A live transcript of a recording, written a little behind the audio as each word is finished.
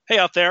Hey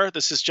out there,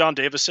 this is John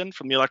Davison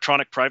from the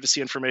Electronic Privacy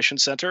Information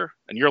Center,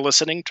 and you're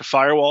listening to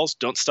Firewalls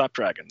Don't Stop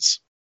Dragons.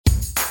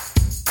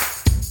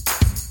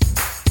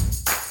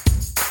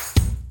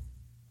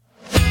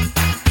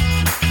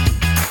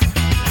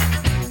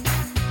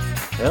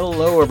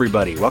 Hello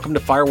everybody, welcome to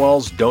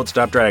Firewalls Don't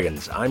Stop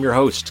Dragons. I'm your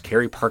host,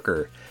 Kerry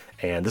Parker,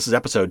 and this is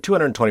episode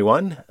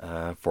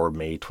 221 for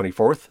May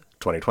 24th,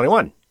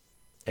 2021.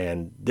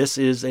 And this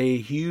is a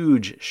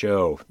huge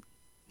show.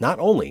 Not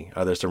only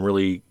are there some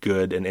really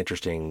good and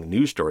interesting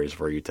news stories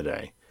for you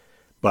today,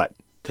 but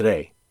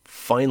today,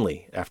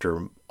 finally,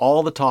 after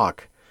all the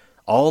talk,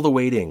 all the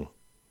waiting,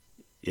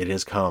 it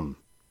has come.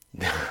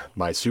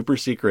 My super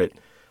secret,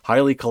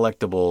 highly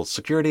collectible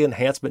security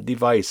enhancement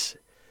device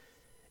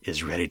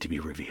is ready to be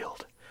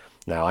revealed.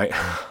 Now,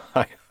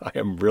 I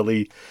am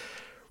really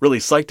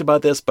psyched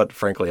about this, but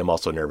frankly, I'm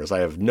also nervous. I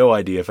have no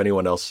idea if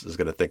anyone else is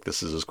going to think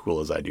this is as cool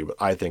as I do, but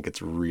I think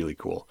it's really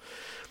cool.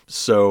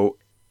 So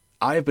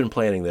I've been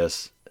planning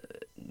this,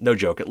 no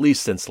joke, at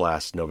least since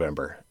last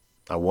November.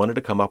 I wanted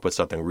to come up with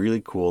something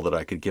really cool that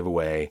I could give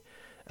away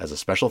as a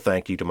special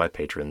thank you to my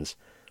patrons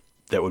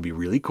that would be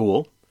really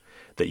cool,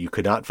 that you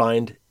could not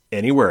find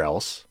anywhere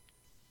else,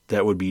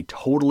 that would be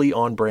totally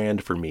on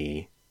brand for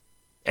me,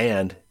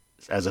 and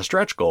as a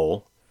stretch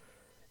goal,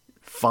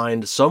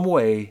 find some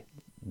way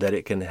that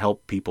it can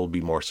help people be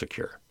more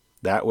secure.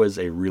 That was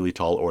a really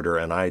tall order,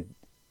 and I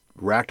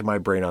racked my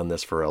brain on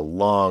this for a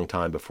long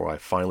time before I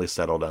finally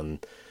settled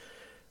on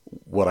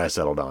what I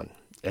settled on.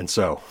 And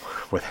so,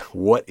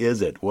 what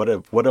is it? What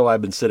have I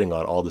been sitting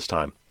on all this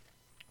time?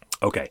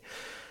 Okay,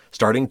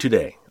 starting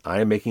today, I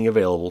am making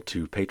available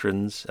to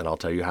patrons, and I'll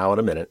tell you how in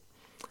a minute,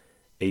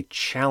 a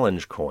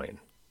challenge coin.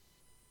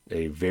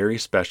 A very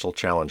special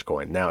challenge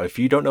coin. Now, if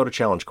you don't know what a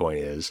challenge coin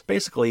is,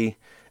 basically,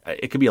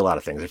 it could be a lot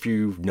of things. If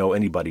you know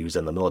anybody who's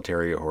in the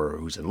military or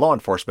who's in law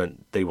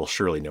enforcement, they will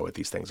surely know what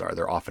these things are.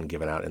 They're often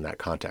given out in that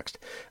context.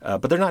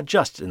 But they're not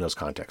just in those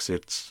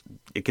contexts.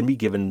 It can be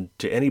given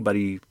to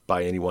anybody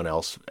by anyone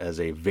else as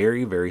a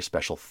very, very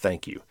special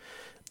thank you.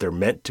 They're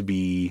meant to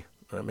be,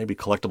 maybe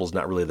collectible is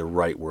not really the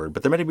right word,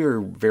 but they're meant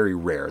to be very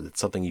rare. That's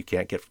something you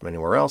can't get from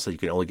anywhere else, that you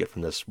can only get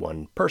from this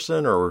one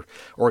person or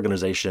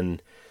organization.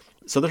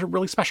 So they're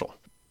really special.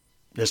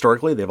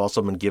 Historically, they've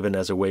also been given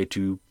as a way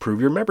to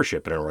prove your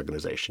membership in an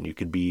organization. You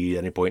could be at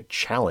any point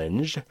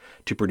challenged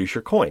to produce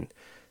your coin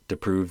to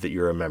prove that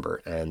you're a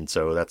member. And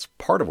so that's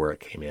part of where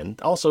it came in.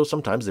 Also,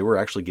 sometimes they were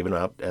actually given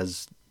out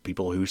as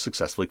people who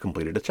successfully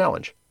completed a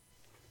challenge.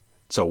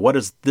 So what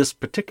does this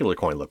particular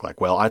coin look like?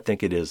 Well, I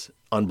think it is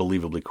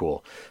unbelievably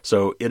cool.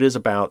 So it is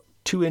about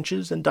 2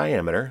 inches in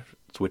diameter,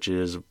 which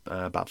is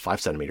about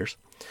 5 centimeters.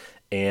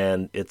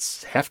 And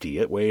it's hefty.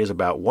 It weighs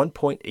about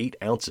 1.8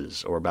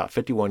 ounces or about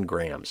 51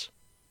 grams.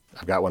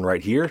 I've got one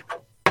right here.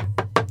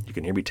 You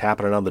can hear me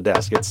tapping it on the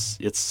desk. It's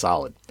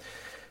solid.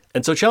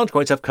 And so challenge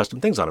coins have custom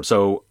things on them.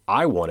 So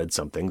I wanted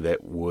something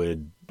that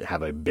would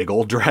have a big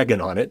old dragon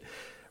on it,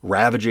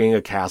 ravaging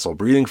a castle,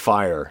 breathing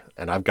fire.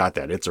 And I've got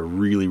that. It's a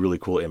really, really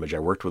cool image. I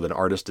worked with an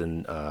artist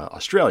in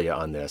Australia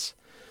on this.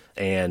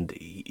 And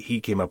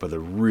he came up with a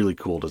really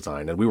cool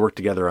design. And we worked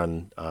together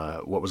on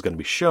what was going to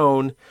be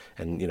shown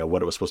and,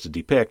 what it was supposed to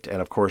depict.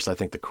 And, of course, I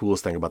think the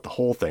coolest thing about the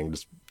whole thing,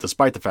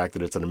 despite the fact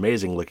that it's an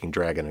amazing-looking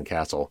dragon and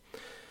castle,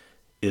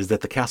 is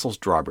that the castle's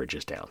drawbridge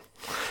is down.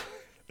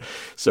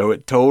 So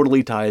it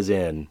totally ties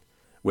in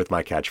with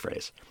my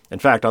catchphrase. In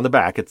fact, on the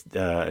back, it's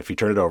if you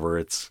turn it over,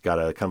 it's got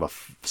a kind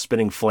of a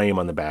spinning flame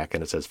on the back.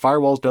 And it says,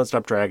 "Firewalls Don't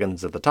Stop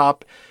Dragons" at the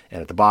top.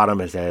 And at the bottom,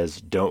 it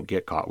says, "Don't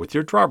get caught with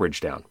your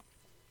drawbridge down."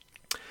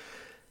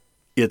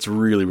 It's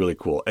really, really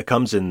cool. It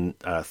comes in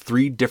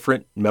 3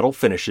 different metal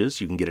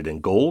finishes. You can get it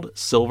in gold,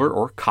 silver,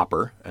 or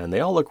copper, and they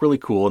all look really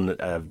cool.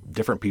 And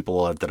different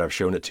people that I've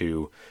shown it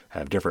to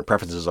have different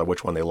preferences on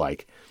which one they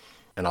like.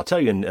 And I'll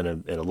tell you in a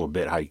little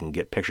bit how you can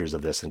get pictures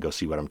of this and go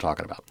see what I'm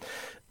talking about.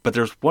 But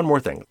there's one more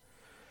thing.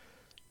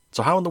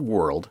 So how in the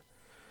world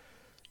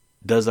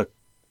does a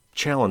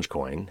challenge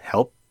coin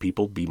help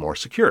people be more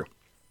secure?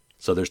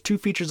 So there's 2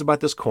 features about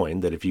this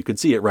coin that if you could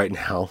see it right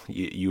now,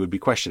 you would be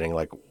questioning,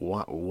 like,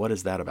 what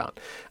is that about?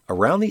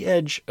 Around the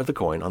edge of the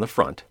coin on the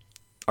front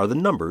are the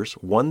numbers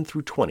 1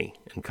 through 20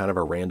 in kind of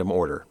a random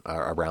order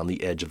around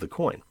the edge of the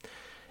coin.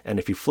 And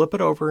if you flip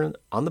it over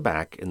on the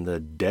back, in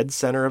the dead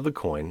center of the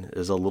coin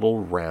is a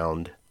little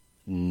round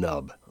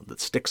nub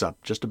that sticks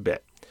up just a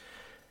bit.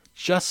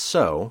 Just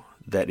so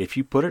that if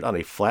you put it on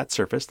a flat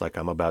surface like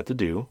I'm about to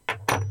do,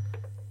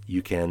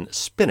 you can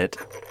spin it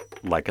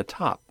like a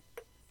top.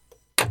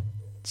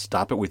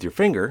 Stop it with your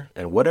finger,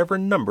 and whatever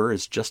number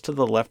is just to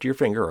the left of your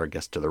finger, or I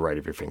guess to the right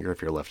of your finger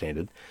if you're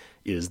left-handed,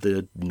 is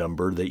the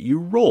number that you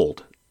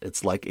rolled.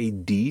 It's like a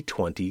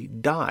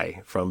D20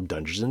 die from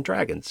Dungeons &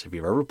 Dragons. If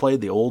you've ever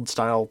played the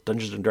old-style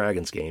Dungeons &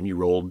 Dragons game, you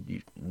rolled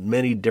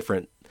many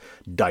different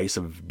dice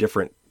of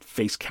different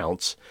face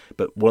counts,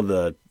 but one of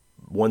the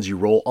ones you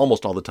roll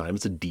almost all the time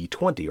is a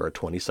D20, or a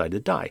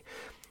 20-sided die.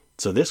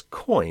 So this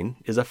coin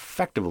is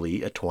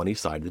effectively a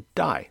 20-sided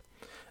die.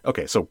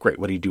 Okay, so great.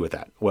 What do you do with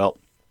that? Well,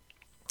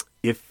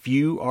 if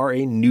you are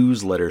a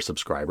newsletter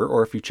subscriber,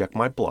 or if you check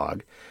my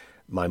blog,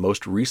 My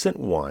most recent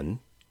one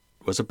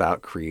was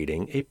about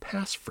creating a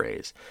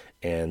passphrase.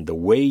 And the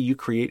way you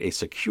create a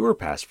secure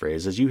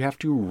passphrase is you have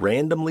to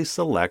randomly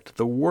select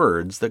the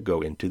words that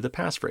go into the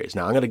passphrase.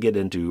 Now, I'm going to get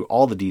into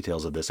all the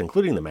details of this,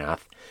 including the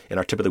math, in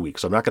our tip of the week.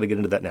 So I'm not going to get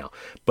into that now.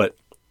 But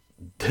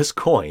this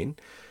coin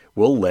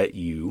will let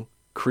you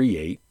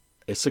create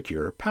a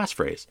secure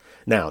passphrase.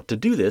 Now, to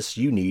do this,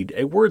 you need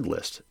a word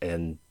list.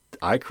 And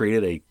I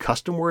created a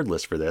custom word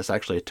list for this.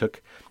 Actually,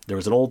 there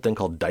was an old thing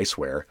called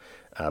Diceware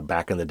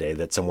back in the day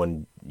that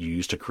someone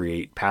used to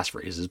create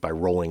passphrases by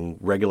rolling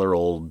regular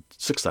old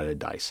 6-sided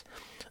dice.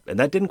 And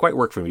that didn't quite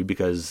work for me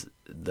because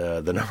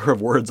the number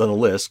of words on the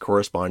list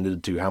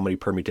corresponded to how many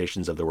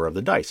permutations there were of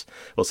the dice.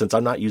 Well, since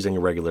I'm not using a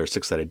regular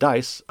 6-sided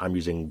dice, I'm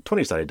using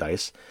 20-sided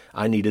dice,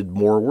 I needed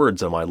more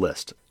words on my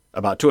list.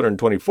 About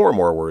 224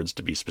 more words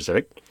to be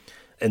specific.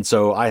 And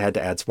so I had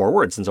to add some more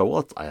words. And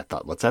so, I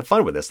thought, let's have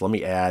fun with this. Let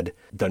me add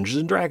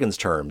Dungeons and Dragons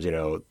terms.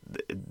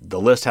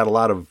 The list had a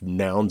lot of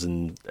nouns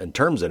and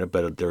terms in it,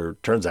 but there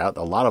turns out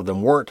a lot of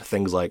them weren't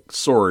things like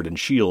sword and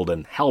shield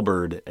and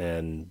halberd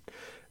and,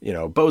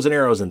 bows and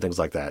arrows and things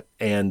like that.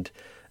 And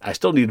I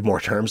still needed more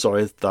terms. So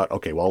I thought,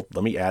 okay, well,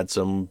 let me add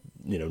some,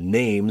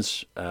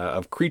 names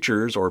of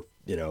creatures or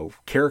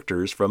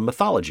characters from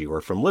mythology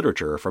or from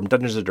literature or from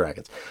Dungeons and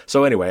Dragons.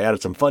 So anyway, I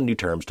added some fun new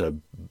terms to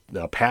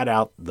pad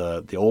out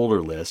the older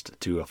list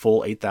to a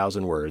full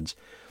 8,000 words.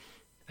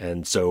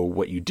 And so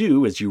what you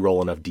do is you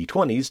roll enough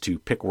D20s to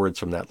pick words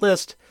from that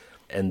list,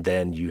 and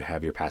then you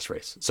have your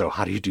passphrase. So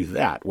how do you do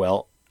that?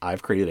 Well,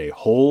 I've created a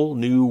whole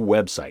new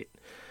website.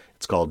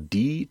 It's called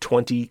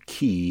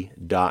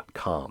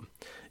d20key.com.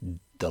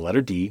 The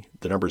letter D,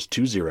 the number is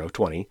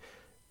 2020,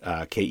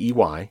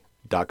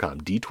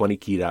 KEY.com,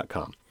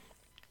 d20key.com.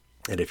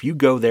 And if you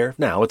go there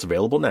now, it's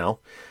available now,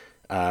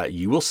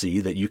 you will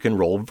see that you can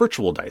roll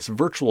virtual dice,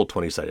 virtual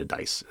 20-sided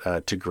dice,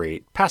 to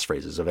create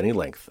passphrases of any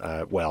length,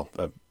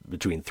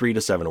 between 3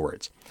 to 7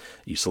 words.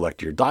 You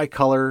select your die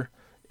color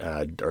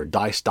or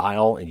die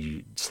style, and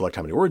you select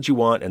how many words you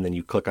want, and then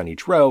you click on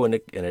each row, and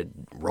it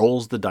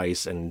rolls the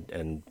dice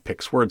and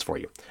picks words for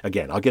you.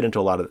 Again, I'll get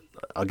into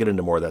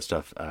more of that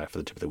stuff for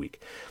the tip of the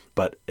week.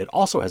 But it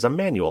also has a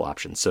manual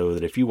option, so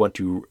that if you want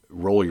to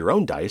roll your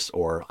own dice,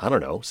 or I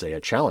don't know, say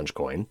a challenge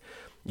coin,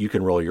 you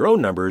can roll your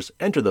own numbers,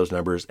 enter those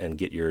numbers, and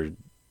get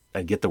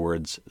the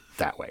words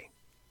that way.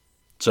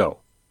 So,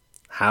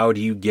 how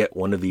do you get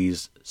one of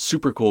these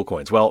super cool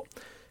coins? Well,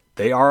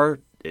 they are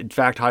in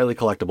fact highly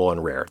collectible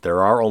and rare.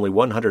 There are only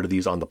 100 of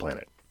these on the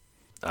planet,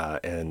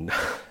 and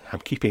I'm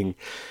keeping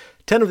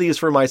 10 of these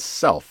for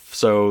myself.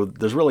 So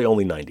there's really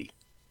only 90.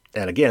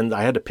 And again,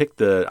 I had to pick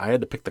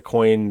the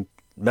coin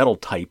metal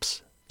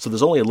types. So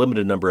there's only a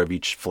limited number of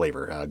each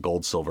flavor,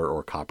 gold, silver,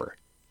 or copper.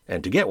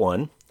 And to get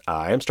one,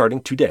 I am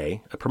starting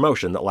today a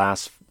promotion that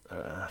lasts,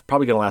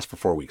 probably going to last for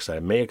 4 weeks. I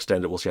may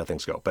extend it. We'll see how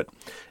things go. But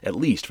at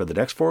least for the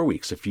next 4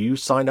 weeks, if you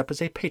sign up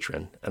as a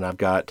patron, and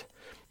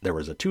there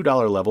was a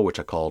 $2 level, which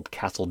I called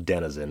Castle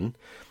Denizen,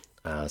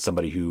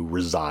 somebody who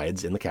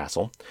resides in the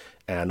castle,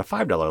 and a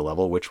 $5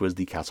 level, which was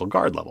the Castle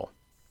Guard level.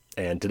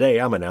 And today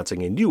I'm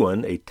announcing a new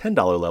one, a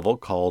 $10 level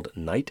called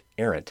Knight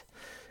Errant.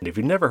 And if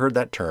you've never heard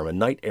that term, a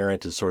knight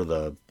errant is sort of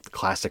the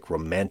classic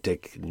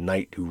romantic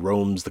knight who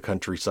roams the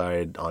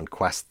countryside on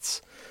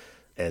quests.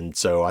 And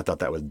so I thought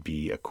that would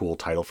be a cool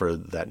title for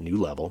that new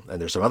level.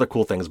 And there's some other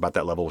cool things about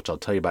that level, which I'll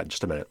tell you about in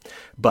just a minute.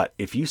 But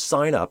if you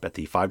sign up at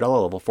the $5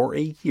 level for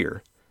a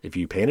year, if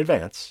you pay in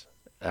advance,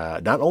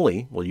 not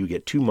only will you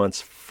get 2 months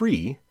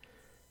free,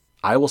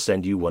 I will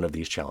send you one of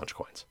these challenge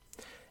coins.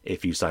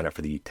 If you sign up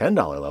for the $10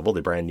 level,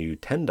 the brand new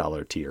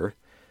 $10 tier,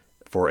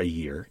 for a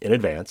year in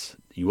advance,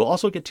 you will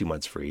also get 2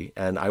 months free,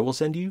 and I will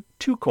send you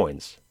 2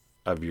 coins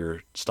of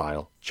your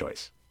style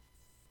choice.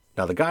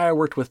 Now, the guy I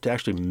worked with to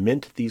actually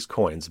mint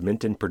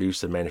and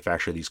produce and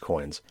manufacture these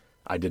coins,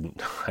 I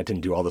didn't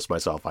do all this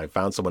myself. I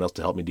found someone else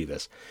to help me do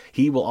this.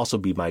 He will also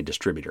be my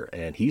distributor,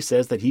 and he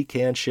says that he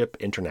can ship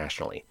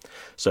internationally.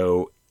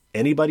 So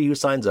anybody who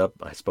signs up,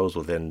 I suppose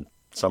within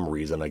some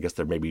reason, I guess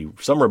there may be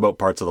some remote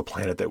parts of the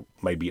planet that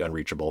might be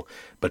unreachable,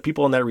 but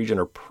people in that region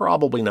are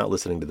probably not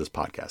listening to this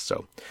podcast,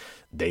 so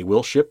they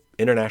will ship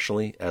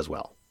internationally as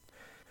well.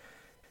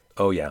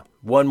 Oh yeah,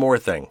 one more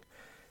thing.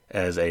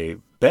 As a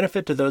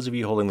benefit to those of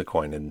you holding the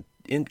coin, and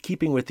in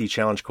keeping with the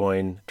challenge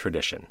coin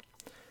tradition,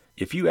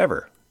 if you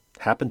ever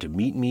happen to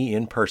meet me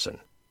in person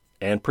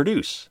and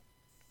produce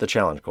the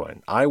challenge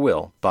coin, I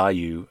will buy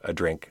you a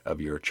drink of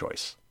your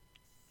choice.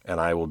 And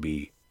I will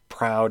be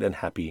proud and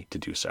happy to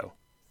do so.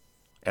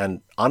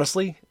 And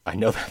honestly, I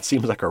know that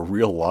seems like a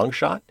real long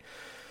shot,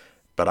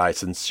 but I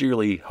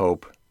sincerely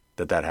hope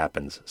that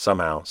happens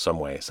somehow, some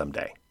way,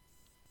 someday.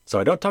 So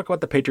I don't talk about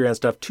the Patreon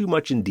stuff too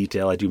much in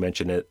detail. I do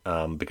mention it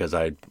because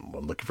I'm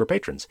looking for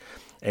patrons.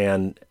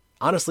 And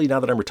honestly, now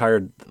that I'm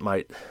retired,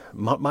 my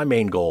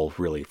main goal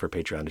really for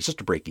Patreon is just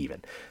to break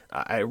even.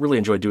 I really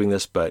enjoy doing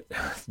this, but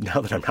now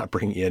that I'm not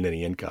bringing in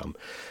any income,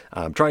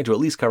 I'm trying to at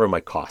least cover my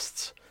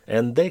costs.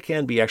 And they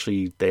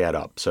add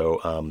up.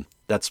 So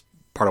that's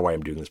part of why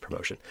I'm doing this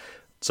promotion.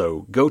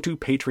 So go to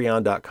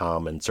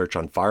patreon.com and search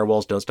on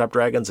Firewalls Don't Stop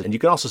Dragons, and you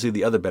can also see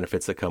the other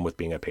benefits that come with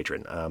being a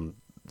patron.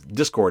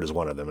 Discord is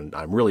one of them, and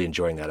I'm really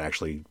enjoying that,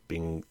 actually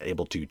being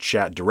able to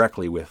chat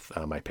directly with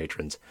my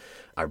patrons.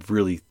 I've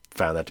really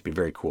found that to be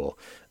very cool.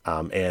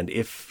 And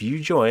if you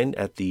join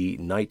at the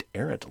Knight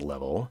Errant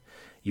level,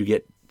 you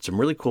get some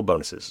really cool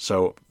bonuses.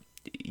 So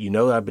you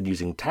know that I've been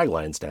using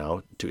taglines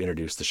now to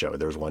introduce the show.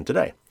 There's one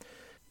today.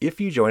 If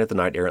you join at the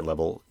Knight Errant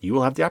level, you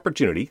will have the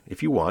opportunity,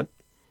 if you want,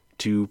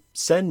 to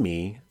send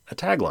me a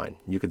tagline.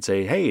 You could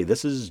say, hey,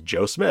 this is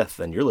Joe Smith,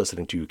 and you're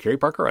listening to Kerry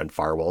Parker on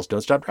Firewalls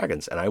Don't Stop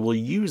Dragons. And I will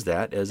use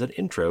that as an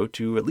intro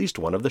to at least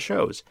one of the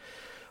shows.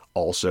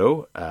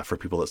 Also, for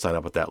people that sign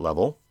up at that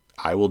level,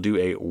 I will do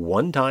a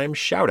one-time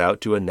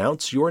shout-out to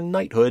announce your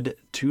knighthood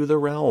to the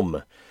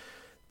realm.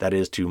 That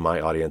is, to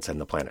my audience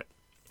and the planet.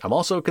 I'm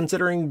also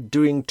considering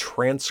doing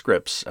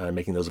transcripts,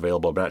 making those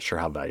available. I'm not sure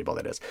how valuable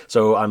that is.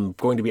 So I'm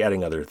going to be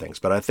adding other things,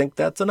 but I think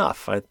that's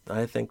enough.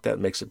 I think that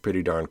makes it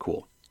pretty darn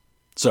cool.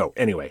 So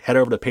anyway, head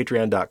over to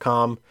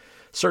patreon.com,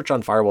 search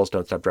on Firewalls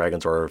Don't Stop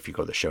Dragons, or if you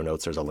go to the show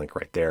notes, there's a link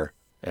right there,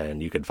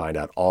 and you can find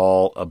out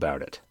all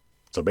about it.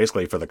 So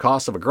basically, for the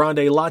cost of a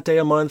grande latte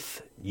a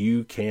month,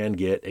 you can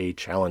get a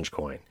challenge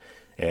coin.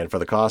 And for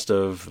the cost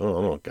of,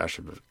 a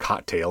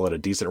cocktail at a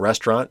decent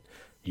restaurant,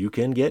 you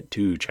can get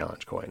 2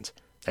 challenge coins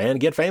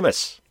and get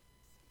famous.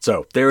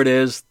 So there it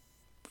is.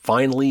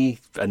 Finally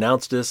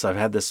announced this. I've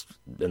had this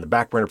in the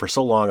back burner for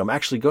so long. I'm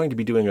actually going to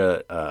be doing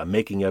a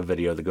making of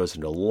video that goes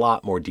into a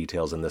lot more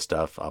details in this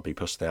stuff. I'll be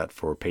posting that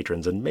for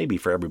patrons and maybe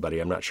for everybody.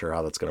 I'm not sure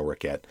how that's going to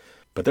work yet.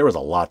 But there was a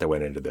lot that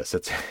went into this.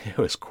 It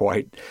was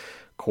quite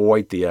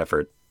the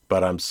effort.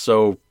 But I'm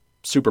so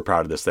super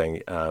proud of this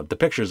thing. The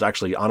pictures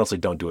actually honestly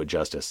don't do it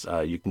justice.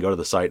 You can go to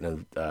the site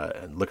and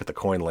look at the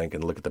coin link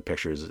and look at the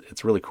pictures.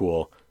 It's really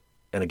cool.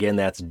 And again,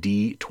 that's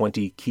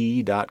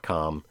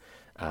d20key.com.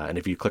 And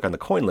if you click on the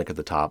coin link at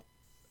the top,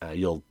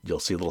 you'll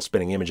see a little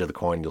spinning image of the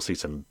coin. You'll see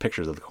some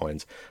pictures of the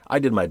coins. I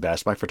did my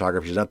best. My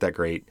photography is not that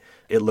great.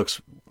 It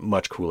looks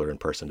much cooler in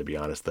person, to be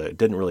honest. It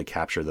didn't really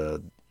capture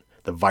the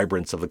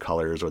vibrance of the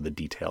colors or the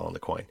detail on the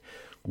coin.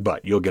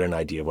 But you'll get an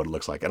idea of what it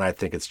looks like. And I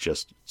think it's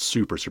just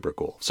super, super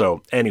cool.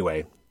 So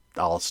anyway,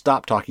 I'll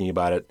stop talking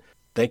about it.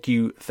 Thank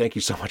you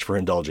so much for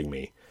indulging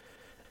me.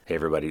 Hey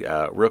everybody,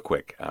 real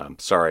quick,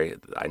 sorry,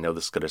 I know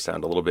this is going to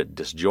sound a little bit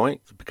disjoint,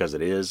 because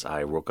it is.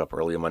 I woke up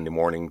early Monday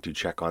morning to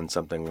check on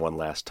something one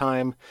last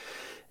time,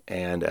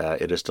 and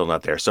it is still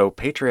not there. So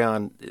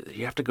Patreon,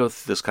 you have to go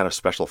through this kind of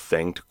special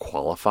thing to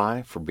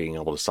qualify for being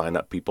able to sign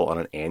up people on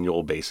an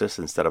annual basis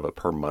instead of a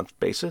per month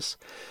basis,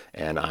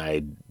 and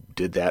I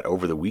did that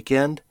over the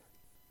weekend.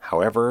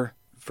 However,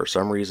 for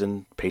some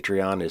reason,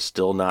 Patreon is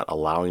still not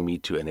allowing me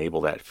to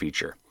enable that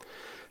feature.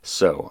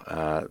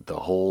 So the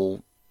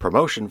whole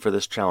promotion for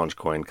this challenge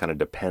coin kind of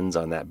depends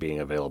on that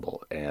being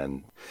available,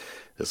 and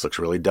this looks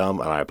really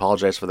dumb, and I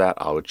apologize for that.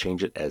 I would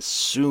change it as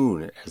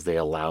soon as they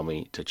allow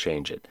me to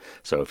change it.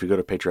 So if you go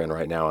to Patreon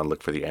right now and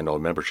look for the annual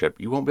membership,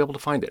 you won't be able to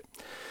find it,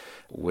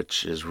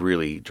 which is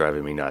really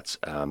driving me nuts.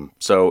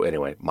 So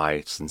anyway,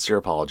 my sincere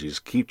apologies.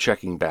 Keep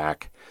checking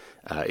back.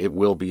 It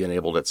will be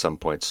enabled at some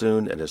point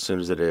soon, and as soon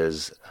as it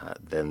is,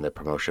 then the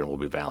promotion will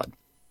be valid.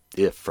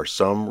 If for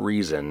some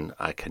reason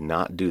I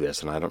cannot do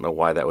this, and I don't know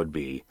why that would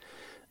be,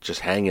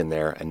 just hang in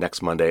there, and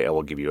next Monday I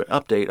will give you an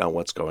update on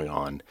what's going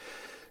on.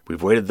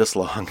 We've waited this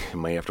long. We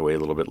may have to wait a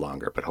little bit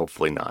longer, but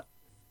hopefully not.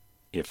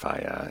 If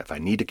I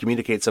need to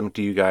communicate something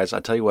to you guys, I'll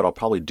tell you what I'll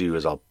probably do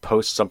is I'll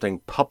post something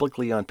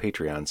publicly on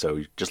Patreon.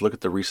 So just look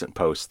at the recent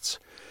posts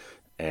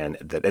and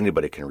that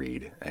anybody can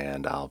read,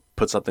 and I'll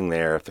put something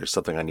there if there's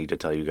something I need to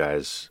tell you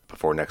guys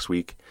before next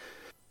week.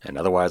 And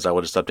otherwise, I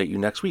will just update you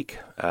next week,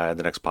 the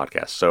next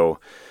podcast. So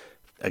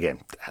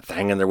again,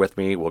 hang in there with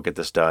me. We'll get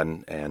this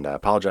done, and I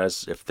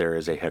apologize if there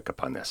is a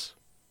hiccup on this.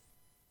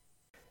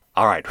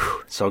 All right,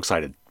 so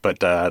excited.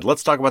 But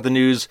let's talk about the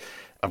news.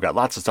 I've got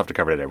lots of stuff to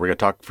cover today. We're going to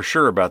talk for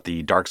sure about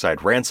the DarkSide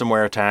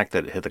ransomware attack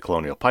that hit the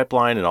Colonial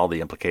Pipeline and all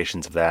the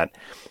implications of that.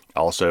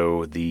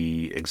 Also,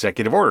 the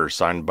executive order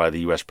signed by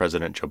the U.S.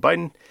 President Joe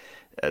Biden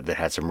that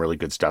had some really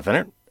good stuff in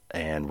it.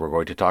 And we're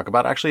going to talk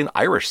about actually an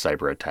Irish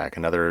cyber attack,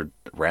 another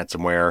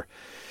ransomware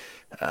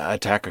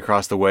attack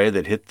across the way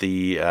that hit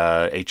the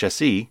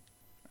HSE.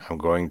 I'm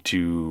going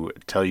to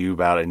tell you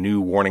about a new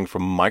warning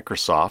from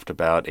Microsoft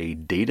about a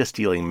data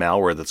stealing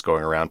malware that's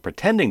going around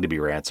pretending to be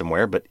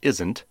ransomware but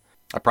isn't.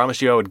 I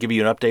promised you I would give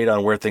you an update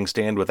on where things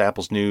stand with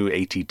Apple's new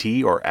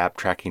ATT, or App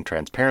Tracking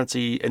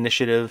Transparency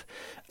initiative.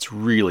 It's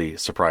really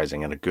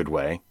surprising in a good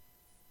way.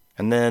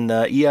 And then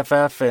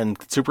EFF and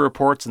Super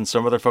Reports and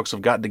some other folks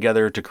have gotten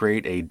together to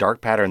create a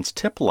Dark Patterns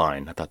tip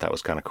line. I thought that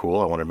was kind of cool.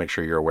 I wanted to make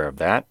sure you're aware of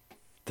that.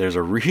 There's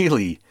a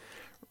really,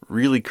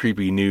 really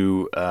creepy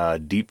new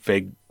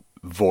deepfake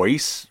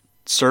voice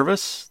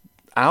service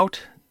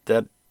out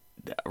that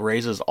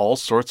raises all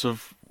sorts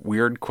of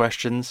weird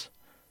questions.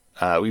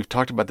 We've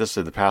talked about this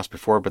in the past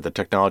before, but the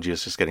technology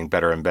is just getting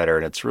better and better,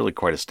 and it's really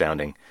quite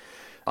astounding.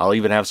 I'll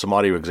even have some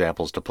audio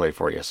examples to play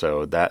for you,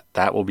 so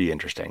that will be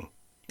interesting.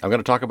 I'm going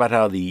to talk about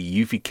how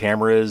the Eufy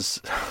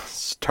cameras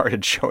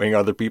started showing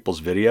other people's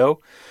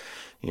video.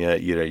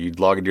 You'd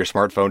log into your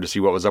smartphone to see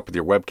what was up with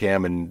your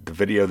webcam, and the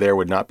video there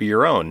would not be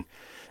your own.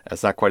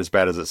 That's not quite as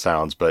bad as it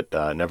sounds, but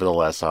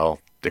nevertheless, I'll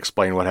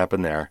explain what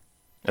happened there.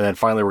 And then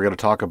finally, we're going to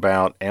talk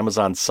about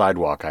Amazon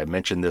Sidewalk. I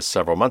mentioned this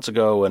several months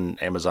ago when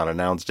Amazon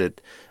announced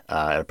it.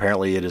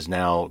 Apparently, it is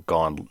now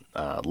gone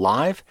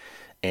live,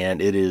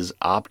 and it is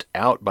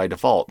opt-out by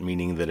default,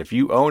 meaning that if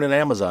you own an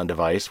Amazon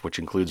device, which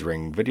includes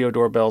Ring video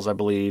doorbells, I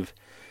believe,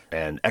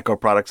 and Echo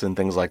products and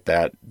things like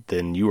that,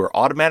 then you are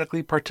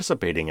automatically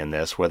participating in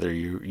this, whether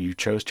you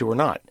chose to or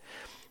not.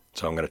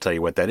 So I'm going to tell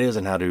you what that is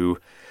and how to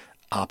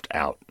opt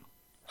out.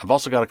 I've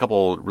also got a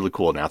couple really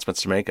cool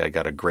announcements to make. I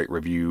got a great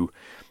review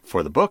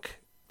for the book,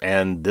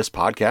 and this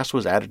podcast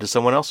was added to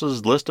someone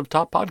else's list of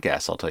top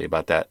podcasts. I'll tell you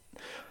about that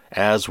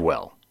as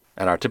well.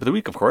 And our tip of the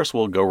week, of course,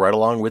 will go right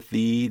along with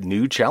the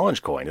new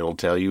challenge coin. It'll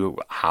tell you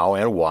how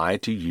and why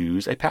to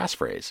use a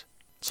passphrase.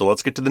 So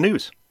let's get to the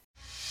news.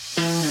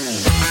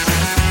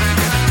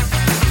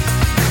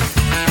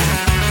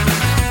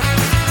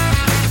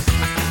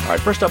 All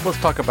right, first up, let's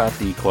talk about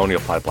the Colonial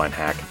Pipeline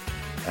hack.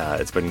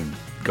 It's been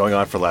going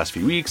on for the last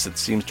few weeks. It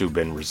seems to have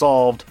been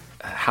resolved.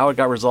 How it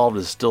got resolved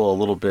is still a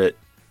little bit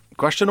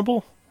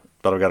questionable,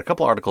 but I've got a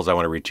couple articles I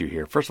want to read to you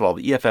here. First of all,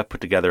 the EFF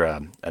put together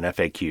an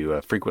FAQ,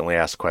 a frequently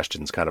asked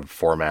questions kind of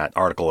format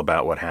article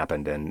about what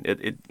happened, and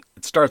it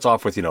starts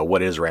off with,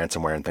 what is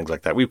ransomware and things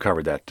like that. We've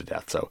covered that to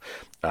death, so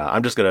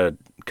I'm just going to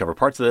cover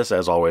parts of this.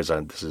 As always,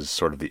 this is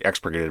sort of the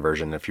expurgated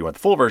version. If you want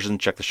the full version,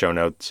 check the show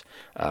notes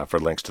for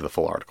links to the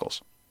full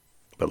articles.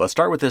 But let's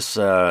start with this,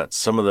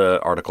 some of the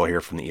article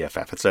here from the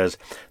EFF. It says,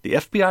 the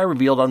FBI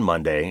revealed on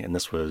Monday, and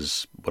this would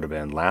have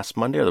been last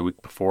Monday or the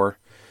week before,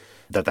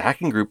 that the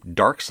hacking group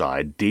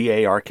DarkSide,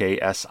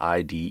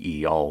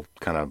 DARKSIDE, all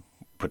kind of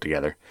put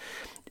together,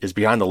 is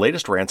behind the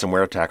latest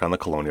ransomware attack on the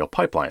Colonial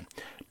Pipeline.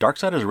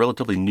 DarkSide is a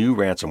relatively new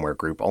ransomware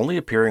group, only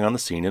appearing on the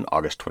scene in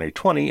August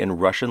 2020 in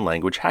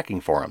Russian-language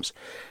hacking forums.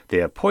 They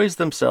have poised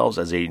themselves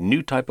as a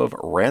new type of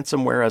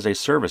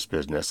ransomware-as-a-service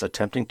business,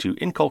 attempting to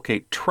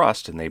inculcate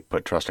trust, and they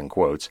put trust in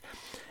quotes,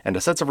 and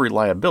a sense of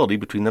reliability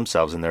between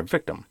themselves and their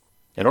victim.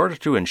 In order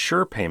to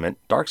ensure payment,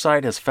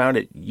 DarkSide has found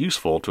it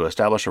useful to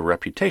establish a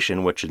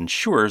reputation which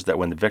ensures that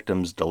when the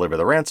victims deliver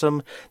the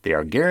ransom, they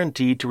are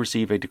guaranteed to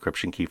receive a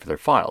decryption key for their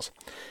files.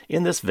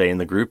 In this vein,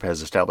 the group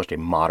has established a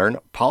modern,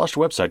 polished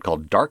website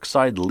called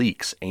DarkSide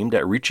Leaks, aimed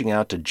at reaching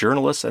out to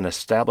journalists and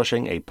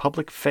establishing a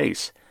public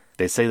face.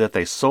 They say that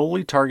they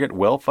solely target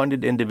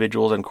well-funded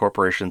individuals and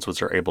corporations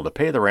which are able to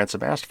pay the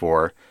ransom asked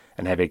for,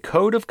 and have a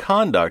code of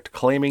conduct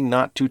claiming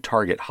not to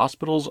target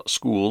hospitals,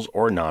 schools,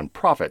 or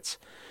nonprofits.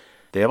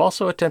 They have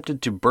also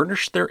attempted to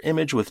burnish their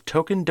image with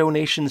token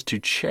donations to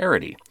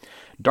charity.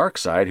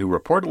 DarkSide, who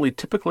reportedly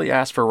typically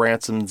asked for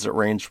ransoms that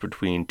ranged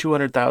between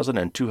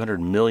 $200,000 and $200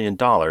 million,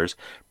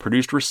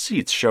 produced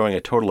receipts showing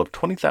a total of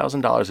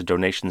 $20,000 of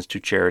donations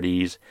to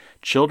charities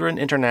Children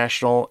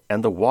International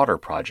and the Water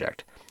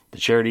Project. The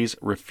charities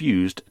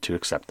refused to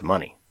accept the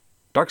money.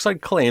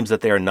 DarkSide claims that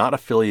they are not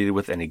affiliated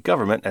with any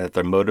government and that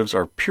their motives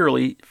are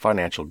purely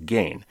financial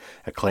gain,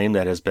 a claim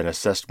that has been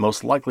assessed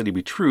most likely to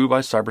be true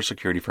by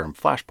cybersecurity firm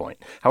Flashpoint.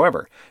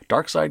 However,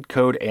 DarkSide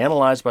code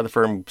analyzed by the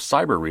firm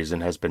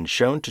Cybereason has been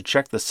shown to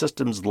check the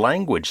system's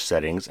language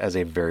settings as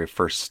a very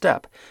first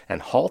step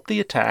and halt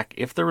the attack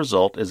if the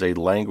result is a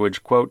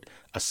language, quote,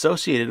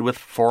 associated with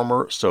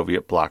former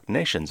Soviet bloc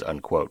nations,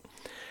 unquote.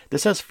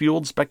 This has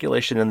fueled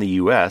speculation in the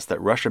U.S. that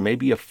Russia may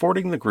be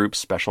affording the group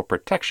special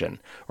protection,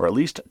 or at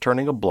least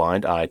turning a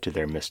blind eye to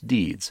their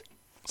misdeeds.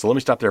 So let me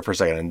stop there for a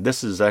second. And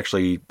this is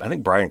actually, I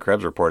think Brian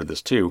Krebs reported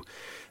this too,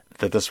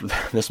 that this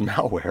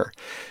malware,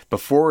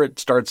 before it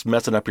starts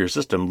messing up your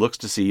system, looks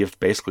to see if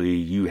basically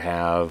you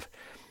have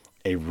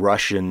a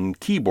Russian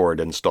keyboard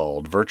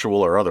installed,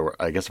 virtual or other,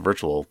 I guess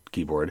virtual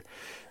keyboard.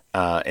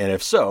 And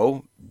if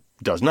so,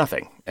 does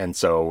nothing. And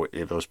so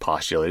it was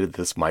postulated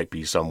this might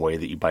be some way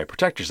that you might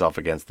protect yourself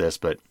against this,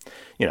 but,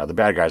 the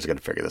bad guys are going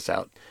to figure this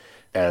out.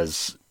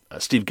 As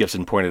Steve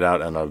Gibson pointed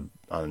out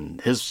on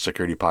his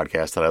security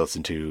podcast that I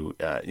listened to,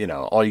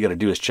 all you got to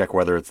do is check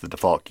whether it's the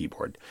default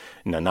keyboard.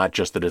 Not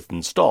just that it's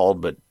installed,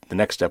 but the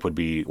next step would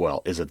be,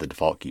 well, is it the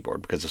default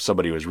keyboard? Because if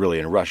somebody was really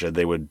in Russia,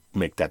 they would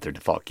make that their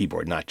default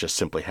keyboard, not just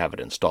simply have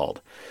it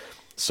installed.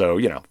 So,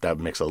 that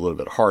makes it a little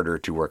bit harder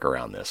to work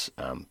around this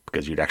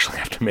because you'd actually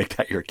have to make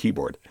that your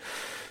keyboard.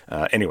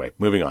 Anyway,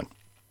 moving on.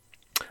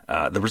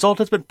 The result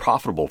has been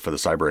profitable for the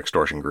cyber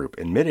extortion group.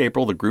 In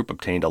mid-April, the group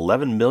obtained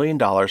 $11 million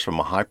from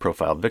a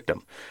high-profile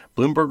victim.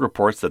 Bloomberg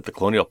reports that the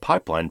Colonial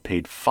Pipeline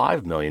paid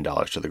 $5 million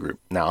to the group.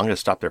 Now, I'm going to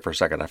stop there for a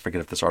second. I forget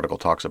if this article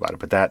talks about it,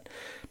 but that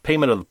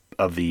payment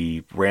of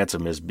the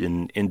ransom has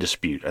been in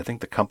dispute. I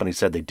think the company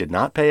said they did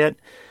not pay it.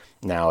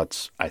 Now,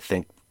 I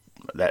think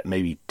that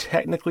may be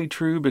technically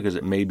true because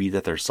it may be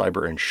that their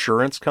cyber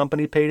insurance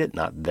company paid it,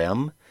 not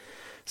them.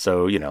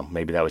 So,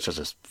 maybe that was just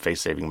a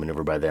face-saving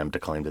maneuver by them to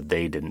claim that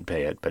they didn't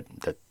pay it, but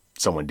that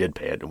someone did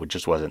pay it, which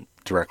just wasn't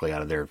directly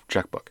out of their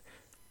checkbook.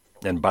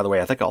 And by the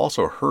way, I think I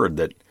also heard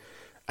that,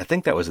 I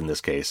think that was in this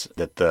case,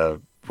 that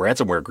the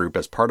ransomware group,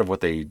 as part of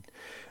what they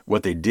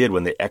did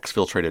when they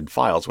exfiltrated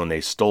files, when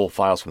they stole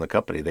files from the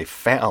company, they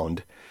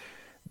found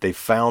they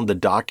found the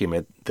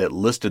document that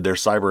listed their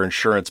cyber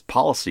insurance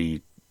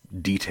policy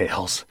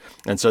details.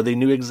 And so they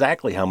knew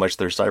exactly how much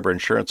their cyber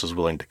insurance was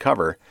willing to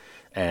cover.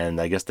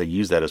 And I guess they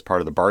used that as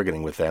part of the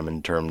bargaining with them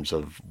in terms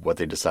of what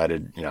they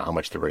decided, how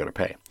much they were going to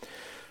pay.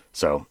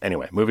 So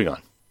anyway, moving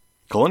on.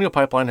 Colonial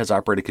Pipeline has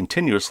operated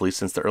continuously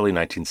since the early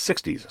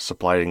 1960s,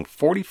 supplying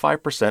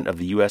 45% of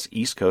the U.S.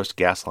 East Coast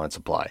gas line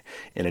supply,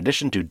 in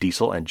addition to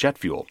diesel and jet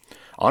fuel.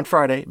 On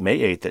Friday, May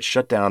 8th, it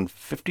shut down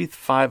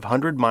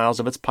 5,500 miles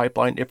of its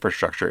pipeline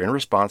infrastructure in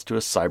response to a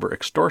cyber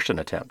extortion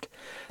attempt.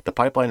 The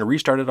pipeline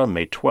restarted on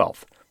May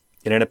 12th.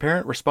 In an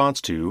apparent response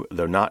to,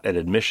 though not an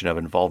admission of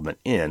involvement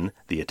in,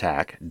 the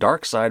attack,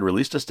 DarkSide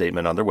released a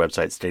statement on their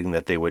website stating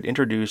that they would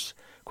introduce,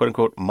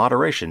 quote-unquote,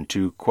 moderation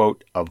to,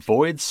 quote,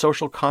 avoid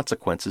social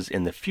consequences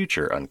in the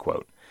future,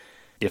 unquote.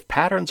 If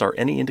patterns are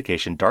any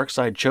indication,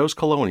 DarkSide chose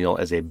Colonial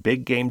as a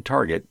big-game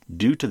target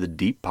due to the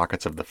deep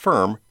pockets of the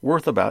firm,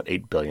 worth about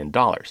 $8 billion.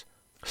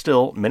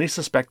 Still, many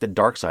suspect that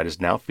DarkSide is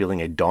now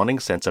feeling a dawning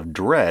sense of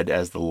dread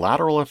as the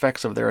lateral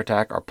effects of their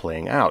attack are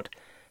playing out.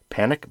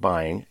 Panic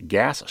buying,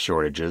 gas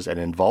shortages, and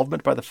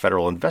involvement by the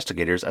federal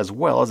investigators, as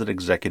well as an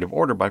executive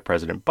order by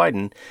President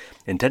Biden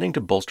intending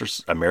to bolster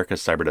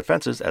America's cyber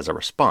defenses as a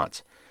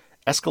response.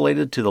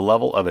 Escalated to the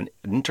level of an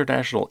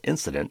international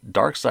incident,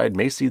 DarkSide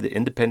may see the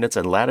independence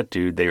and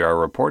latitude they are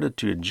reported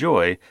to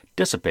enjoy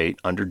dissipate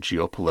under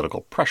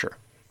geopolitical pressure.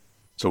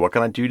 So what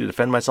can I do to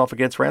defend myself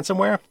against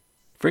ransomware?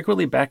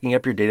 Frequently backing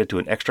up your data to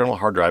an external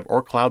hard drive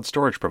or cloud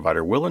storage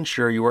provider will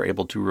ensure you are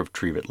able to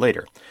retrieve it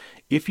later.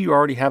 If you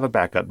already have a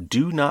backup,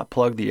 do not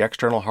plug the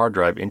external hard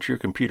drive into your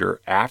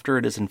computer after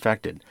it is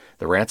infected.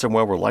 The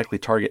ransomware will likely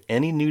target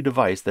any new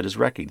device that is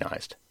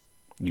recognized.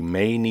 You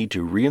may need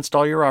to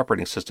reinstall your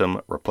operating system,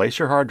 replace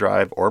your hard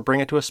drive, or bring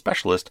it to a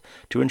specialist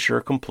to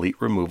ensure complete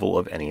removal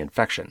of any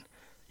infection.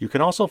 You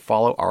can also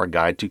follow our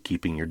guide to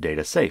keeping your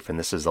data safe, and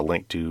this is a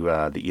link to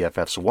the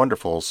EFF's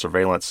wonderful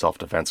Surveillance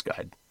Self-Defense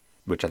Guide,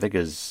 which I think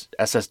is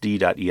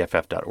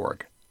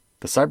ssd.eff.org.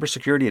 The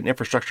Cybersecurity and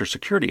Infrastructure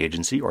Security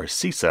Agency, or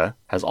CISA,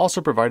 has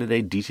also provided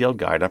a detailed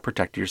guide on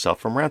protecting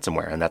yourself from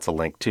ransomware, and that's a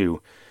link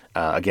to,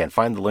 again,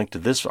 find the link to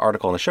this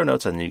article in the show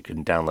notes, and you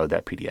can download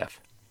that PDF.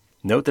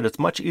 Note that it's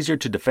much easier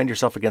to defend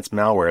yourself against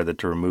malware than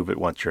to remove it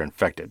once you're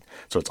infected,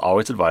 so it's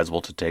always advisable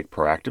to take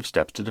proactive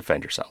steps to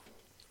defend yourself.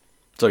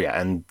 So yeah,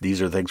 and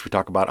these are the things we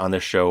talk about on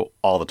this show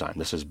all the time.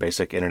 This is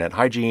basic internet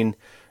hygiene.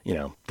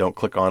 Don't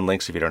click on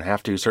links if you don't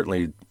have to.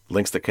 Certainly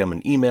links that come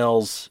in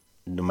emails,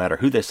 no matter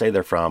who they say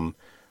they're from.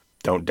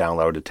 Don't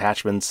download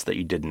attachments that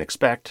you didn't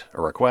expect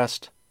or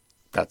request,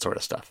 that sort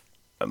of stuff.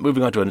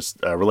 Moving on to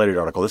a related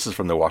article. This is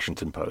from the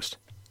Washington Post.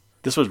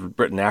 This was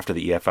written after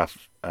the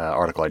EFF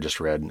article I just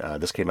read.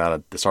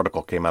 This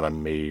article came out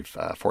on May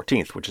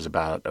 14th, which is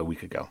about a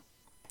week ago.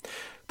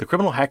 The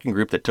criminal hacking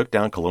group that took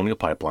down Colonial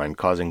Pipeline,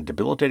 causing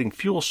debilitating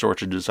fuel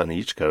shortages on the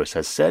East Coast,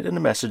 has said in a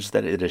message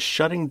that it is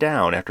shutting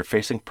down after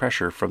facing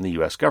pressure from the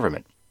U.S.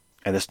 government.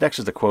 And this next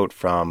is a quote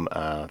from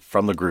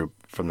the group,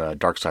 from the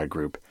DarkSide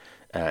group.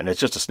 And it's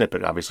just a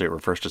snippet. Obviously, it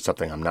refers to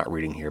something I'm not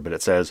reading here, but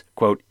it says,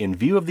 quote, in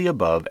view of the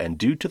above and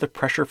due to the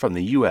pressure from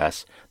the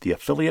U.S., the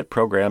affiliate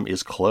program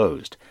is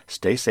closed.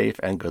 Stay safe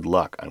and good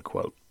luck,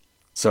 unquote.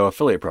 So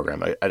affiliate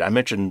program, I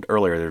mentioned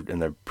earlier in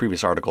the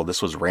previous article,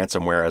 this was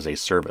ransomware as a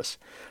service.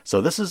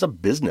 So this is a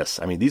business.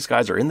 I mean, these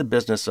guys are in the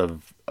business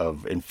of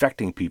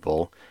infecting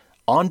people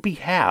on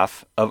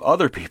behalf of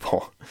other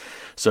people.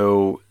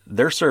 So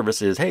their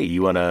service is, hey,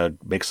 you want to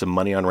make some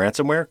money on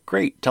ransomware?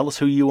 Great. Tell us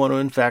who you want to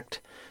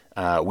infect.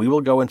 We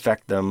will go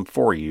infect them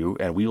for you,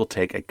 and we will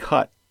take a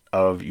cut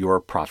of your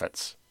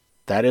profits.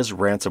 That is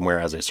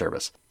ransomware as a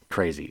service.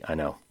 Crazy, I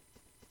know.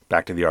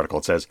 Back to the article,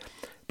 it says,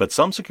 but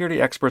some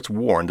security experts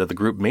warn that the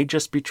group may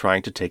just be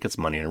trying to take its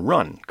money and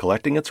run,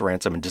 collecting its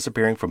ransom and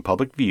disappearing from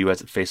public view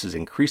as it faces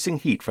increasing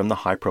heat from the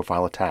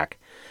high-profile attack.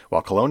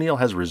 While Colonial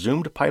has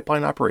resumed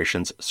pipeline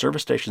operations,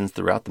 service stations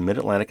throughout the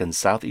mid-Atlantic and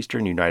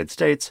southeastern United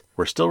States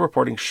were still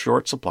reporting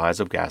short supplies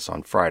of gas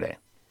on Friday.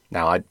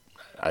 Now, I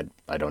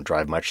don't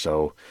drive much,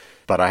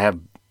 but I have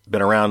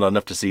been around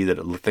enough to see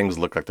that things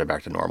look like they're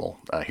back to normal,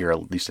 here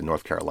at least in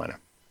North Carolina.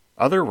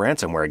 Other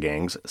ransomware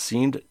gangs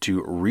seemed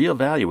to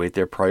reevaluate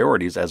their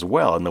priorities as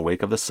well in the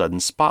wake of the sudden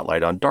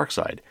spotlight on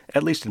DarkSide,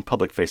 at least in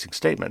public-facing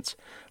statements,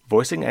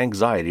 voicing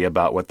anxiety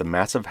about what the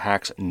massive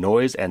hack's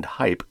noise and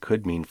hype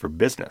could mean for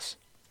business.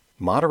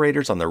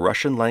 Moderators on the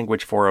Russian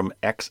language forum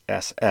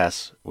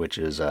XSS, which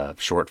is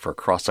short for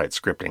cross-site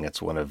scripting,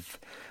 it's one of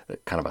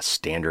kind of a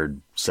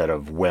standard set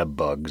of web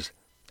bugs.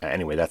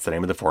 Anyway, that's the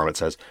name of the forum, it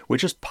says,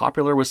 which is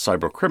popular with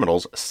cyber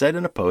criminals, said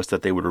in a post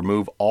that they would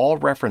remove all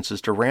references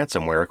to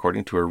ransomware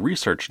according to a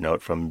research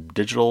note from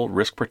digital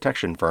risk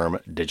protection firm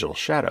Digital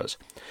Shadows.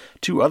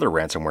 Two other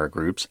ransomware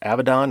groups,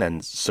 Avedon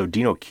and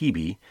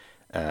Sodinokibi,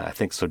 I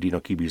think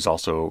Sodinokibi is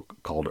also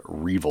called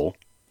Revil,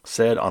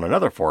 said on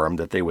another forum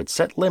that they would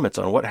set limits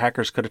on what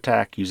hackers could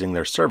attack using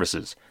their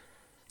services.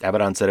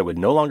 Avedon said it would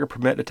no longer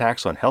permit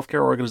attacks on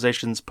healthcare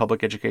organizations,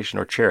 public education,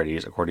 or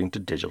charities, according to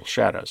Digital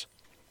Shadows.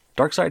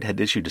 DarkSide had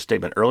issued a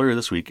statement earlier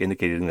this week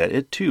indicating that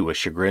it too was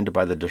chagrined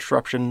by the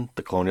disruption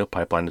the Colonial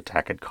Pipeline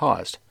attack had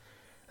caused.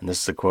 And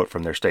this is a quote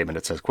from their statement.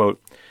 It says,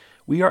 quote,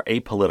 "We are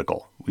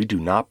apolitical. We do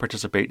not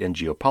participate in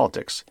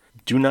geopolitics,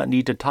 do not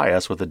need to tie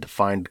us with a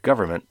defined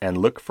government, and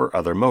look for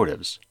other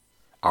motives.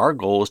 Our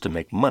goal is to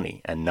make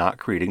money and not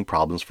creating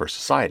problems for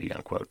society,"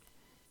 unquote.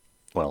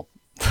 Well,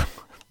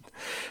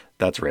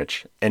 that's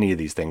rich. Any of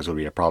these things would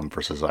be a problem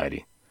for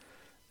society.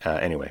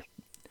 Anyway,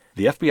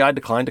 the FBI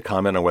declined to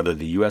comment on whether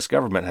the U.S.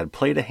 government had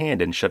played a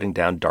hand in shutting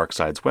down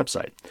DarkSide's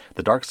website.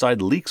 The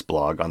DarkSide Leaks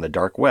blog on the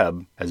dark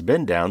web has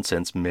been down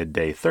since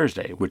midday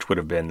Thursday, which would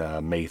have been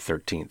May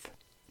 13th.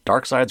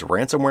 DarkSide's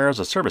ransomware as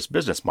a service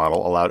business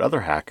model allowed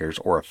other hackers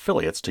or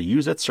affiliates to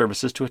use its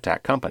services to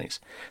attack companies.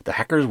 The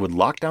hackers would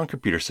lock down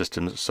computer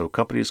systems so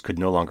companies could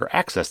no longer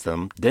access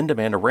them, then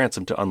demand a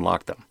ransom to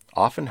unlock them.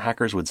 Often,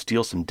 hackers would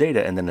steal some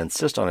data and then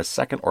insist on a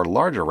second or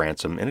larger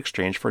ransom in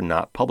exchange for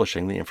not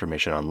publishing the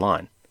information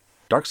online.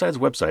 DarkSide's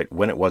website,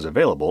 when it was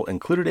available,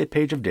 included a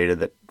page of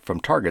data from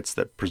targets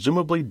that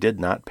presumably did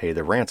not pay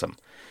the ransom.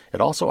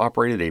 It also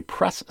operated a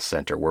press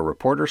center where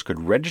reporters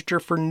could register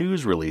for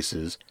news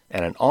releases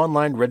and an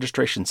online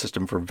registration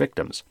system for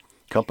victims.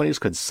 Companies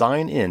could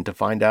sign in to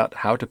find out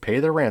how to pay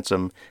their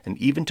ransom and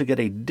even to get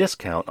a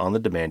discount on the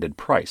demanded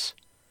price.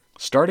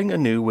 Starting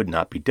anew would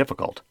not be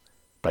difficult.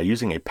 By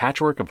using a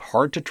patchwork of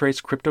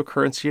hard-to-trace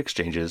cryptocurrency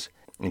exchanges,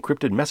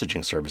 encrypted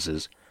messaging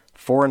services,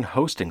 foreign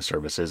hosting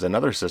services, and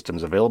other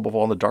systems available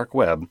on the dark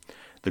web,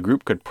 the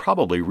group could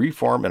probably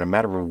reform in a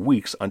matter of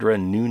weeks under a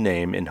new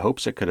name in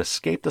hopes it could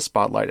escape the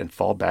spotlight and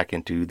fall back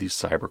into the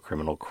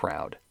cybercriminal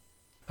crowd.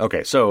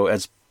 Okay, so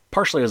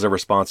partially as a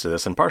response to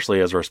this, and partially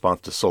as a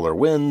response to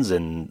SolarWinds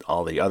and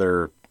all the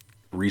other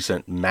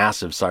recent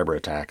massive cyber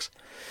attacks,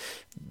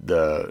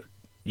 the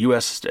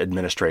U.S.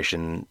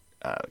 administration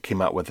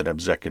came out with an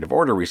executive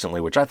order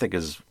recently, which I think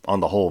is, on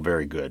the whole,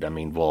 very good. I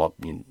mean,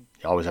 you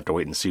always have to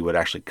wait and see what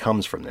actually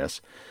comes from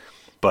this,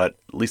 but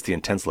at least the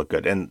intents look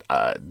good. And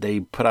they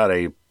put out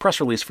a press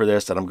release for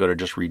this, and I'm going to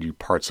just read you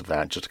parts of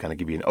that, just to kind of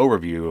give you an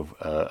overview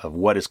of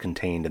what is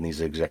contained in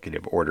these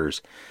executive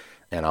orders,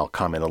 and I'll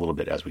comment a little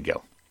bit as we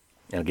go.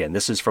 And again,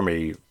 this is from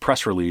a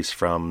press release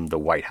from the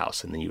White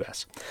House in the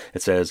U.S.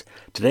 It says,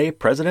 "Today,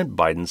 President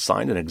Biden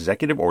signed an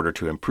executive order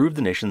to improve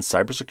the nation's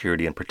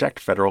cybersecurity and protect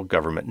federal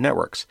government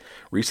networks.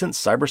 Recent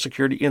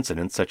cybersecurity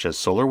incidents such as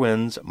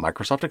SolarWinds,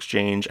 Microsoft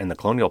Exchange, and the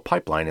Colonial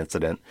Pipeline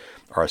incident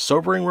are a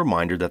sobering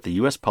reminder that the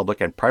U.S.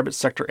 public and private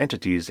sector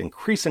entities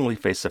increasingly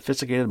face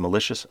sophisticated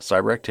malicious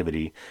cyber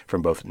activity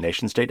from both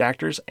nation-state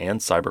actors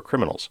and cyber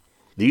criminals.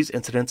 These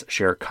incidents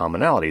share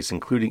commonalities,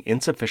 including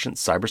insufficient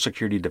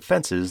cybersecurity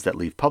defenses that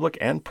leave public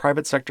and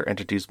private sector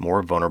entities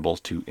more vulnerable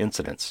to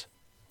incidents."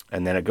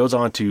 And then it goes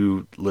on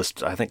to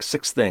list, I think,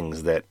 6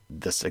 things that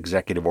this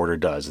executive order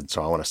does. And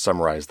so I want to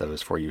summarize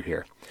those for you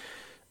here.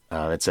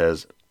 It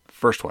says,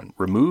 first one,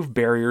 remove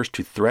barriers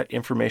to threat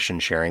information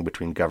sharing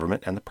between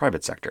government and the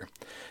private sector.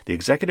 The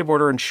executive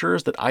order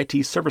ensures that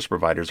IT service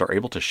providers are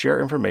able to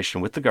share information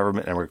with the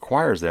government and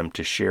requires them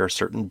to share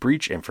certain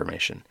breach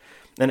information.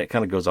 And it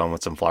kind of goes on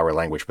with some flowery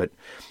language, but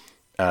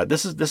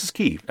this is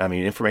key. I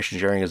mean, information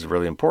sharing is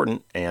really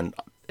important, and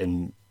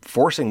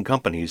forcing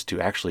companies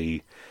to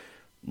actually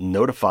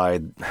notify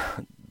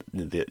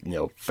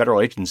the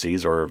federal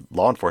agencies or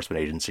law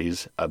enforcement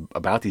agencies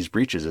about these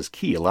breaches is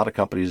key. A lot of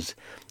companies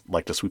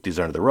like to sweep these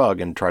under the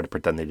rug and try to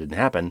pretend they didn't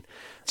happen.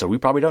 So we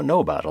probably don't know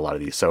about a lot of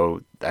these.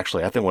 So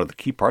actually, I think one of the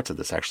key parts of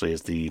this actually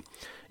is the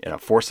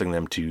forcing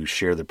them to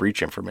share the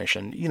breach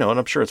information. And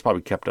I'm sure it's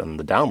probably kept on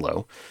the down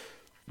low.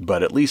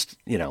 But at least,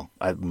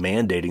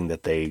 mandating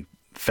that they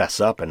fess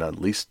up and at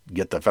least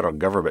get the federal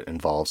government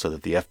involved so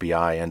that the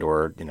FBI and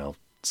or,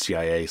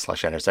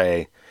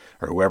 CIA/NSA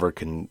or whoever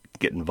can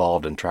get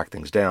involved and track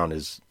things down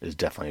is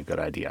definitely a good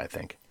idea, I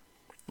think.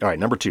 All right,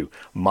 number 2,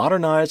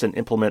 modernize and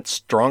implement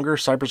stronger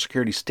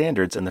cybersecurity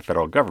standards in the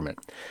federal government.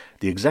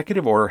 The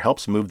executive order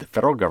helps move the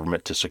federal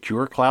government to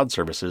secure cloud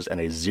services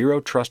and a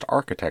zero-trust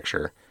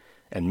architecture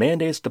and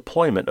mandates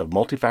deployment of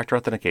multi-factor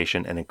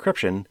authentication and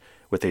encryption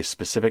with a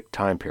specific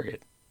time period.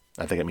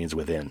 I think it means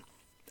within.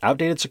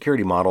 Outdated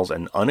security models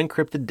and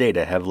unencrypted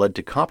data have led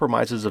to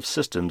compromises of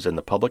systems in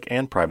the public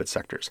and private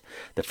sectors.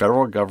 The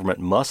federal government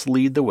must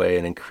lead the way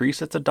and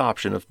increase its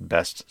adoption of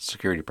best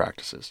security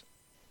practices.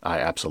 I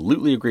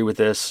absolutely agree with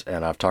this,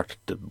 and I've talked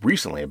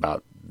recently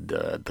about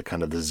the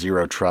kind of the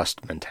zero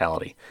trust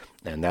mentality,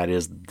 and that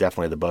is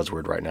definitely the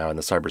buzzword right now in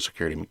the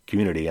cybersecurity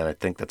community, and I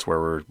think that's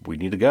where we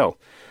need to go.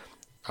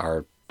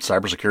 Our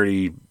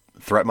cybersecurity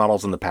threat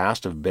models in the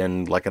past have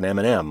been like an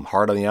M&M,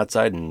 hard on the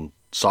outside and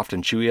soft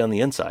and chewy on the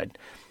inside,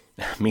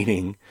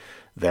 meaning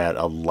that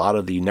a lot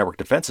of the network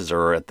defenses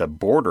are at the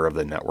border of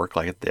the network,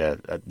 like at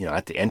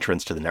the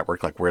entrance to the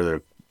network, like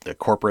where the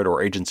corporate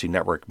or agency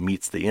network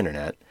meets the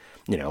internet.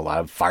 A lot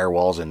of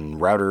firewalls and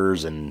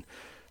routers and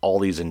all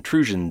these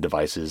intrusion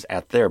devices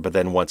at there. But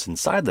then once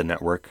inside the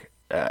network,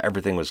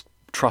 everything was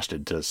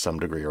trusted to some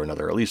degree or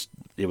another. At least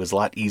it was a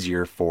lot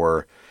easier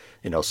for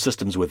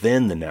systems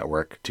within the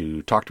network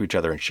to talk to each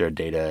other and share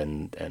data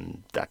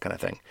and that kind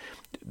of thing.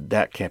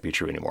 That can't be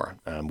true anymore.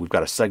 We've got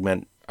to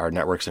segment our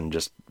networks and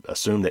just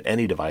assume that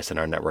any device in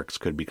our networks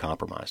could be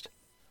compromised.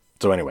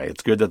 So anyway,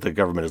 it's good that the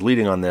government is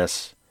leading on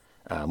this.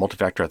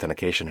 Multi-factor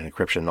authentication and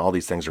encryption, all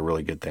these things are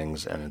really good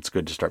things, and it's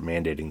good to start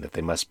mandating that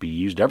they must be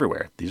used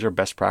everywhere. These are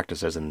best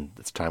practices, and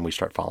it's time we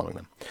start following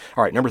them.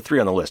 All right, number 3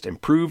 on the list,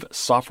 improve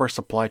software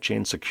supply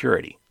chain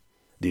security.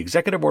 The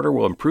executive order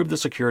will improve the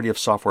security of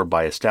software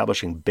by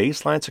establishing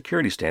baseline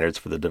security standards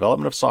for the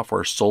development of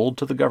software sold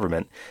to the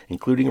government,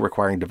 including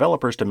requiring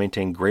developers to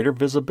maintain greater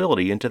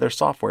visibility into their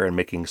software and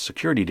making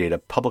security data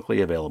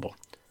publicly available.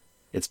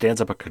 It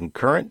stands up a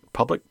concurrent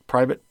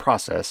public-private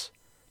process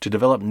to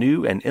develop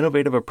new and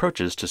innovative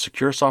approaches to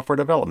secure software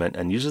development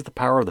and uses the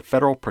power of the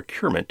federal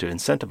procurement to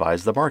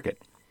incentivize the market.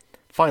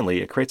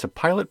 Finally, it creates a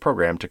pilot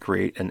program to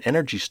create an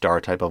Energy Star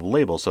type of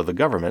label so the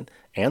government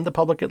and the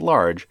public at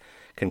large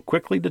can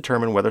quickly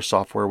determine whether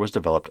software was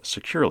developed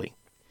securely.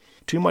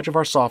 Too much of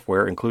our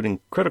software, including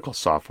critical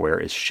software,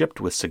 is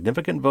shipped with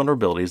significant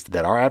vulnerabilities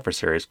that our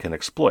adversaries can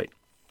exploit.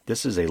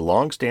 This is a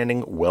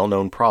long-standing,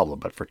 well-known problem,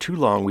 but for too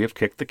long we have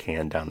kicked the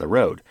can down the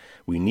road.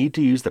 We need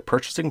to use the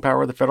purchasing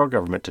power of the federal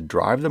government to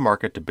drive the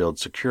market to build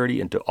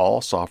security into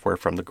all software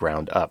from the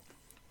ground up.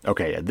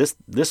 Okay,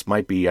 this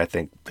might be, I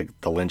think,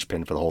 the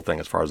linchpin for the whole thing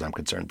as far as I'm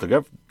concerned.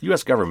 The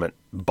U.S. government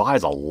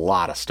buys a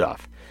lot of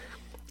stuff.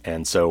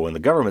 And so when the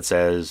government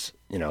says,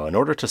 in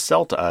order to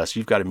sell to us,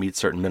 you've got to meet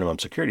certain minimum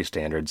security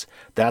standards,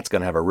 that's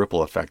going to have a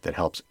ripple effect that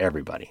helps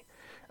everybody.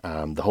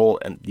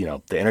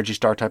 The Energy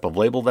Star type of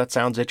label, that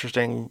sounds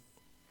interesting.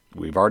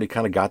 We've already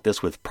kind of got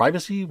this with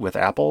privacy, with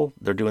Apple.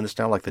 They're doing this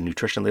now, like the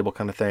nutrition label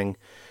kind of thing.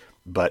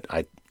 But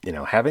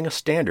having a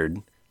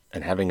standard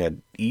and having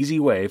an easy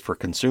way for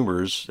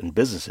consumers and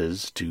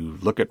businesses to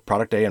look at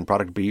product A and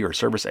product B, or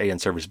service A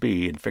and service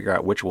B, and figure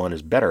out which one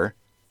is better,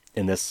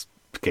 in this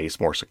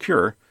case more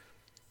secure,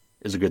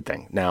 is a good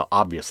thing. Now,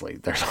 obviously,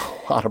 there's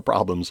a lot of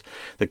problems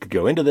that could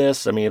go into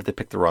this. I mean, if they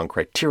pick the wrong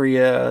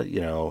criteria,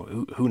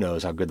 who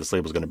knows how good this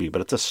label is going to be,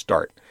 but it's a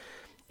start.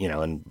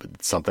 And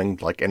something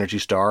like Energy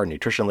Star and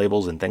nutrition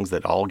labels and things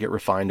that all get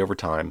refined over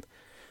time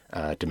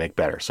to make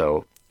better.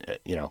 So,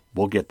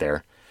 we'll get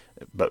there,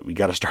 but we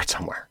got to start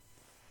somewhere.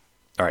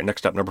 All right,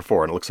 next up, number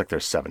 4, and it looks like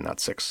there's 7,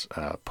 not 6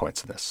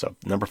 points in this. So,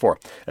 number 4,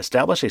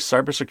 establish a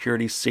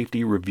cybersecurity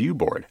safety review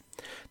board.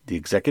 The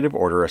executive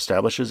order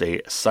establishes a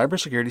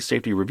cybersecurity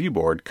safety review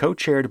board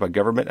co-chaired by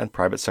government and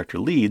private sector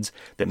leads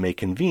that may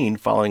convene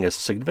following a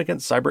significant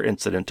cyber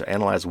incident to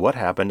analyze what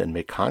happened and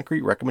make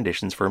concrete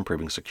recommendations for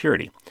improving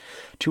security.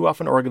 Too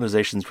often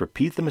organizations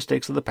repeat the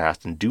mistakes of the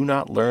past and do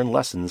not learn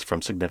lessons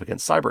from significant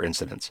cyber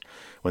incidents.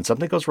 When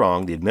something goes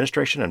wrong, the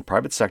administration and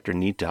private sector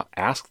need to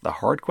ask the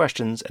hard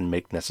questions and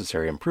make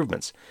necessary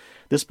improvements.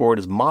 This board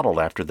is modeled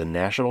after the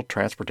National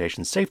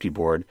Transportation Safety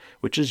Board,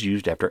 which is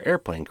used after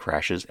airplane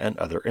crashes and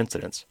other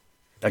incidents.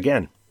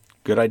 Again,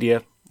 good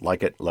idea,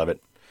 like it, love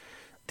it.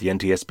 The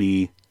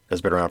NTSB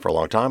has been around for a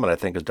long time, and I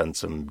think has done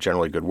some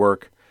generally good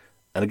work.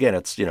 And again,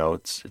 it's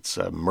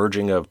a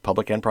merging of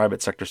public and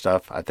private sector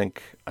stuff. I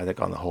think on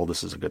the whole,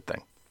 this is a good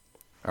thing.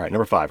 All right,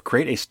 number 5,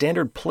 create a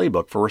standard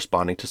playbook for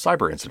responding to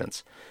cyber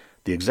incidents.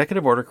 The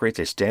executive order creates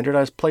a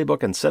standardized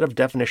playbook and set of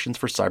definitions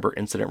for cyber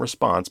incident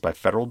response by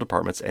federal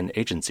departments and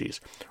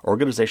agencies.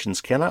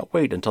 Organizations cannot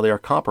wait until they are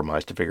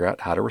compromised to figure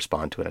out how to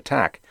respond to an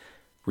attack.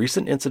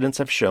 Recent incidents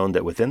have shown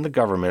that within the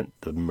government,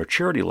 the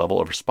maturity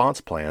level of response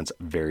plans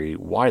vary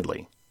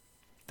widely.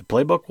 The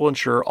playbook will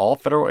ensure all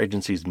federal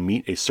agencies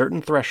meet a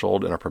certain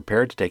threshold and are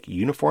prepared to take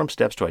uniform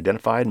steps to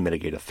identify and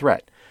mitigate a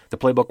threat. The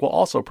playbook will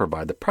also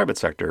provide the private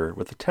sector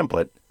with a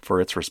template for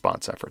its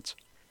response efforts.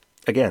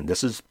 Again,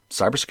 this is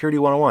Cybersecurity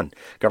 101.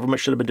 Government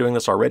should have been doing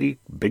this already.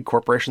 Big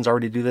corporations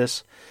already do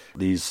this.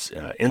 These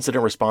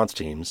incident response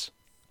teams,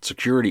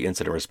 security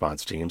incident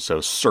response teams, so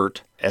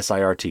CERT,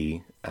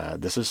 S-I-R-T,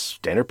 this is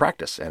standard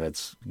practice, and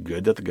it's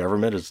good that the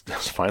government is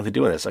finally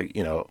doing this.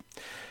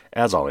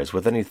 As always,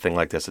 with anything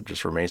like this, it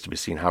just remains to be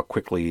seen how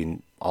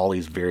quickly all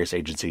these various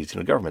agencies,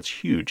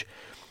 government's huge,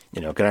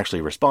 can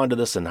actually respond to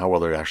this and how well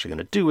they're actually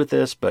going to do with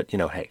this. But,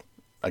 hey,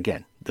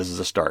 again, this is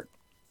a start.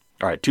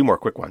 All right, 2 more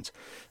quick ones.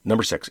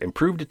 Number 6,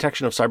 improved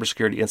detection of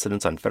cybersecurity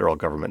incidents on federal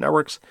government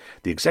networks.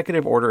 The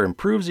executive order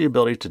improves the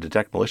ability to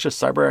detect malicious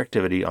cyber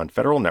activity on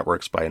federal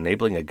networks by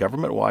enabling a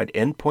government-wide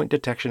endpoint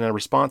detection and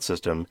response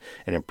system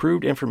and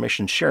improved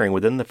information sharing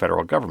within the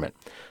federal government.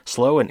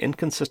 Slow and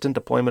inconsistent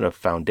deployment of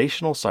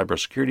foundational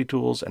cybersecurity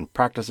tools and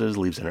practices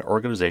leaves an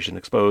organization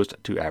exposed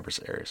to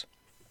adversaries.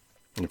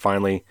 And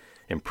finally,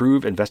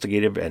 improve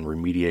investigative and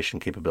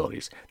remediation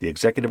capabilities. The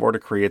executive order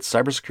creates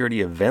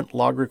cybersecurity event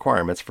log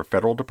requirements for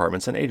federal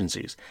departments and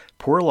agencies.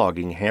 Poor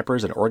logging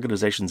hampers an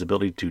organization's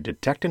ability to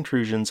detect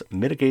intrusions,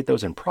 mitigate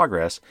those in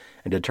progress,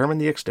 and determine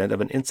the extent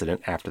of an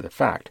incident after the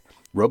fact.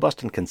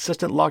 Robust and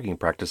consistent logging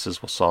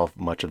practices will solve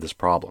much of this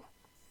problem.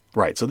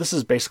 Right, so this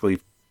is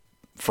basically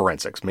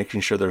forensics,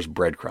 making sure there's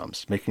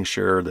breadcrumbs, making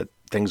sure that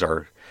things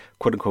are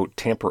quote-unquote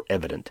tamper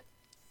evident.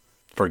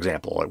 For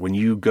example, like when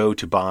you go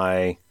to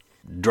buy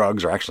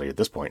drugs, or actually at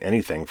this point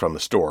anything from the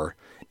store,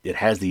 it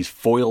has these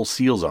foil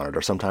seals on it,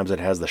 or sometimes it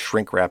has the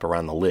shrink wrap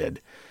around the lid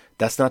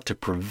That's not to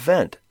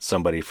prevent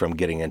somebody from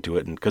getting into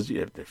it. And because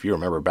if you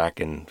remember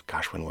back in,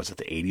 when was it,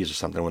 the 80s or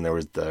something, when there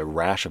was the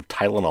rash of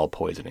Tylenol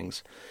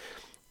poisonings,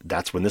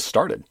 that's when this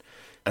started.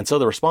 And so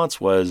the response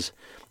was,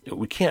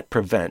 we can't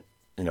prevent,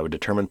 a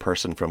determined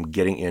person from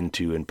getting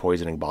into and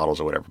poisoning bottles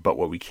or whatever. But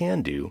what we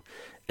can do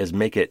is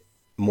make it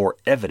more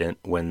evident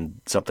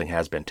when something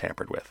has been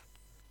tampered with.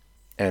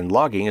 And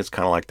logging is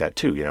kind of like that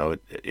too.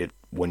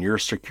 When your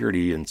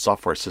security and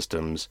software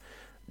systems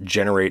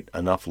generate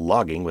enough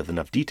logging with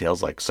enough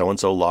details, like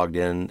so-and-so logged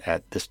in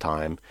at this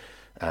time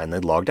and they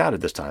logged out at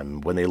this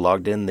time. When they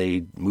logged in,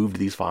 they moved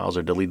these files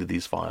or deleted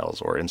these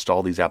files or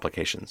installed these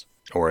applications.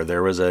 Or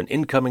there was an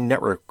incoming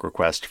network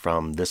request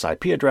from this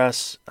IP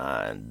address,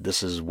 and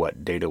this is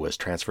what data was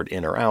transferred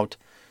in or out,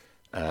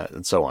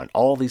 and so on.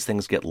 All these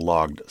things get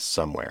logged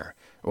somewhere.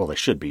 Well, they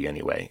should be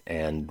anyway.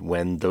 And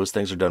when those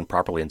things are done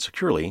properly and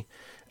securely,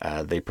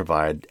 they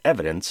provide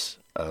evidence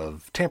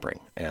of tampering,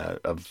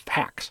 of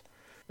hacks.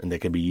 And they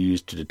can be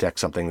used to detect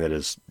something that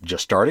is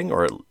just starting,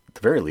 or at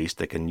the very least,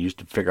 they can use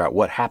to figure out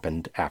what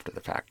happened after the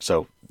fact.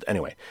 So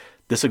anyway,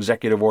 this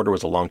executive order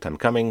was a long time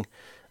coming.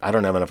 I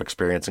don't have enough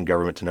experience in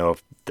government to know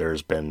if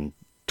there's been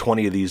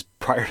 20 of these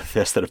prior to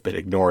this that have been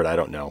ignored. I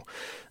don't know.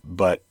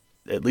 But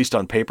at least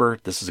on paper,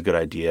 this is a good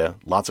idea.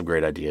 Lots of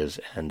great ideas.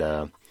 And,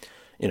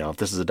 if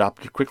this is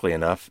adopted quickly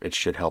enough, it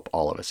should help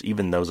all of us,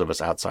 even those of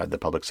us outside the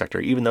public sector,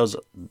 even those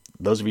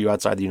of you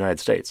outside the United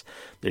States.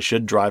 They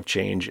should drive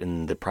change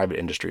in the private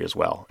industry as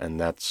well, and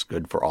that's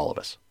good for all of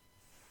us.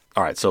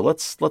 All right, so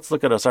let's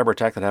look at a cyber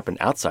attack that happened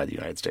outside the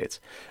United States.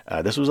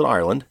 This was in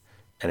Ireland,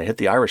 and it hit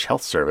the Irish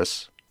Health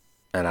Service,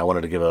 and I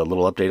wanted to give a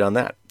little update on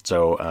that.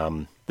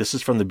 So this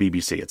is from the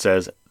BBC. It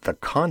says, the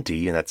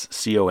Conti, and that's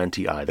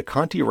C-O-N-T-I, the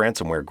Conti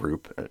ransomware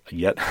group,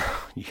 yet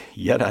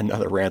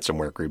another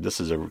ransomware group. This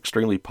is an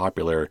extremely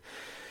popular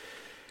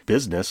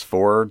business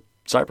for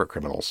cyber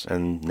criminals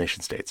and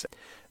nation states.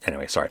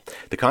 Anyway, sorry.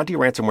 The Conti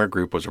ransomware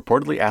group was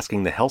reportedly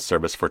asking the health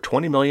service for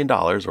 $20 million,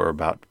 or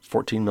about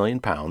 14 million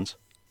pounds,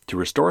 to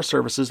restore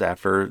services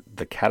after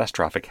the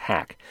catastrophic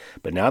hack.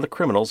 But now the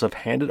criminals have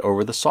handed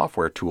over the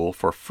software tool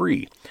for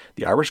free.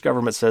 The Irish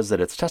government says that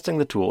it's testing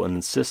the tool and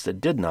insists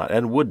it did not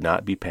and would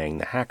not be paying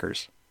the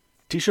hackers.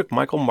 Taoiseach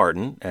Michael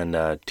Martin, and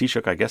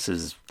Taoiseach, I guess,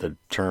 is the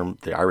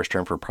Irish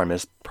term for Prime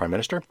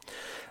Minister,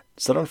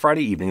 said on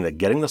Friday evening that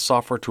getting the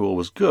software tool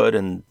was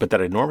good, but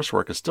that enormous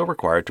work is still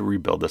required to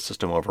rebuild the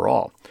system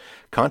overall.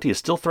 Conti is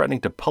still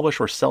threatening to publish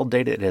or sell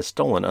data it has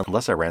stolen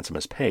unless a ransom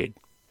is paid.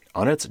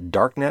 On its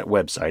Darknet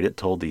website, it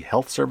told the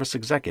Health Service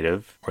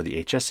Executive, or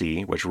the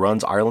HSE, which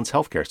runs Ireland's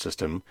healthcare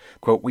system,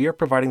 quote, "We are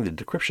providing the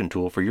decryption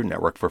tool for your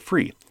network for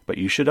free, but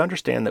you should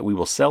understand that we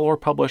will sell or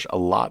publish a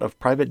lot of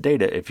private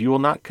data if you will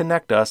not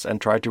connect us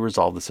and try to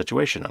resolve the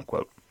situation,"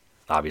 unquote.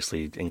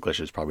 Obviously, English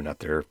is probably not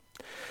their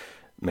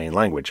main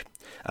language.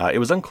 It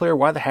was unclear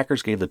why the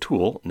hackers gave the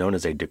tool, known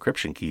as a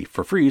decryption key,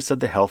 for free,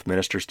 said the Health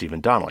Minister Stephen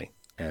Donnelly.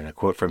 And a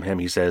quote from him,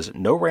 he says,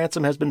 "No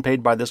ransom has been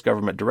paid by this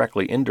government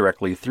directly,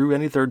 indirectly, through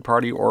any third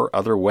party or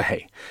other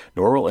way,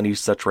 nor will any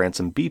such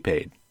ransom be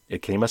paid.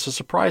 It came as a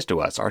surprise to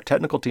us. Our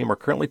technical team are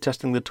currently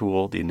testing the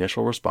tool. The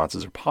initial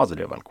responses are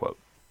positive," unquote.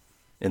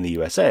 In the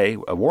USA,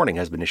 a warning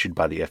has been issued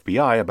by the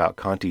FBI about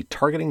Conti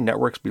targeting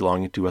networks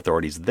belonging to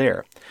authorities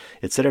there.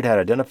 It said it had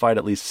identified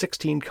at least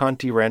 16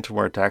 Conti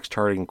ransomware attacks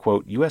targeting,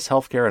 quote, U.S.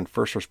 healthcare and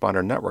first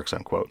responder networks,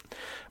 unquote.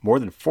 More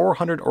than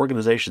 400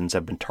 organizations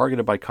have been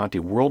targeted by Conti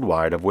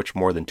worldwide, of which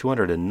more than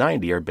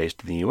 290 are based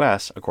in the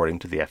U.S., according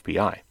to the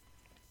FBI.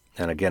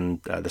 And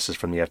again, this is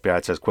from the FBI.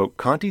 It says, quote,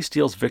 "Conti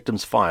steals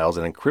victims' files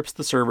and encrypts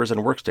the servers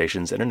and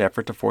workstations in an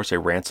effort to force a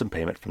ransom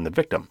payment from the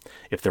victim.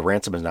 If the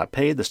ransom is not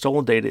paid, the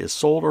stolen data is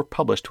sold or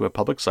published to a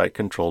public site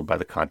controlled by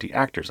the Conti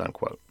actors,"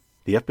 unquote.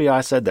 The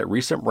FBI said that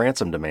recent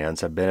ransom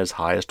demands have been as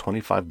high as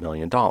 $25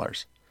 million,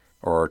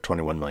 or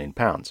 21 million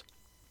pounds.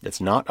 It's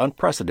not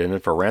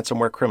unprecedented for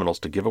ransomware criminals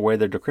to give away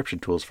their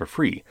decryption tools for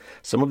free.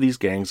 Some of these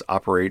gangs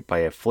operate by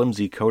a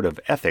flimsy code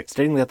of ethics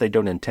stating that they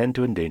don't intend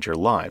to endanger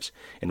lives.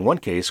 In one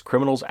case,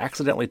 criminals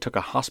accidentally took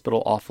a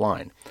hospital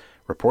offline.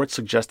 Reports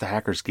suggest the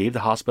hackers gave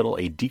the hospital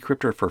a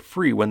decryptor for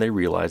free when they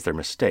realized their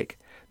mistake.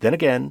 Then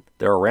again,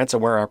 there are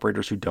ransomware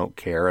operators who don't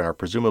care and are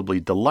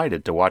presumably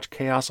delighted to watch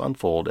chaos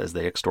unfold as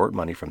they extort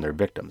money from their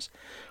victims.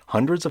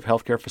 Hundreds of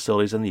healthcare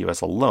facilities in the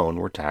U.S. alone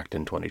were hacked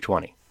in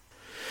 2020.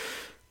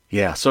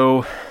 Yeah,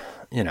 so,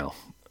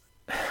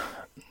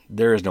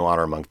 there is no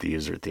honor among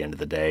thieves at the end of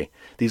the day.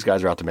 These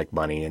guys are out to make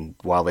money, and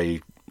while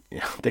they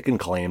can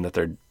claim that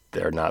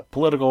they're not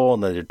political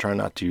and that they're trying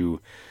not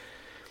to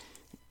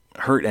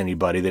hurt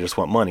anybody, they just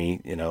want money,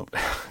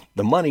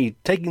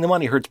 taking the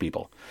money hurts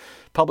people.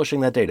 Publishing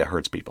that data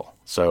hurts people.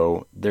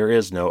 So there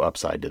is no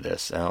upside to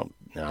this. I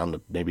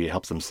don't, maybe it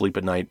helps them sleep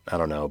at night. I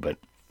don't know, but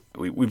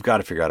we've got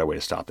to figure out a way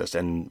to stop this.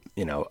 And,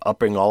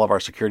 upping all of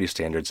our security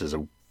standards is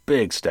a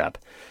big step.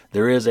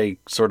 There is a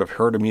sort of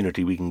herd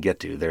immunity we can get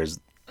to. There's,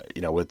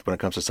 when it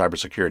comes to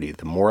cybersecurity,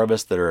 the more of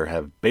us that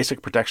have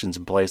basic protections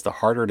in place, the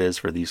harder it is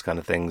for these kind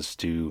of things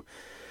to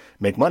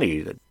make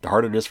money. The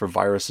harder it is for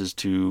viruses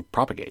to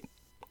propagate,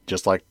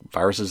 just like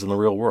viruses in the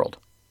real world,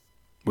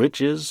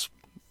 which is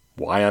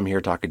why I'm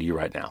here talking to you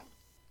right now.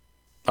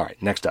 All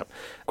right, next up.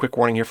 Quick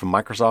warning here from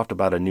Microsoft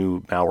about a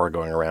new malware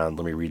going around.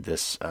 Let me read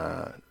this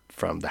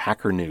from the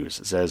Hacker News.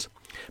 It says,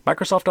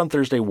 Microsoft on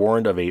Thursday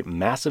warned of a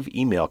massive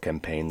email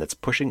campaign that's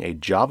pushing a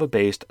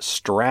Java-based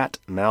Strat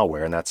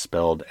malware, and that's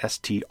spelled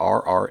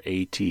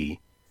S-T-R-R-A-T.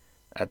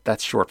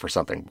 That's short for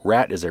something.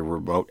 RAT is a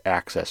remote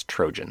access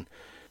Trojan,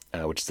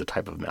 which is a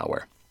type of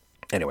malware.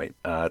 Anyway,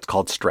 it's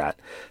called Strat,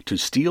 to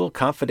steal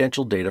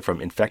confidential data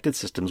from infected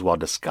systems while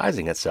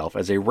disguising itself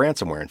as a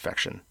ransomware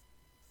infection.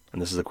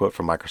 And this is a quote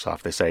from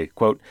Microsoft. They say,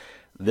 quote,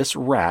 this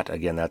RAT,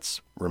 again,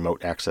 that's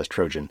remote access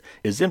Trojan,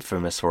 is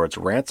infamous for its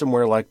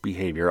ransomware-like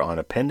behavior on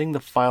appending the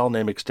file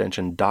name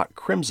extension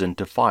 .crimson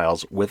to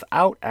files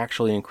without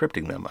actually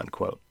encrypting them,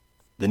 unquote.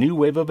 The new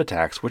wave of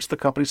attacks, which the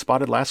company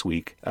spotted last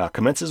week,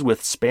 commences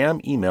with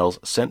spam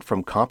emails sent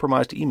from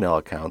compromised email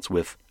accounts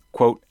with,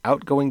 quote,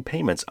 outgoing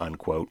payments,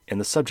 unquote, in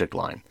the subject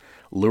line,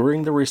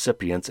 luring the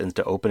recipients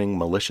into opening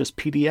malicious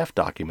PDF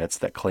documents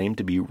that claim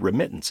to be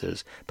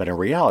remittances, but in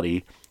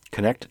reality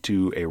connect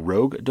to a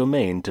rogue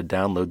domain to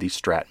download the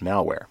Strat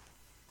malware.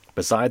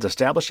 Besides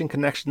establishing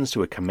connections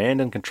to a command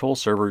and control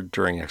server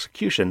during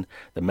execution,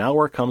 the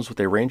malware comes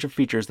with a range of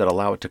features that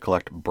allow it to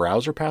collect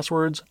browser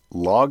passwords,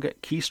 log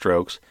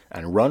keystrokes,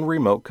 and run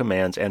remote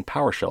commands and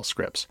PowerShell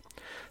scripts.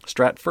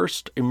 Strat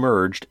first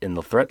emerged in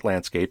the threat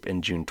landscape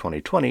in June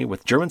 2020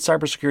 with German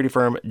cybersecurity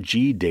firm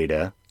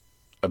GData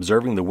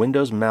observing the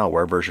Windows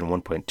malware version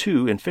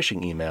 1.2 in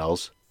phishing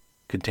emails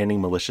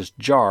containing malicious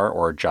jar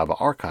or Java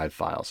archive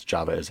files.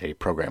 Java is a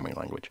programming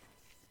language.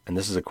 And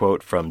this is a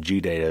quote from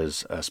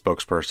GData's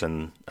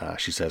spokesperson.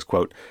 She says,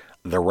 quote,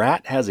 the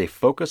RAT has a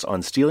focus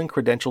on stealing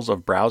credentials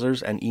of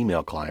browsers and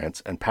email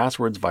clients and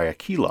passwords via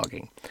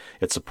keylogging.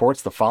 It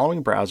supports the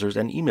following browsers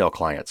and email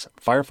clients: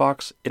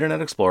 Firefox,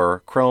 Internet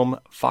Explorer, Chrome,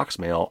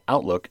 Foxmail,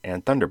 Outlook,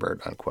 and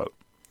Thunderbird, unquote.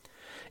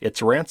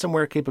 Its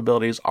ransomware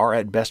capabilities are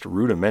at best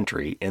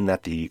rudimentary in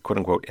that the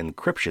quote-unquote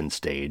encryption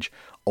stage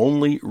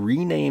only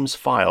renames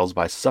files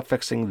by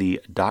suffixing the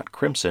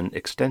 .crimson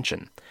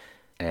extension.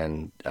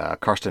 And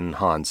Karsten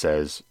Hahn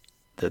says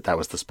that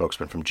was the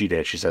spokesman from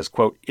GData. She says,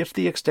 quote, if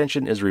the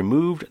extension is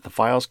removed, the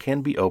files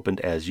can be opened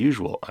as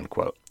usual,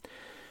 unquote.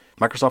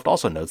 Microsoft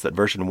also notes that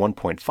version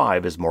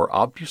 1.5 is more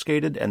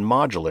obfuscated and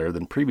modular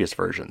than previous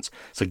versions,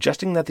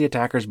 suggesting that the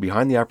attackers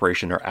behind the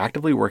operation are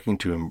actively working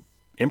to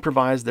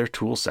improvise their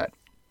tool set.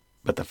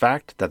 But the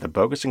fact that the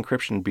bogus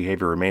encryption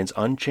behavior remains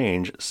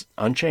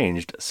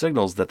unchanged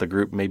signals that the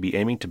group may be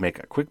aiming to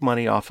make quick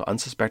money off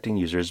unsuspecting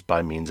users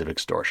by means of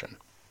extortion.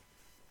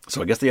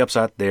 So I guess the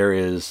upside there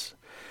is,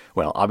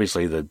 well,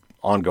 obviously the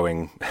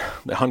ongoing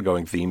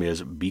theme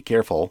is be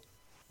careful.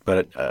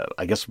 But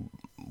I guess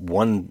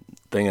one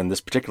thing in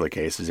this particular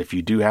case is if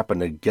you do happen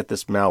to get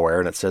this malware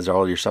and it says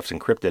all your stuff's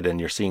encrypted and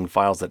you're seeing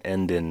files that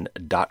end in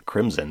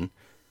 .crimson,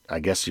 I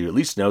guess you at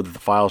least know that the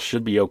file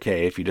should be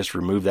okay. If you just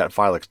remove that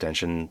file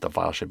extension, the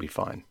file should be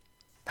fine.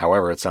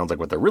 However, it sounds like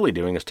what they're really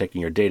doing is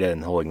taking your data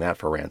and holding that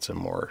for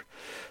ransom or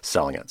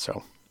selling it.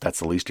 So that's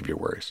the least of your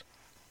worries.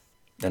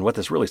 And what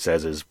this really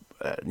says is,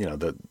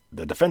 the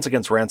defense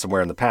against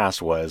ransomware in the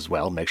past was,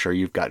 well, make sure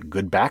you've got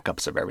good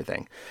backups of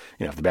everything.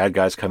 If the bad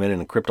guys come in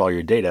and encrypt all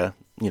your data,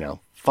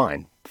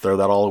 fine, throw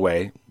that all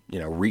away.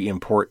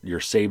 Re-import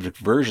your saved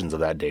versions of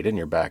that data, and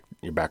you're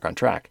back on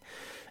track.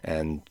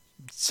 And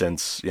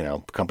since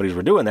companies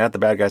were doing that, the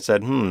bad guys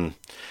said,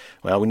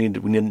 well, we need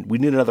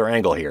another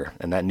angle here,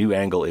 and that new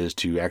angle is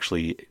to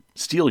actually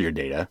steal your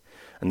data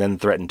and then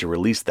threaten to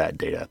release that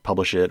data,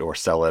 publish it or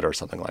sell it or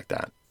something like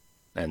that.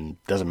 And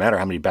it doesn't matter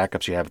how many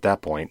backups you have at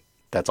that point.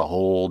 That's a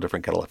whole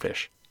different kettle of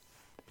fish.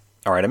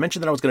 All right, I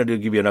mentioned that I was going to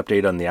give you an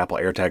update on the Apple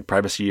AirTag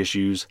privacy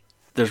issues.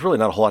 There's really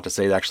not a whole lot to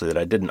say, actually, that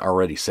I didn't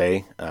already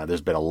say. There's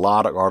been a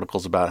lot of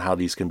articles about how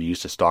these can be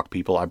used to stalk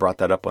people. I brought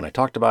that up when I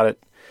talked about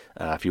it.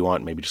 If you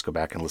want, maybe just go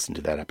back and listen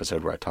to that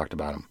episode where I talked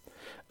about them.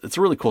 It's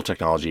a really cool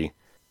technology,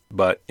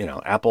 but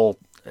Apple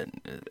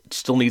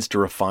still needs to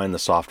refine the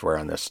software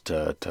on this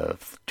to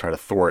try to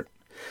thwart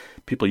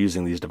people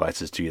using these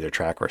devices to either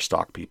track or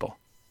stalk people.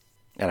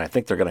 And I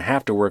think they're going to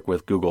have to work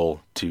with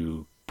Google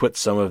to put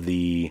some of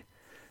the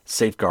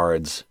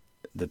safeguards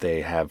that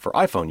they have for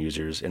iPhone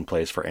users in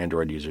place for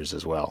Android users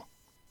as well.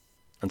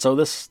 And so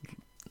this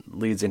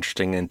leads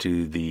interesting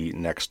into the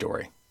next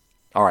story.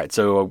 All right,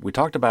 so we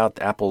talked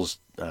about Apple's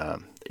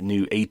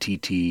new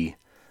ATT,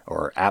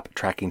 or App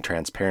Tracking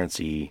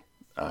Transparency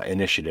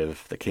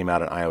initiative that came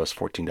out in iOS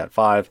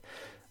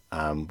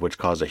 14.5, which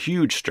caused a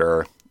huge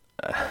stir.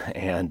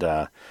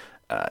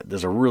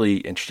 There's a really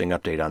interesting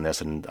update on this,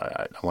 and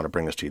I want to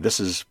bring this to you. This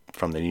is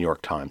from the New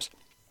York Times.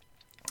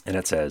 And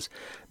it says,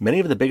 many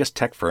of the biggest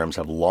tech firms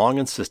have long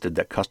insisted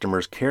that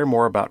customers care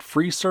more about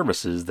free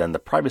services than the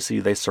privacy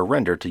they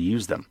surrender to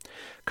use them.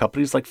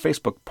 Companies like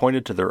Facebook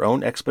pointed to their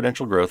own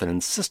exponential growth and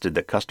insisted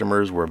that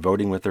customers were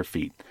voting with their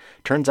feet.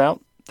 Turns out,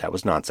 that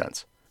was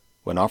nonsense.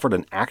 When offered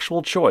an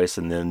actual choice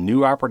in the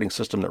new operating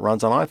system that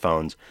runs on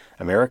iPhones,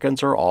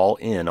 Americans are all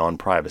in on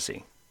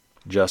privacy.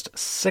 Just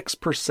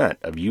 6%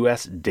 of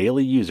U.S.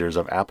 daily users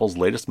of Apple's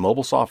latest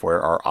mobile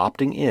software are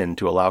opting in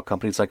to allow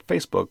companies like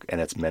Facebook and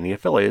its many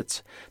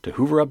affiliates to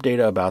hoover up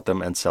data about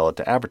them and sell it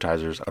to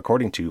advertisers,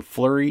 according to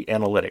Flurry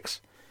Analytics.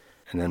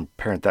 And then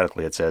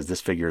parenthetically it says this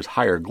figure is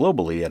higher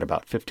globally at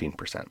about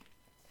 15%.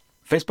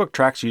 Facebook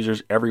tracks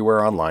users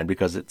everywhere online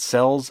because it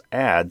sells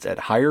ads at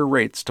higher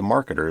rates to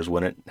marketers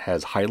when it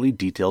has highly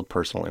detailed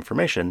personal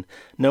information,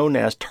 known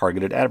as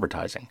targeted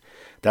advertising.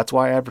 That's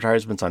why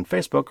advertisements on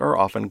Facebook are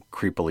often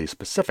creepily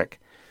specific.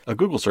 A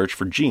Google search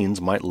for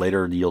jeans might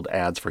later yield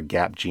ads for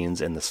Gap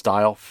jeans in the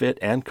style, fit,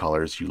 and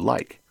colors you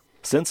like.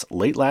 Since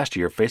late last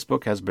year,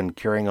 Facebook has been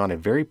carrying on a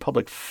very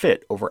public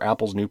fit over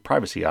Apple's new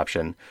privacy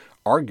option,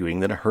 arguing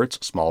that it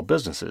hurts small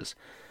businesses.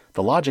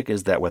 The logic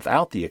is that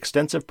without the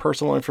extensive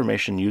personal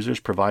information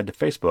users provide to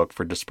Facebook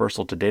for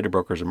dispersal to data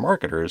brokers and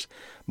marketers,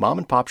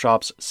 mom-and-pop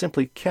shops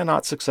simply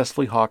cannot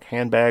successfully hawk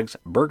handbags,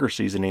 burger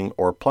seasoning,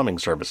 or plumbing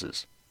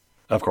services.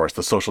 Of course,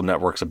 the social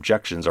network's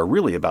objections are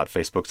really about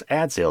Facebook's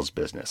ad sales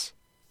business,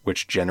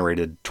 which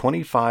generated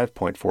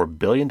 $25.4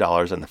 billion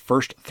in the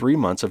first 3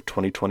 months of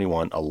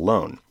 2021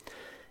 alone.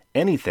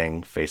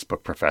 Anything,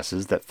 Facebook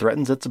professes, that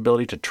threatens its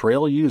ability to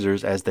trail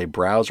users as they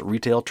browse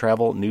retail,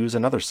 travel, news,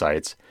 and other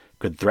sites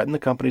could threaten the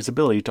company's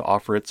ability to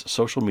offer its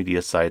social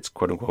media sites,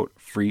 quote-unquote,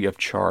 free of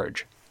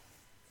charge.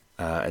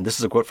 And this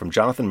is a quote from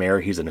Jonathan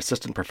Mayer. He's an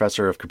assistant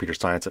professor of computer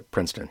science at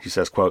Princeton. He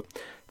says, quote,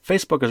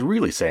 Facebook is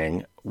really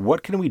saying,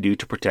 what can we do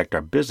to protect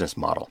our business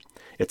model?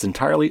 It's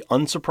entirely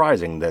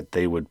unsurprising that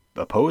they would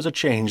oppose a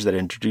change that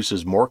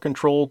introduces more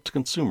control to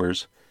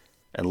consumers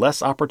and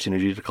less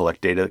opportunity to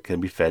collect data that can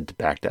be fed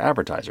back to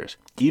advertisers,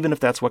 even if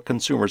that's what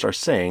consumers are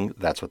saying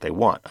that's what they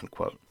want,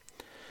 unquote.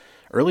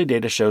 Early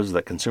data shows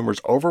that consumers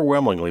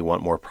overwhelmingly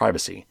want more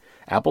privacy.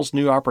 Apple's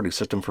new operating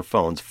system for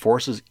phones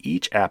forces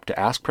each app to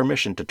ask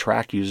permission to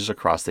track users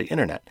across the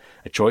internet,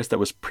 a choice that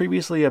was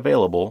previously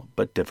available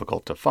but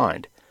difficult to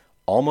find.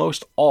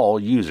 Almost all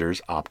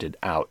users opted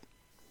out.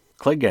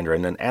 Clay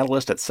Gendron, an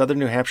analyst at Southern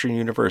New Hampshire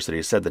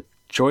University, said the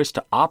choice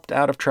to opt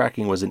out of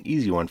tracking was an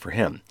easy one for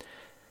him.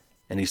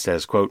 And he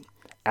says, quote,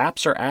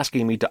 apps are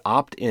asking me to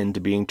opt in to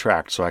being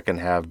tracked so I can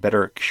have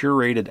better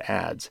curated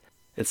ads.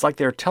 It's like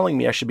they're telling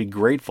me I should be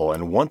grateful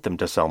and want them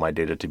to sell my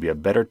data to be a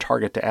better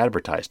target to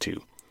advertise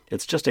to.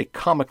 It's just a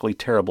comically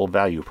terrible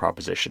value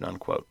proposition,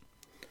 unquote.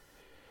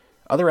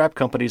 Other app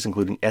companies,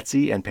 including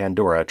Etsy and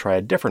Pandora, try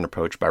a different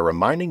approach by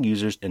reminding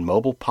users in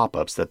mobile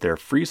pop-ups that their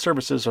free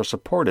services are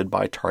supported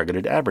by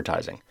targeted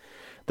advertising.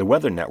 The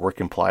Weather Network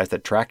implies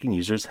that tracking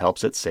users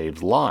helps it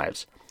save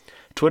lives.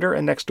 Twitter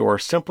and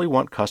Nextdoor simply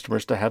want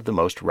customers to have the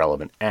most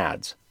relevant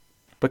ads.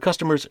 But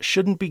customers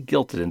shouldn't be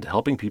guilted into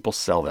helping people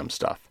sell them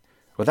stuff.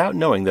 Without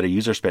knowing that a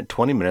user spent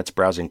 20 minutes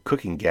browsing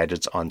cooking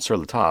gadgets on Sur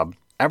La Table,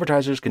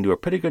 advertisers can do a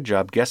pretty good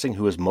job guessing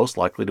who is most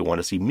likely to want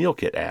to see meal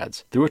kit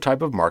ads through a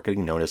type of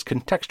marketing known as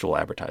contextual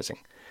advertising.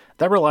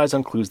 That relies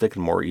on clues they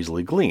can more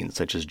easily glean,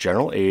 such as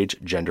general age,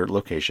 gender,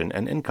 location,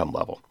 and income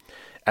level.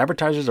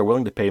 Advertisers are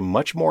willing to pay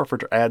much more for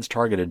ads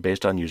targeted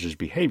based on users'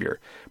 behavior,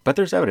 but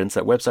there's evidence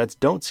that websites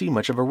don't see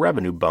much of a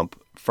revenue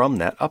bump from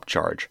that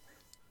upcharge.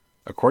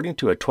 According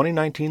to a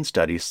 2019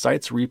 study,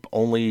 sites reap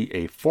only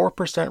a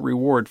 4%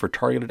 reward for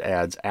targeted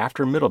ads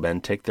after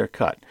middlemen take their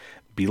cut,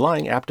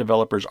 belying app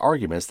developers'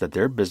 arguments that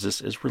their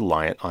business is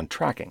reliant on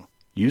tracking.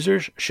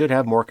 Users should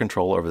have more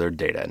control over their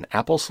data, and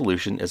Apple's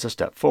solution is a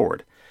step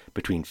forward.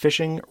 Between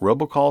phishing,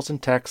 robocalls and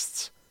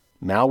texts,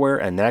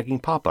 malware, and nagging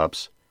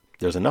pop-ups,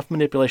 there's enough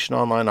manipulation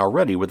online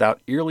already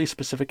without eerily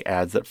specific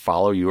ads that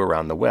follow you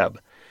around the web.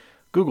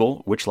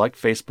 Google, which like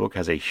Facebook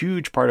has a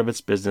huge part of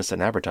its business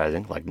in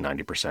advertising, like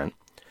 90%,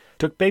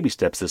 took baby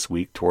steps this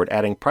week toward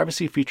adding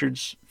privacy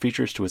features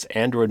to its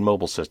Android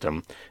mobile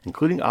system,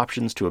 including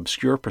options to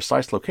obscure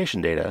precise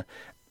location data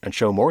and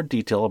show more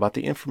detail about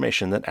the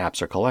information that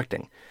apps are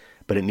collecting.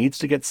 But it needs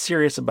to get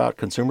serious about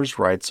consumers'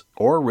 rights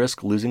or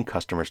risk losing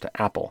customers to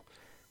Apple.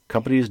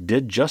 Companies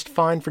did just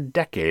fine for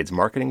decades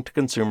marketing to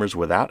consumers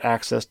without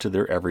access to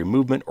their every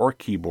movement or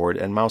keyboard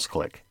and mouse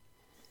click.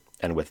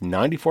 And with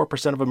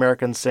 94% of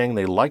Americans saying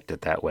they liked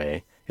it that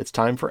way, it's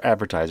time for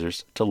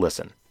advertisers to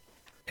listen.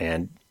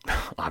 And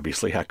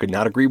obviously, I could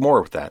not agree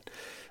more with that.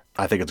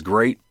 I think it's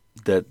great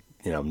that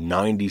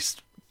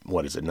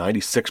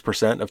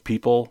 96% of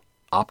people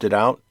opted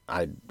out.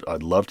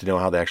 I'd love to know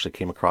how they actually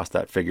came across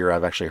that figure.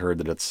 I've actually heard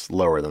that it's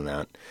lower than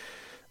that.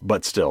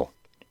 But still,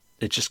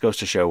 it just goes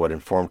to show what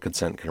informed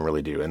consent can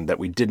really do, and that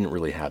we didn't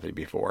really have it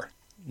before.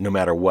 No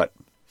matter what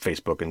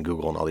Facebook and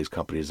Google and all these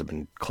companies have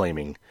been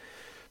claiming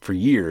for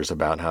years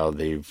about how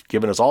they've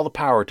given us all the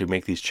power to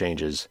make these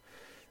changes,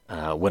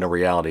 when in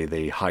reality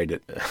they hide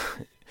it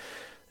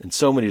in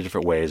so many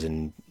different ways,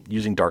 and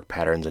using dark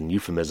patterns and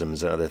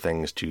euphemisms and other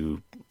things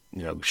to,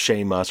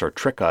 shame us or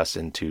trick us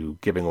into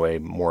giving away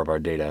more of our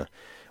data.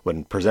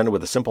 When presented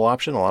with a simple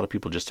option, a lot of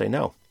people just say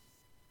no,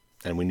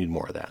 and we need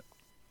more of that.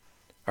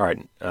 All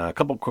right, a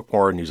couple quick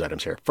more news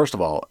items here. First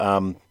of all,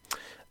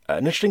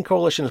 An interesting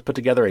coalition has put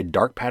together a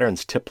dark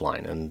patterns tip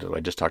line, and I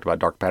just talked about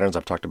dark patterns.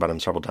 I've talked about them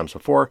several times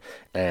before,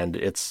 and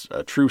it's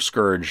a true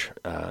scourge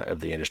of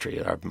the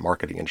industry, our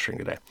marketing industry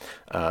today.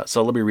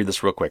 So let me read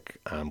this real quick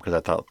because I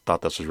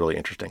thought this was really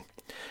interesting.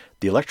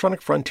 The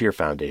Electronic Frontier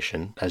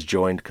Foundation has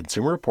joined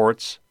Consumer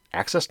Reports,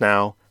 Access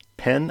Now,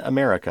 PEN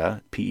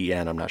America,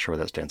 PEN, I'm not sure what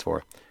that stands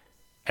for,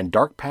 and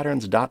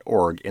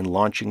darkpatterns.org in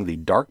launching the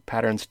Dark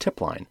Patterns Tip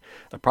Line,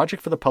 a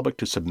project for the public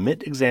to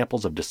submit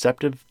examples of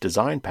deceptive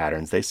design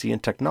patterns they see in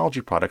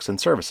technology products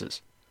and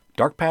services.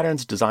 Dark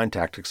patterns design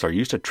tactics are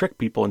used to trick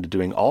people into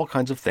doing all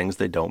kinds of things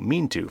they don't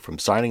mean to, from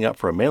signing up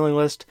for a mailing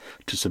list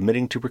to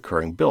submitting to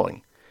recurring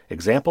billing.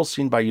 Examples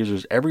seen by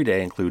users every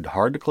day include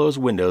hard-to-close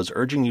windows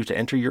urging you to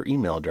enter your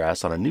email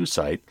address on a news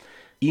site,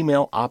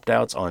 email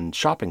opt-outs on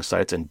shopping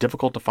sites and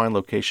difficult-to-find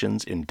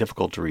locations in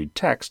difficult-to-read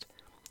text,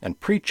 and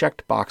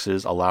pre-checked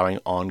boxes allowing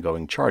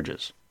ongoing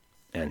charges.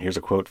 And here's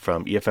a quote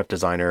from EFF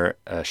designer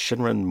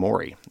Shinran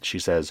Mori. She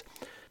says,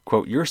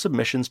 quote, "Your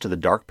submissions to the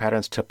Dark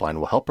Patterns tip line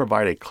will help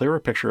provide a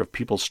clearer picture of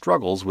people's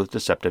struggles with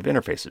deceptive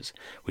interfaces.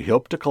 We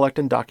hope to collect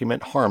and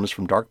document harms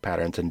from dark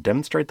patterns and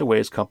demonstrate the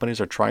ways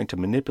companies are trying to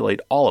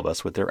manipulate all of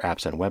us with their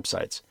apps and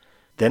websites.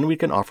 Then we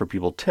can offer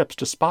people tips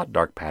to spot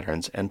dark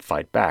patterns and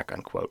fight back,"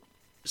 unquote.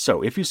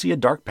 So if you see a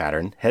dark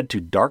pattern, head to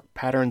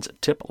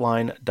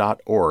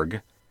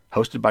darkpatternstipline.org,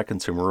 hosted by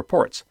Consumer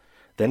Reports.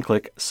 Then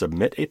click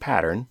Submit a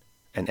Pattern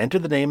and enter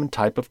the name and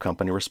type of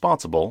company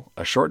responsible,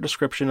 a short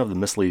description of the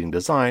misleading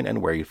design,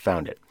 and where you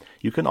found it.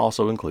 You can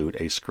also include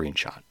a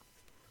screenshot.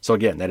 So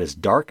again, that is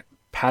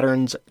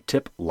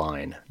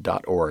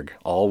darkpatternstipline.org.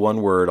 All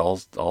one word,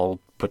 all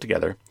put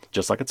together,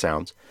 just like it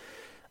sounds.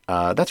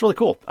 That's really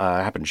cool.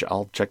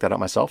 I'll check that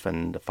out myself,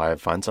 and if I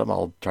find some,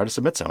 I'll try to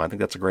submit some. I think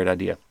that's a great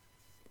idea.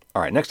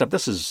 All right, next up,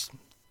 this is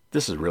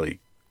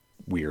really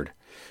weird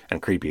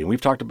and creepy. And we've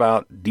talked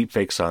about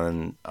deepfakes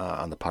on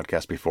the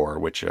podcast before,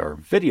 which are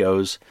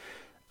videos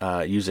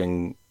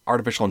using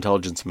artificial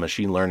intelligence and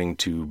machine learning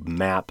to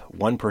map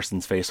one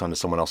person's face onto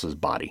someone else's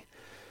body.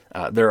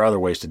 There are other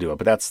ways to do it,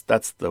 but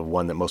that's the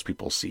one that most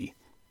people see.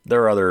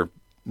 There are other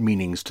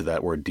meanings to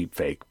that word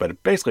deepfake,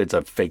 but basically it's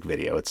a fake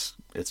video. It's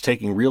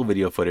taking real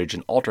video footage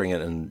and altering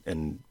it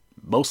in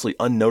mostly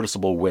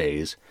unnoticeable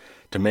ways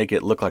to make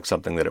it look like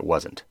something that it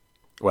wasn't.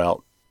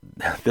 Well,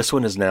 this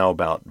one is now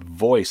about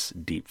voice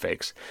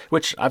deepfakes,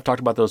 which I've talked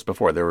about those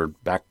before. They were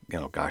back,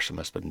 it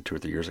must have been 2 or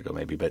 3 years ago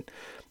maybe, but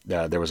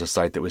there was a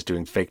site that was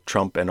doing fake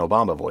Trump and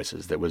Obama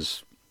voices that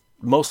was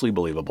mostly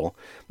believable.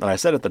 And I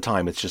said at the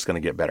time, it's just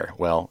going to get better.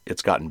 Well,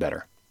 it's gotten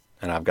better.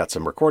 And I've got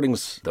some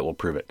recordings that will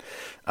prove it.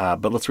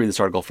 But let's read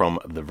this article from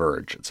The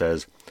Verge. It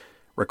says,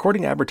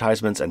 recording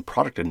advertisements and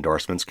product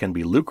endorsements can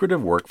be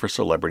lucrative work for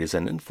celebrities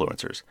and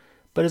influencers.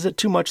 But is it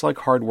too much like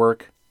hard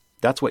work?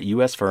 That's what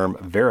U.S. firm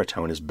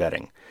Veritone is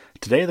betting.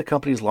 Today, the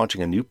company is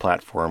launching a new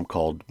platform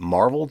called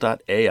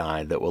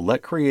Marvel.ai that will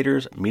let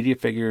creators, media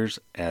figures,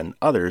 and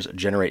others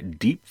generate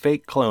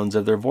deepfake clones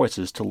of their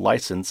voices to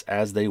license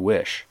as they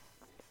wish.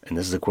 And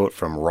this is a quote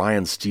from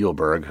Ryan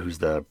Steelberg, who's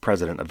the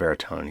president of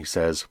Veritone. He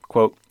says,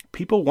 quote,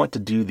 "People want to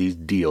do these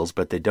deals,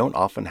 but they don't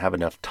often have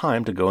enough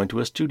time to go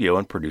into a studio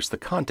and produce the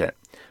content.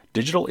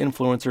 Digital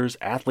influencers,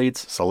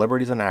 athletes,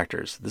 celebrities, and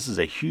actors. This is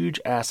a huge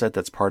asset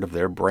that's part of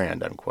their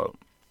brand," unquote.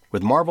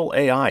 With Marvel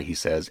AI, he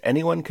says,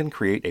 anyone can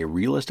create a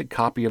realistic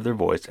copy of their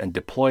voice and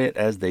deploy it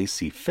as they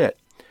see fit.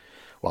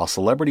 While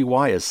Celebrity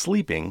Y is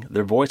sleeping,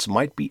 their voice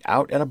might be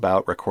out and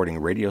about recording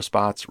radio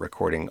spots,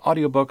 recording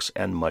audiobooks,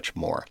 and much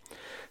more.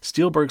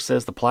 Steelberg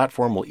says the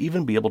platform will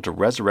even be able to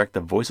resurrect the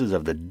voices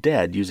of the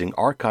dead using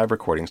archive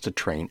recordings to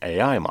train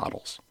AI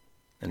models.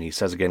 And he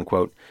says again,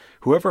 quote,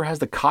 "Whoever has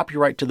the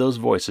copyright to those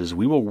voices,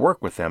 we will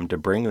work with them to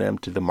bring them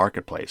to the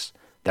marketplace.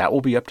 That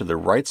will be up to the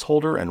rights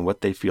holder and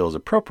what they feel is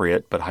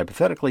appropriate, but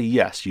hypothetically,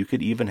 yes, you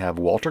could even have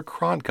Walter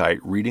Cronkite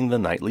reading the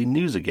nightly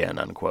news again,"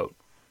 unquote.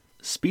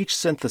 Speech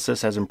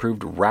synthesis has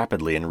improved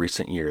rapidly in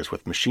recent years,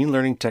 with machine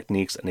learning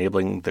techniques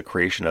enabling the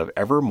creation of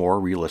ever more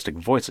realistic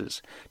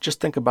voices. Just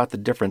think about the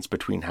difference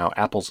between how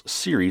Apple's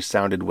Siri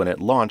sounded when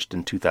it launched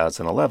in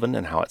 2011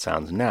 and how it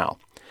sounds now.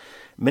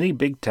 Many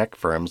big tech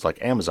firms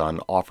like Amazon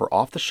offer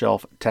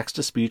off-the-shelf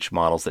text-to-speech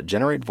models that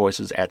generate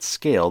voices at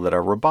scale that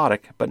are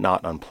robotic but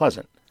not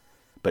unpleasant.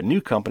 But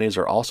new companies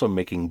are also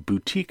making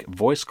boutique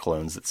voice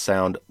clones that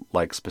sound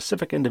like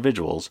specific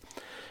individuals,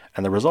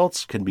 and the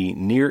results can be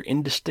near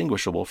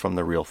indistinguishable from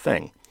the real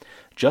thing.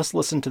 Just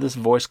listen to this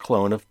voice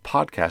clone of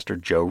podcaster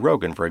Joe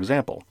Rogan, for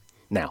example.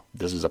 Now,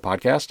 this is a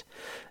podcast,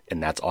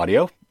 and that's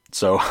audio,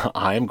 so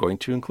I am going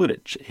to include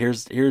it.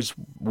 Here's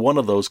one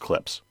of those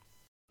clips.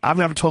 I've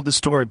never told this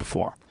story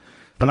before,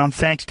 but on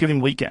Thanksgiving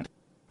weekend,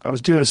 I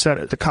was doing a set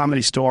at the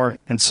Comedy Store,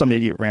 and some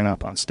idiot ran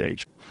up on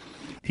stage.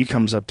 He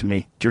comes up to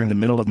me during the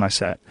middle of my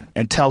set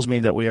and tells me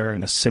that we are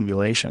in a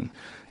simulation.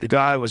 The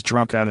guy was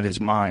drunk out of his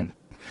mind.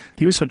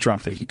 He was so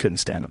drunk that he couldn't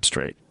stand up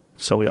straight.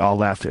 So we all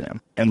laughed at him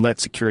and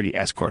let security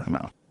escort him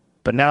out.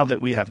 But now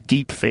that we have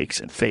deep fakes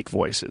and fake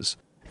voices,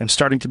 I'm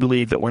starting to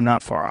believe that we're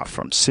not far off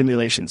from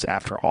simulations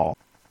after all.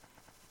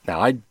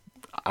 Now,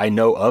 I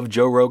know of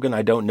Joe Rogan.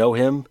 I don't know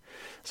him,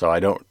 so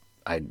I don't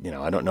I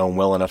don't know him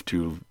well enough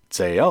to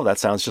say, oh, that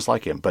sounds just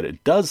like him, but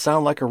it does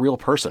sound like a real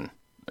person.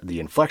 The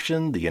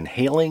inflection, the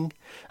inhaling,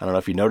 I don't know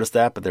if you noticed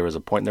that, but there was a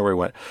point in there where he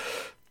went,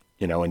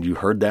 and you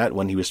heard that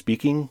when he was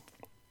speaking.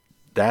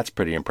 That's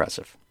pretty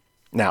impressive.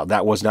 Now,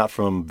 that was not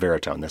from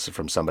Veritone. This is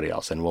from somebody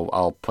else, and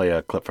I'll play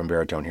a clip from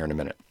Veritone here in a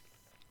minute.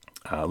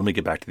 Let me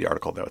get back to the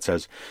article, though. It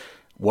says,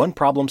 one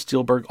problem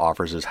Steelberg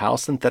offers is how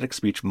synthetic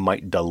speech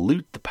might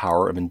dilute the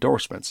power of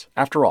endorsements.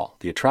 After all,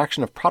 the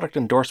attraction of product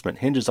endorsement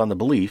hinges on the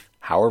belief,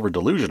 however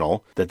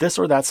delusional, that this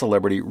or that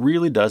celebrity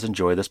really does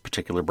enjoy this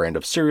particular brand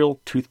of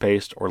cereal,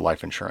 toothpaste, or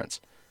life insurance.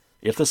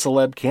 If the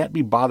celeb can't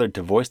be bothered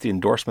to voice the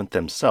endorsement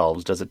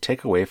themselves, does it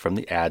take away from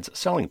the ad's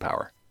selling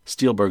power?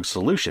 Steelberg's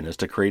solution is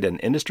to create an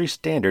industry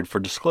standard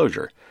for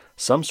disclosure,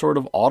 some sort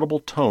of audible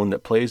tone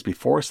that plays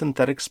before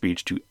synthetic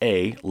speech to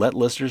A, let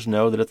listeners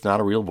know that it's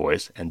not a real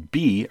voice, and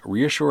B,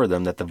 reassure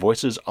them that the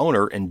voice's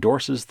owner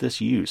endorses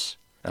this use.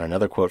 And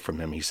another quote from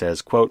him, he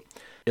says, quote,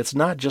 it's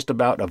not just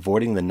about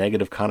avoiding the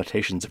negative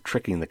connotations of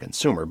tricking the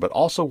consumer, but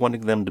also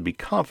wanting them to be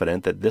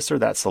confident that this or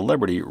that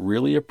celebrity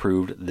really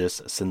approved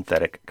this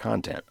synthetic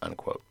content,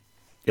 unquote.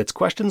 It's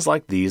questions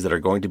like these that are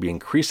going to be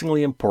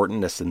increasingly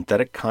important as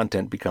synthetic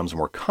content becomes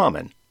more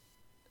common.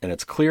 And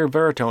it's clear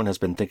Veritone has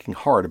been thinking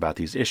hard about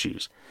these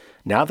issues.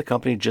 Now the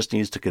company just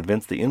needs to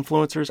convince the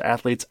influencers,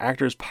 athletes,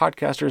 actors,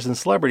 podcasters, and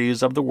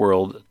celebrities of the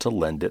world to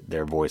lend it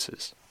their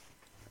voices.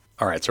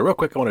 All right, so real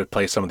quick, I want to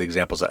play some of the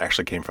examples that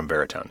actually came from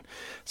Veritone.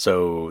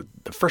 So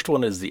the first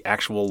one is the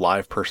actual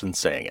live person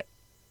saying it.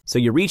 So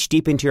you reach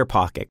deep into your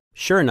pocket.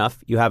 Sure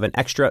enough, you have an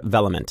extra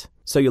Velemint.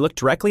 So you look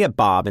directly at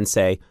Bob and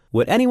say,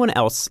 would anyone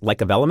else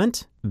like a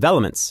Velemint?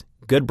 Velemints.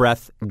 Good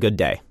breath, good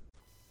day.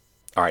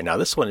 All right, now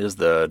this one is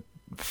the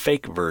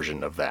fake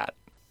version of that.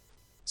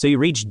 So you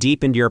reach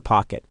deep into your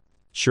pocket.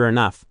 Sure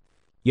enough,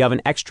 you have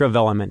an extra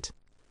Velemint.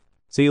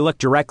 So you look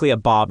directly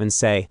at Bob and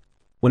say,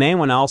 would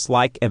anyone else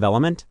like a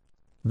Velemint?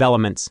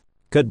 Velemints.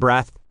 Good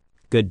breath,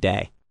 good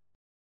day.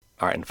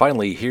 All right, and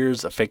finally,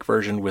 here's a fake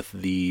version with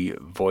the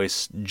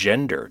voice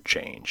gender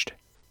changed.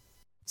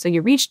 So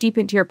you reach deep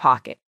into your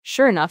pocket.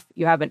 Sure enough,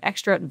 you have an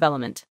extra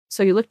Velemint.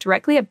 So you look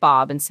directly at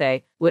Bob and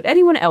say, would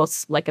anyone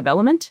else like a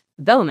Velemint?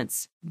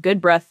 Velemints.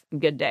 Good breath,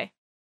 good day.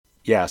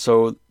 Yeah,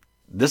 so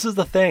this is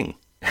the thing.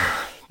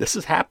 This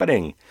is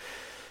happening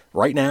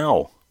right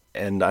now.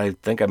 And I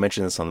think I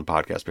mentioned this on the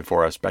podcast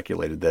before. I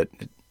speculated that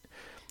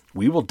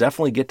we will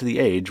definitely get to the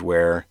age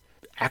where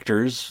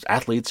actors,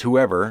 athletes,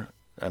 whoever,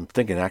 I'm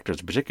thinking actors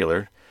in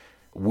particular,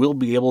 will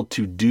be able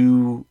to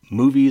do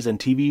movies and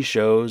TV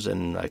shows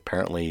and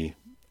apparently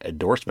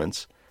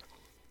endorsements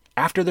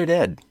after they're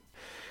dead.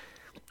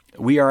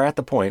 We are at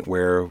the point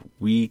where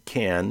we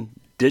can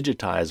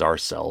digitize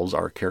ourselves,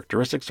 our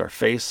characteristics, our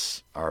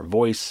face, our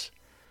voice,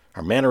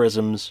 our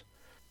mannerisms,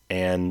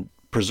 and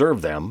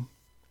preserve them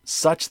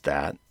such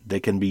that they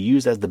can be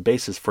used as the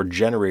basis for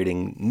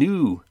generating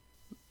new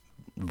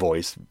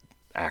voice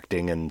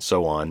acting and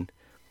so on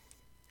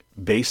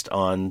based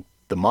on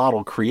the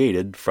model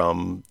created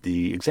from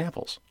the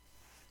examples.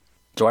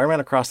 So I ran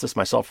across this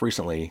myself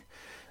recently.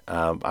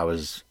 I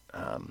was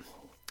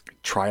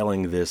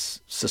trialing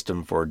this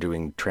system for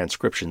doing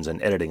transcriptions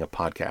and editing of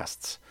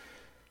podcasts.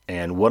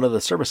 And one of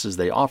the services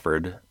they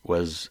offered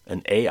was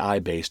an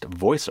AI-based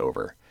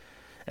voiceover.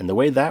 And the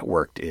way that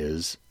worked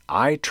is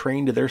I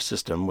trained their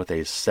system with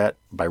a set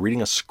by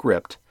reading a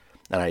script,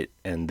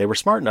 and they were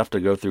smart enough to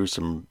go through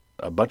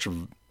a bunch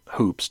of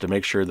hoops to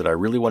make sure that I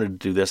really wanted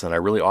to do this, and I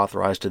really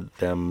authorized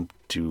them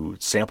to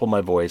sample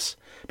my voice,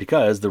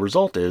 because the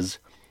result is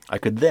I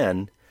could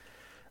then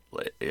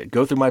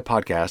go through my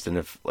podcast,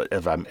 and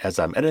as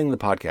I'm editing the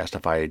podcast,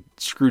 if I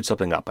screwed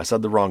something up, I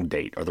said the wrong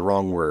date or the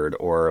wrong word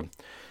or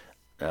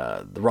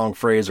the wrong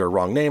phrase or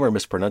wrong name or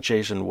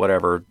mispronunciation,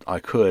 whatever, I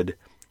could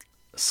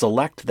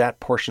select that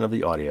portion of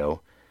the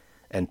audio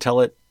and tell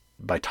it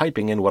by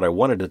typing in what I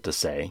wanted it to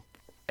say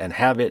and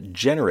have it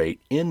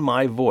generate in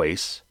my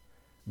voice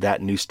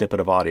that new snippet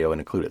of audio and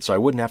include it. So I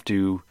wouldn't have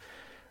to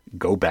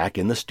go back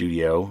in the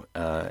studio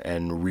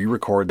and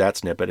re-record that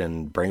snippet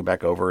and bring it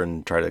back over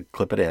and try to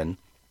clip it in.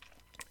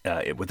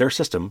 With their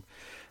system,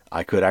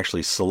 I could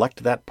actually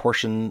select that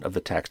portion of the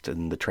text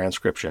in the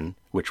transcription,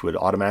 which would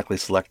automatically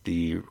select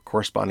the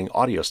corresponding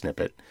audio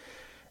snippet,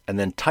 and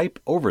then type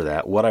over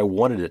that what I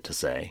wanted it to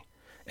say,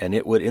 and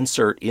it would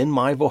insert in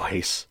my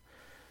voice,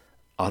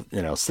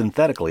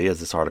 synthetically, as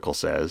this article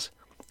says,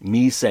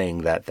 me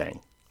saying that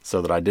thing,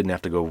 so that I didn't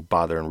have to go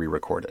bother and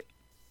re-record it.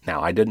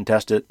 Now, I didn't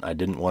test it. I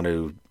didn't want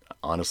to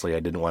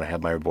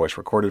have my voice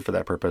recorded for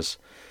that purpose,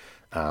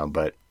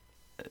 but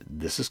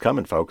this is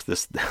coming, folks.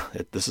 This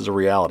is a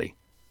reality.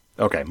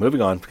 Okay,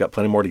 moving on. We've got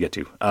plenty more to get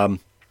to.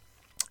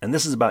 And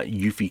this is about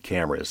Eufy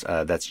cameras.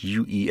 That's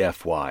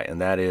UEFY,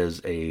 and that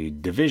is a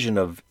division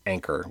of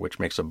Anker, which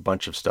makes a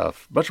bunch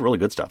of really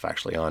good stuff,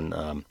 actually,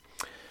 on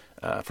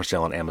for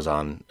sale on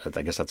Amazon.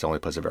 I guess that's the only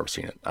place I've ever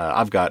seen it.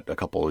 I've got a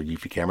couple of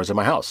Eufy cameras in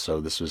my house,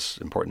 so this was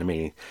important to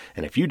me.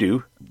 And if you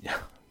do,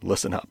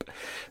 listen up.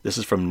 This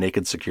is from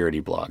Naked Security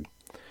blog.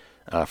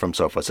 from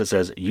Sophos. It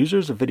says,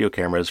 users of video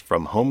cameras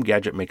from home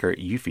gadget maker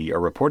Eufy are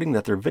reporting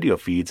that their video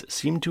feeds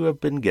seem to have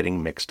been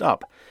getting mixed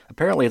up.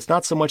 Apparently, it's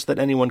not so much that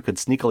anyone could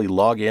sneakily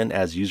log in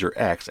as user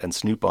X and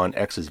snoop on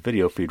X's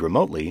video feed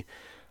remotely,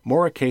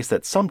 more a case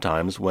that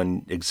sometimes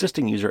when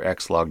existing user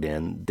X logged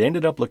in, they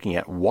ended up looking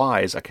at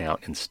Y's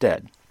account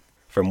instead.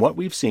 From what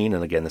we've seen,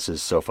 and again, this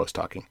is Sophos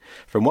talking,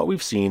 from what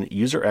we've seen,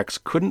 user X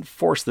couldn't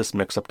force this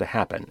mix-up to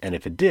happen, and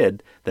if it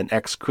did, then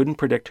X couldn't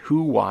predict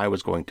who Y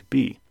was going to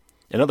be.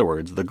 In other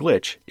words, the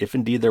glitch, if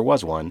indeed there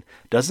was one,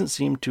 doesn't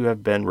seem to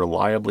have been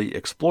reliably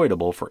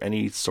exploitable for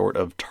any sort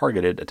of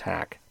targeted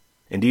attack.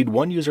 Indeed,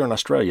 one user in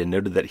Australia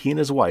noted that he and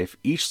his wife,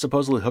 each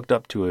supposedly hooked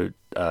up to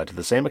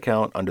the same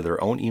account under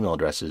their own email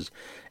addresses,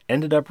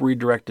 ended up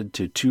redirected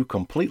to two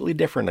completely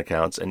different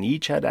accounts and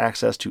each had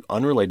access to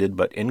unrelated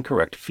but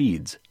incorrect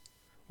feeds.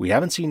 We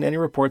haven't seen any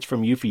reports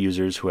from Eufy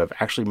users who have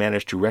actually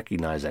managed to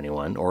recognize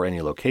anyone or any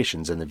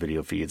locations in the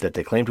video feeds that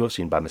they claim to have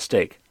seen by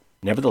mistake.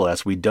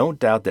 Nevertheless, we don't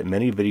doubt that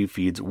many video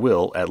feeds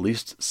will, at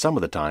least some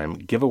of the time,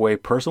 give away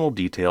personal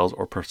details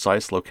or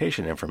precise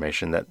location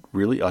information that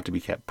really ought to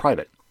be kept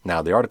private.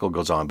 Now, the article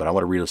goes on, but I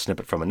want to read a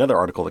snippet from another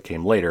article that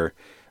came later,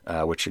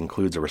 which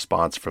includes a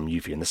response from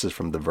Eufy, and this is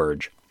from The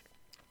Verge.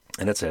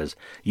 And it says,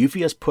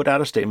 Eufy has put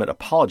out a statement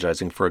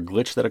apologizing for a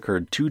glitch that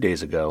occurred 2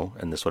 days ago,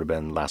 and this would have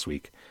been last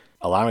week,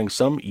 allowing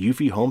some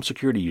Eufy home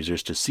security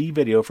users to see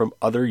video from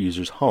other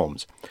users'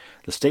 homes.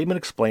 The statement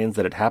explains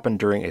that it happened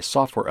during a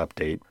software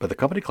update, but the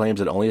company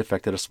claims it only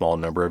affected a small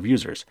number of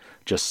users,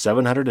 just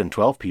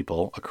 712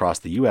 people across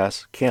the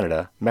US,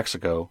 Canada,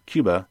 Mexico,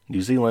 Cuba,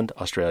 New Zealand,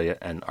 Australia,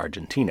 and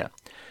Argentina.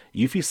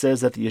 Eufy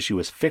says that the issue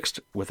was fixed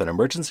with an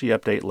emergency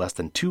update less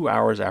than 2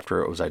 hours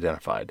after it was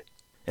identified.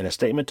 In a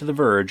statement to The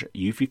Verge,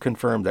 Eufy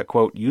confirmed that,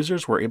 quote,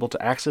 users were able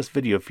to access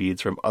video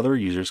feeds from other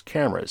users'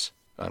 cameras,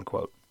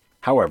 unquote.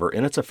 However,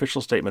 in its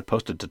official statement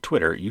posted to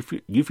Twitter,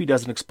 Eufy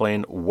doesn't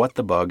explain what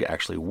the bug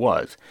actually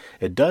was.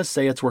 It does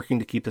say it's working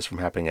to keep this from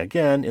happening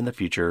again in the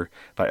future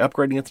by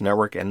upgrading its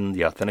network and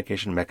the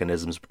authentication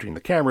mechanisms between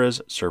the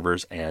cameras,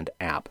 servers, and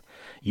app.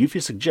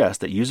 Eufy suggests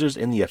that users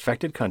in the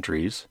affected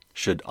countries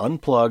should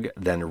unplug,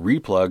 then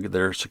replug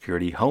their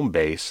security home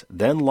base,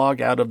 then log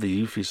out of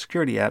the Eufy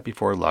security app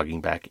before logging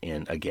back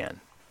in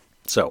again.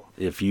 So,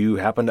 if you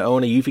happen to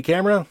own a Eufy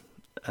camera,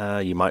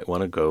 you might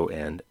want to go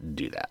and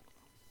do that.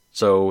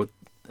 So,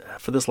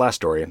 for this last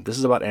story, this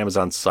is about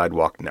Amazon's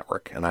Sidewalk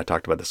network, and I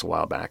talked about this a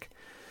while back.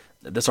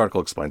 This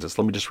article explains this.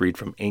 Let me just read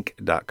from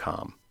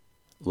Inc.com.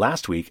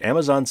 Last week,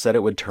 Amazon said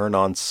it would turn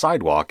on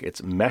Sidewalk,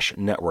 its mesh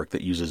network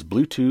that uses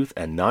Bluetooth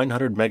and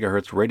 900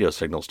 MHz radio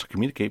signals to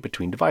communicate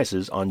between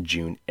devices on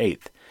June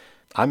 8th.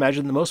 I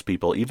imagine that most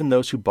people, even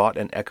those who bought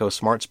an Echo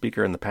smart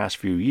speaker in the past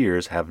few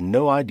years, have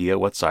no idea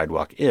what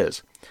Sidewalk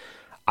is.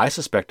 I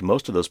suspect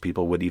most of those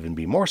people would even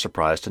be more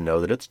surprised to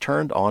know that it's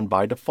turned on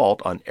by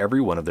default on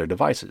every one of their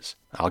devices.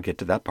 I'll get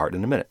to that part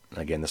in a minute.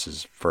 Again, this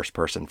is first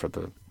person for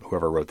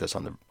whoever wrote this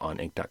on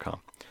Inc.com.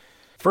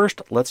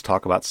 First, let's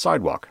talk about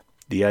Sidewalk.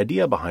 The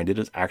idea behind it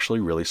is actually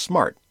really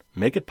smart.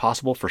 Make it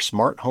possible for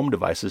smart home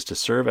devices to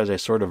serve as a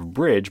sort of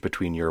bridge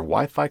between your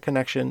Wi-Fi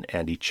connection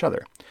and each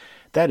other.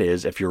 That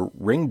is, if your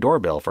Ring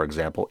doorbell, for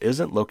example,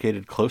 isn't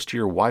located close to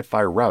your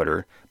Wi-Fi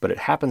router, but it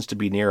happens to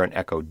be near an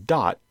Echo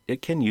Dot,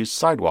 it can use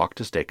Sidewalk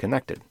to stay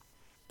connected.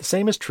 The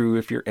same is true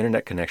if your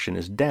internet connection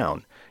is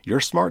down.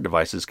 Your smart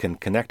devices can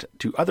connect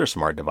to other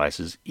smart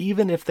devices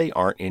even if they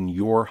aren't in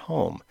your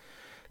home.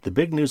 The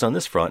big news on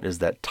this front is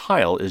that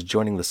Tile is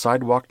joining the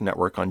Sidewalk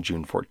network on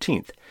June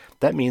 14th.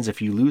 That means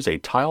if you lose a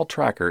Tile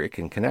tracker, it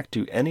can connect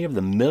to any of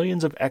the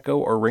millions of Echo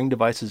or Ring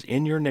devices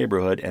in your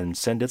neighborhood and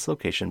send its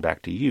location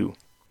back to you.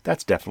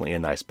 That's definitely a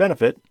nice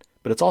benefit,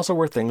 but it's also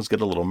where things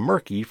get a little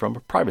murky from a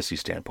privacy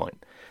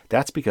standpoint.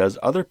 That's because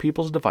other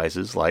people's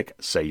devices, like,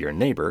 say, your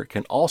neighbor,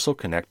 can also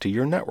connect to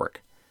your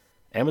network.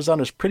 Amazon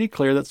is pretty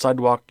clear that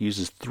Sidewalk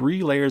uses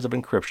 3 layers of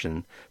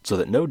encryption so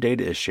that no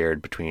data is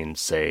shared between,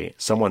 say,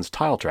 someone's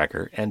Tile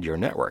tracker and your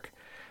network.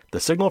 The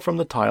signal from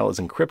the Tile is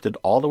encrypted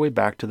all the way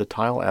back to the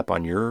Tile app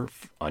on your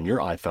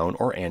iPhone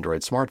or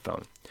Android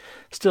smartphone.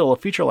 Still, a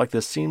feature like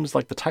this seems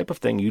like the type of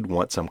thing you'd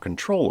want some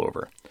control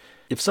over.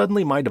 If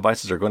suddenly my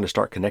devices are going to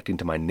start connecting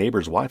to my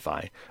neighbor's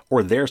Wi-Fi,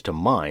 or theirs to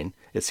mine,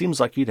 it seems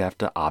like you'd have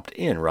to opt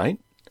in, right?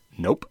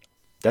 Nope.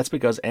 That's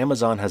because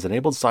Amazon has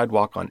enabled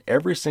Sidewalk on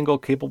every single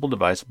capable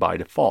device by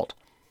default.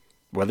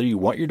 Whether you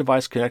want your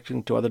device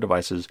connecting to other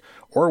devices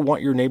or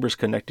want your neighbors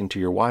connecting to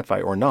your Wi-Fi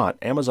or not,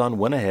 Amazon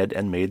went ahead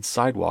and made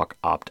Sidewalk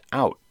opt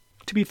out.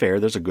 To be fair,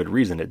 there's a good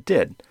reason it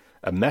did.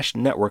 A mesh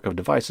network of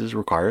devices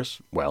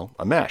requires, well,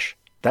 a mesh.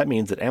 That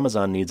means that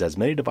Amazon needs as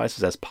many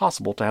devices as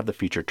possible to have the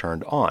feature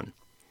turned on.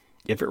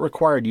 If it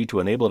required you to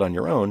enable it on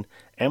your own,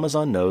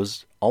 Amazon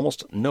knows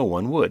almost no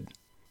one would.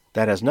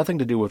 That has nothing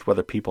to do with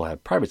whether people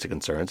have privacy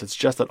concerns, it's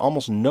just that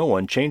almost no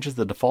one changes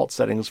the default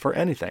settings for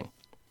anything.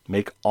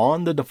 Make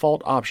on the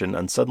default option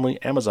and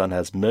suddenly Amazon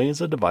has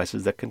millions of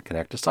devices that can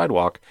connect to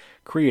Sidewalk,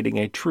 creating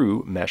a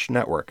true mesh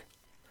network.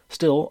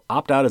 Still,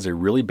 opt-out is a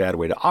really bad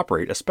way to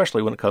operate,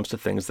 especially when it comes to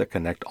things that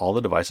connect all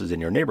the devices in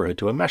your neighborhood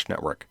to a mesh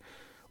network.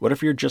 What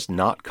if you're just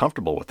not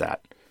comfortable with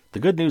that? The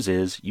good news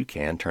is you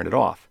can turn it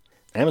off.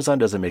 Amazon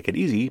doesn't make it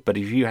easy, but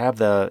if you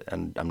have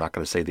and I'm not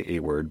going to say the A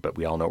word, but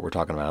we all know what we're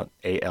talking about,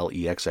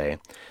 Alexa.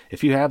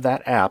 If you have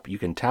that app, you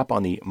can tap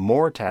on the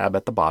More tab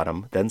at the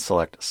bottom, then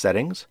select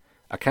Settings,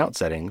 Account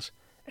Settings,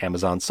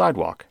 Amazon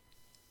Sidewalk.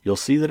 You'll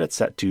see that it's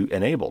set to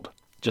Enabled.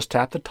 Just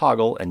tap the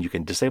toggle and you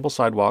can disable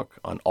Sidewalk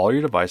on all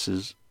your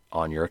devices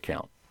on your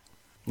account.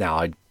 Now,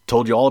 I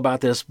told you all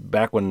about this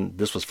back when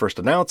this was first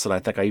announced, and I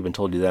think I even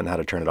told you then how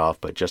to turn it off,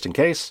 but just in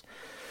case,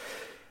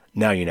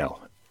 now you know.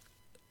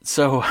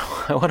 So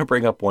I want to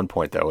bring up one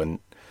point, though, and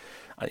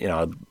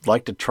I'd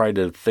like to try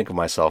to think of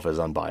myself as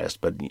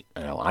unbiased, but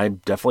I'm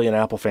definitely an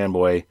Apple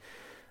fanboy.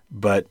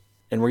 But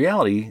in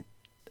reality,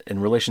 in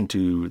relation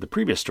to the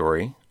previous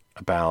story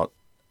about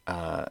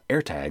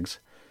AirTags,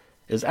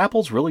 is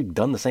Apple's really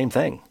done the same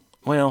thing?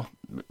 Well,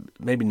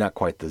 maybe not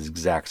quite the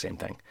exact same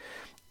thing,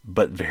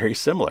 but very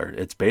similar.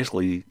 It's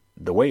basically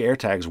the way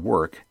AirTags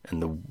work,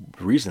 and the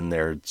reason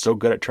they're so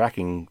good at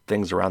tracking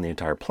things around the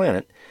entire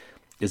planet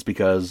is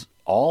because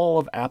all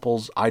of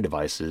Apple's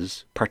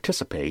iDevices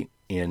participate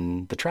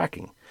in the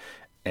tracking.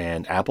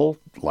 And Apple,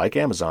 like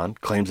Amazon,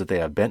 claims that they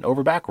have bent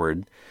over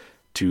backward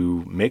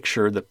to make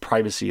sure that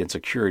privacy and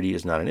security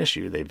is not an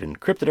issue. They've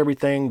encrypted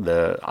everything,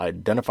 the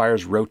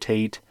identifiers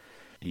rotate,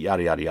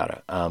 yada, yada,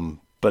 yada.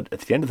 But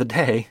at the end of the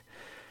day,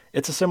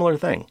 it's a similar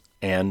thing.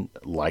 And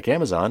like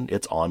Amazon,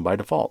 it's on by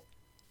default.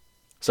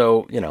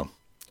 So,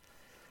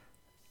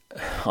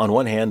 on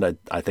one hand,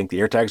 I think the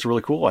AirTags are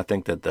really cool. I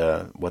think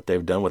that what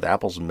they've done with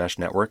Apple's mesh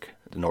network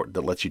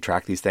that lets you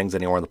track these things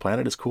anywhere on the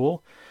planet is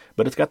cool.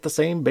 But it's got the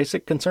same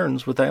basic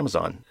concerns with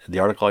Amazon, the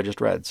article I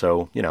just read.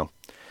 So,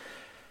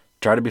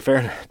 try to be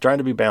fair, trying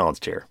to be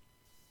balanced here.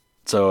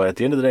 So at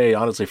the end of the day,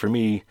 honestly, for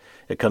me,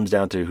 it comes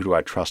down to who do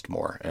I trust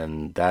more?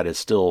 And that is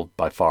still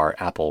by far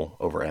Apple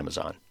over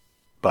Amazon.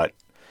 But,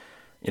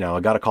 I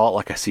got to call it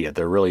like I see it.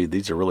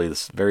 These are really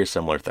very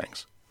similar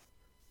things.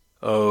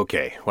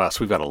 Okay, wow,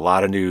 so we've got a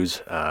lot of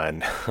news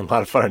and a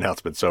lot of fun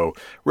announcements. So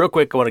real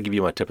quick, I want to give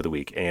you my tip of the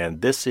week.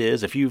 And this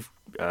is, if you've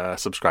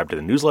subscribed to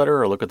the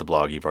newsletter or look at the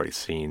blog, you've already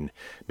seen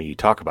me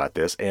talk about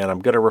this. And I'm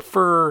going to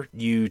refer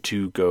you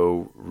to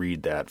go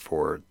read that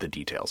for the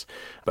details.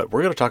 But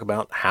we're going to talk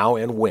about how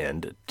and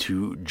when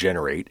to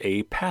generate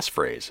a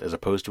passphrase as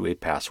opposed to a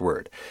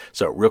password.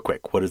 So real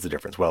quick, what is the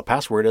difference? Well,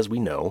 password, as we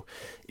know,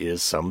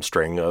 is some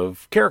string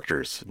of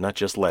characters, not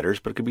just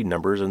letters, but it could be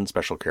numbers and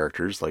special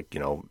characters like,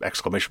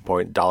 exclamation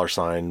point,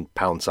 $,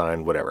 pound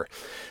sign, whatever.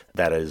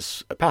 That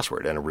is a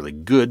password. And a really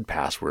good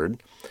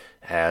password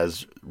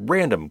has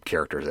random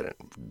characters in it.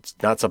 It's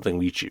not something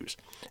we choose.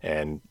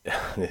 And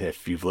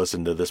if you've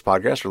listened to this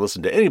podcast or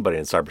listened to anybody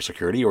in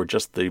cybersecurity or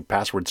just the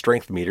password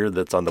strength meter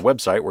that's on the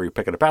website where you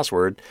pick in a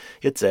password,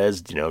 it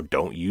says,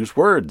 don't use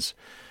words.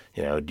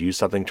 Use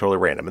something totally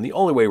random. And the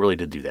only way really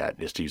to do that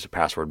is to use a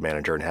password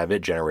manager and have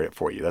it generate it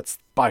for you. That's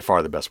by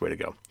far the best way to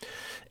go.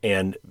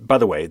 And by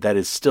the way, that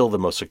is still the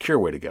most secure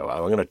way to go. I'm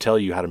going to tell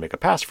you how to make a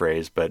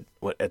passphrase, but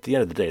at the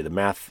end of the day, the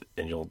math,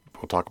 and we'll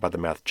talk about the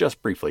math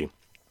just briefly.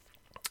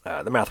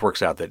 The math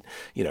works out that,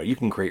 you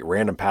can create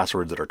random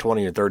passwords that are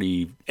 20 or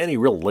 30, any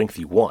real length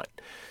you want.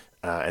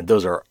 And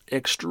those are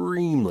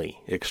extremely,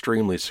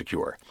 extremely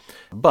secure.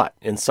 But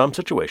in some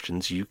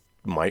situations, you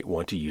might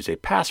want to use a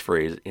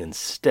passphrase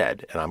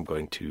instead. And I'm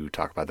going to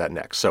talk about that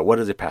next. So what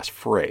is a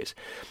passphrase?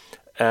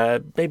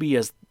 Maybe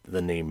as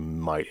the name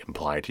might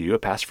imply to you, a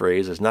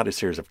passphrase is not a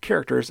series of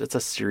characters. It's a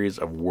series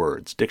of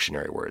words,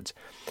 dictionary words.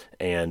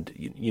 And,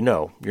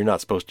 you're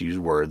not supposed to use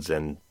words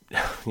and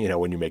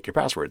when you make your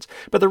passwords.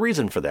 But the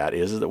reason for that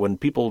is that when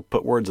people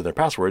put words in their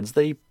passwords,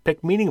 they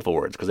pick meaningful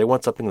words because they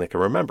want something they can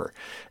remember.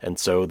 And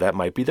so that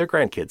might be their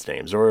grandkids'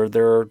 names or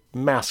their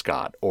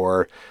mascot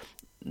or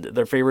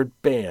their favorite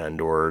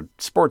band or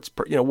sports,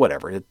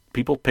 whatever.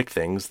 People pick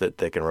things that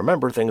they can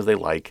remember, things they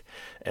like,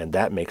 and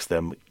that makes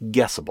them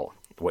guessable.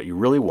 What you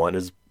really want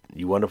is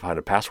you want to find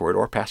a password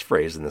or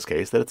passphrase in this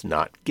case that it's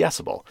not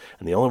guessable.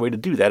 And the only way to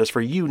do that is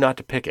for you not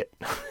to pick it.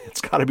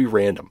 It's got to be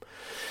random.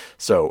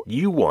 So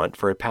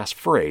for a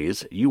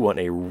passphrase, you want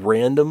a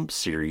random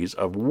series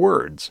of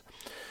words,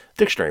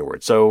 dictionary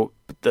words. So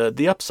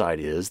the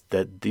upside is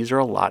that these are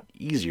a lot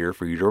easier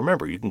for you to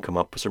remember. You can come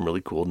up with some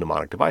really cool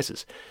mnemonic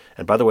devices.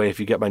 And by the way, if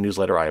you get my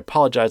newsletter, I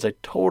apologize. I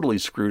totally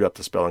screwed up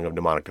the spelling of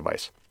mnemonic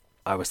device.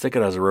 I was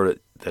thinking as I wrote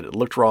it that it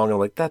looked wrong. I'm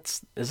like,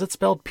 is it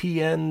spelled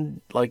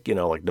PN, like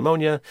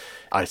pneumonia?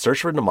 I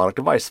searched for mnemonic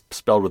device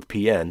spelled with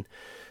PN.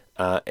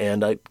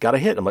 And I got a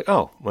hit. I'm like,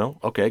 oh, well,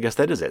 okay, I guess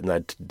that is it. And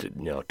I,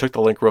 took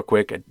the link real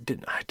quick. I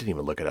didn't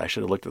even look at it. I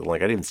should have looked at the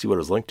link. I didn't even see what it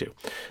was linked to.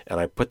 And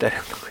I put that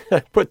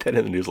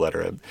in the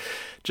newsletter. I'm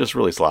just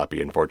really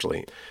sloppy,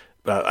 unfortunately.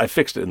 I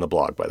fixed it in the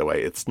blog, by the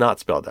way. It's not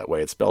spelled that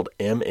way. It's spelled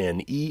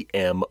MNEMONIC,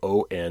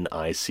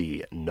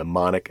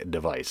 mnemonic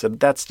device.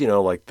 And that's,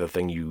 like the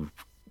thing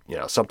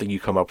something you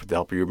come up with to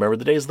help you remember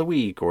the days of the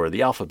week or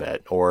the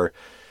alphabet or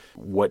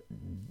what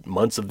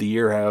months of the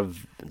year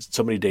have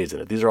so many days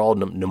in it. These are all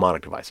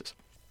mnemonic devices.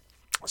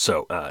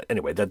 So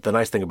anyway, the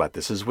nice thing about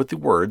this is with the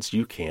words,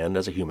 you can,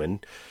 as a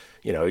human,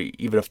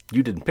 even if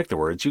you didn't pick the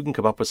words, you can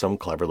come up with some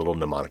clever little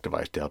mnemonic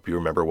device to help you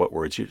remember what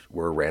words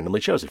were randomly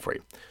chosen for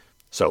you.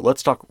 So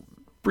let's talk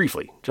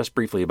just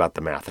briefly about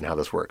the math and how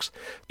this works.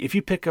 If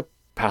you pick a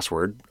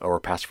password or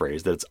a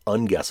passphrase that's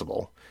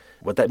unguessable,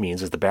 what that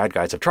means is the bad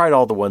guys have tried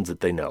all the ones that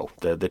they know.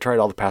 They tried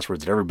all the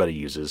passwords that everybody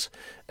uses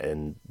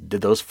and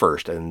did those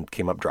first and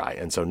came up dry.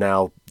 And so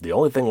now the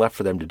only thing left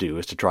for them to do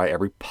is to try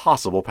every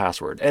possible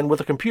password. And with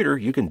a computer,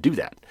 you can do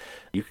that.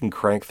 You can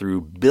crank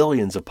through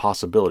billions of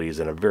possibilities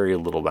in a very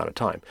little amount of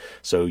time.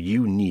 So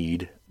you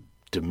need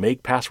to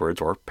make passwords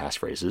or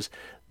passphrases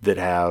that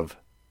have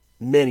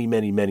many,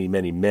 many, many,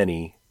 many,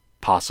 many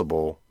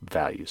possible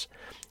values,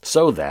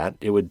 so that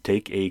it would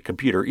take a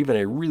computer, even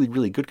a really,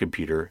 really good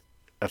computer,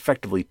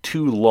 effectively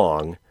too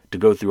long to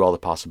go through all the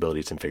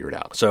possibilities and figure it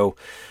out. So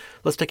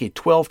let's take a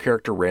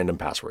 12-character random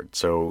password.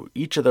 So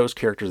each of those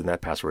characters in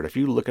that password, if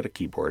you look at a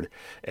keyboard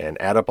and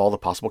add up all the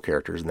possible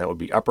characters, and that would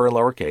be upper and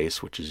lower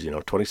case, which is,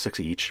 26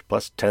 each,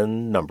 plus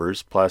 10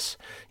 numbers, plus,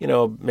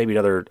 maybe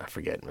another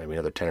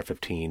 10 or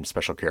 15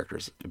 special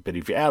characters. But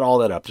if you add all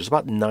that up, there's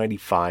about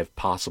 95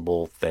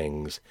 possible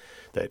things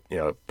that,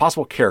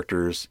 possible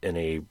characters in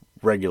a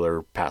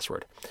regular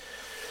password.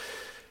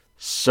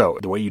 So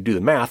the way you do the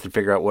math and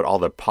figure out what all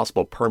the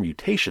possible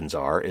permutations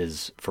are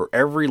is for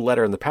every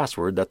letter in the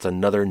password, that's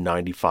another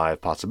 95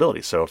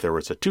 possibilities. So if there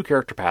was a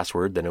 2-character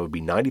password, then it would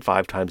be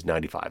 95 times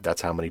 95.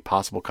 That's how many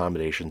possible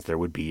combinations there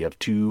would be of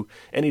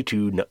any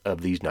two of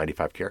these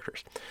 95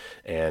 characters.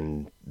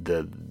 And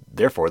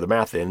therefore, the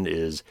math then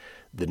is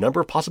the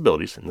number of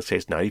possibilities, in this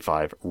case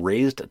 95,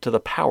 raised to the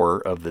power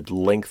of the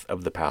length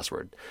of the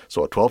password.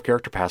 So a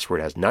 12-character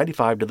password has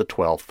 95 to the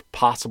 12th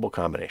possible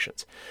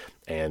combinations.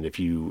 And if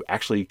you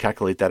actually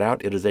calculate that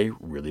out, it is a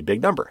really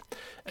big number.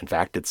 In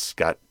fact, it's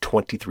got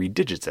 23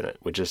 digits in it,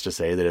 which is to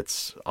say that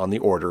it's on the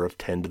order of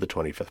 10 to the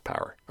 25th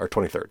power, or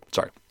 23rd,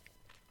 sorry.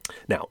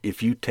 Now,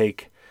 if you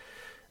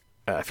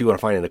want to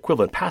find an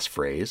equivalent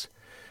passphrase,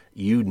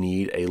 you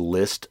need a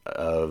list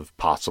of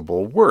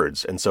possible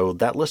words. And so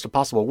that list of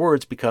possible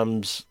words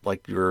becomes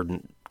like your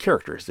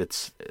characters.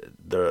 It's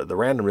the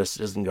randomness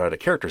isn't going to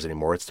characters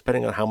anymore. It's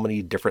depending on how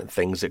many different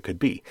things it could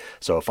be.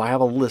 So if I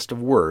have a list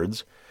of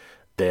words,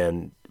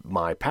 then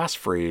my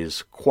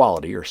passphrase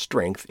quality or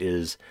strength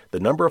is the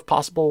number of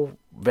possible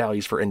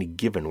values for any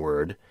given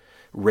word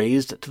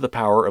raised to the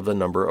power of the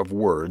number of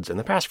words in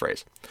the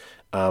passphrase.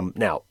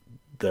 Now,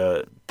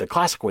 the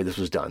classic way this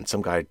was done,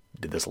 some guy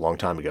did this a long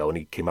time ago, and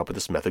he came up with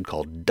this method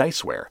called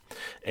diceware.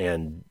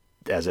 And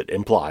as it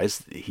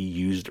implies, he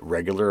used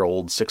regular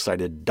old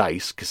 6-sided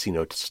dice,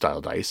 casino-style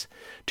dice,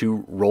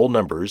 to roll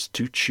numbers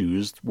to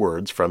choose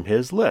words from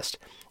his list.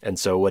 And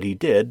so what he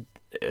did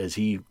is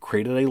he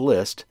created a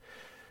list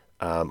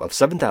of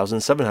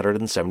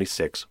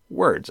 7,776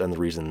 words. And the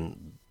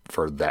reason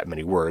for that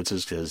many words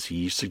is because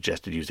he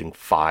suggested using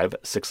 5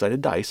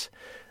 6-sided dice,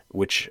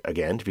 which,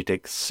 again, if you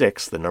take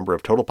 6, the number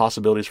of total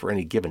possibilities for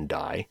any given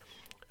die,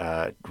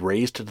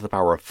 raised to the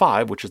power of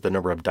 5, which is the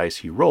number of dice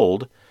he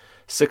rolled,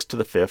 6 to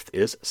the 5th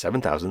is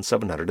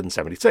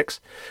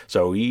 7,776.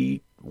 So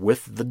he,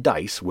 with the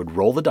dice, would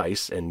roll the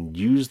dice and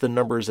use the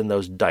numbers in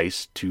those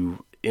dice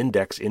to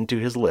index into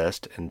his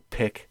list and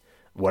pick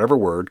whatever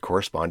word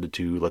corresponded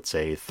to, let's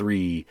say,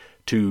 3,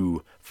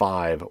 2,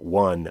 5,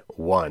 1,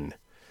 1.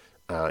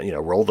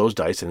 Roll those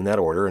dice in that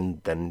order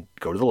and then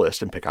go to the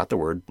list and pick out the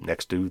word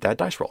next to that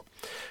dice roll.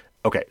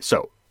 Okay,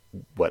 so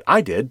what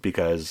I did,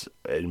 because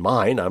in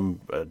mine, I'm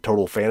a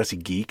total fantasy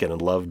geek and I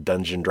love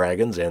Dungeons &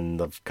 Dragons,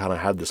 and I've kind of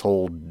had this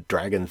whole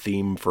dragon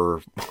theme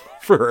for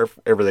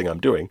everything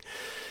I'm doing.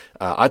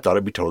 I thought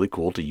it'd be totally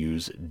cool to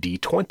use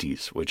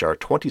D20s, which are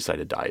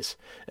 20-sided dice.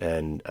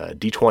 And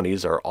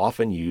D20s are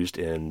often used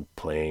in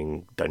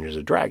playing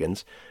Dungeons &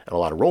 Dragons and a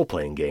lot of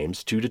role-playing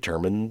games to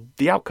determine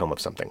the outcome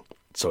of something.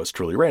 So it's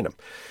truly random.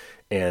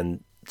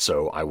 And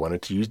so I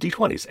wanted to use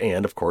D20s.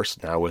 And of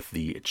course, now with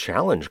the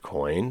challenge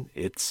coin,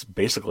 it's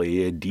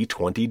basically a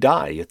D20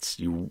 die. It's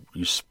you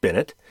spin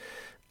it.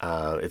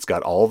 It's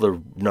got all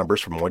the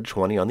numbers from 1 to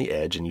 20 on the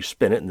edge, and you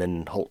spin it and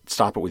then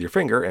stop it with your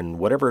finger, and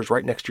whatever is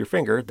right next to your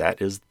finger, that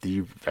is the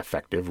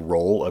effective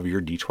roll of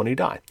your D20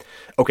 die.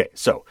 Okay,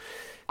 so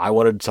I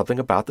wanted something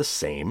about the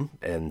same,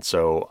 and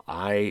so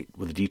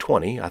with the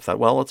D20, I thought,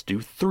 well, let's do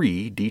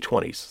 3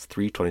 D20s,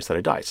 3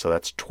 20-sided dice. So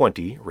that's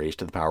 20 raised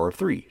to the power of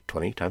 3,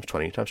 20 times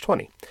 20 times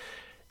 20.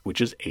 Which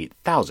is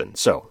 8,000.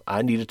 So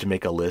I needed to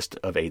make a list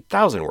of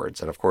 8,000 words.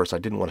 And of course, I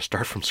didn't want to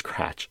start from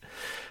scratch.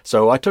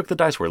 So I took the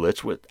Diceware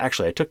list. I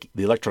took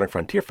the Electronic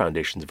Frontier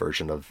Foundation's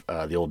version of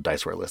the old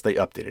Diceware list. They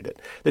updated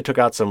it. They took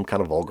out some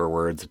kind of vulgar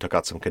words. They took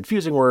out some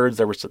confusing words.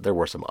 There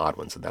were some odd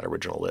ones in that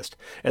original list.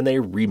 And they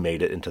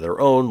remade it into their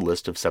own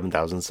list of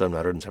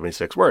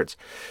 7,776 words.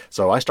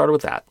 So I started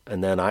with that.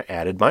 And then I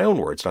added my own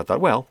words. And I thought,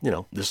 well,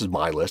 this is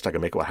my list. I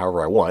can make it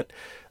however I want.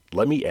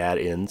 Let me add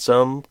in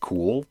some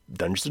cool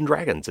Dungeons &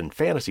 Dragons and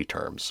fantasy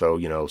terms.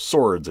 So,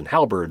 swords and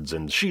halberds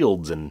and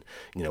shields and,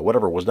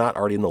 whatever was not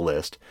already in the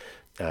list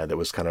that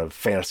was kind of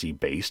fantasy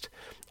based.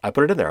 I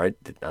put it in there.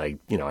 I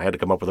had to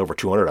come up with over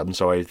 200 of them.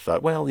 So I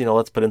thought, well,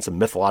 let's put in some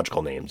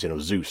mythological names,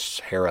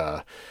 Zeus,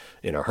 Hera,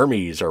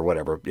 Hermes or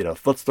whatever,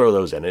 let's throw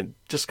those in. And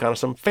just kind of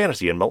some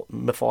fantasy and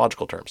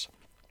mythological terms.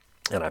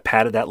 And I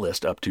padded that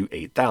list up to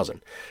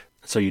 8,000.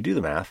 So you do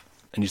the math,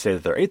 and you say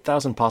that there are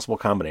 8,000 possible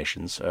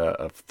combinations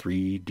of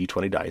 3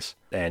 D20 dice,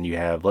 and you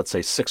have, let's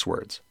say, 6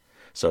 words.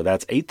 So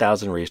that's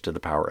 8,000 raised to the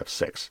power of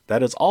 6.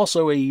 That is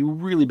also a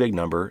really big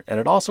number, and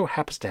it also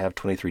happens to have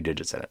 23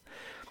 digits in it.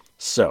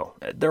 So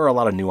there are a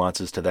lot of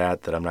nuances to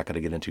that I'm not going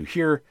to get into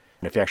here.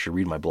 And if you actually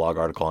read my blog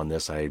article on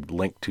this, I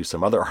link to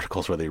some other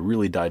articles where they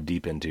really dive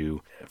deep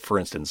into, for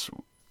instance,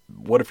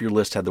 what if your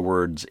list had the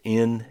words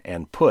in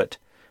and put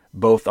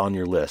both on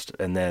your list,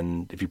 and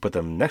then if you put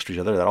them next to each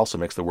other, that also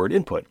makes the word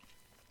input.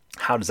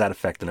 How does that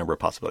affect the number of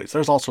possibilities?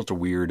 There's all sorts of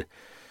weird,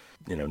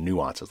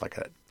 nuances like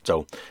that.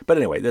 So, but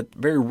anyway, that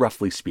very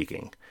roughly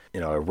speaking,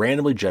 a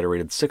randomly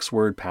generated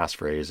 6-word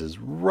passphrase is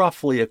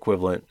roughly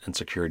equivalent in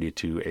security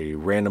to a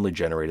randomly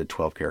generated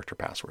 12-character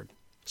password.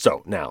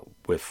 So now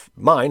with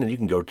mine, and you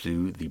can go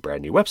to the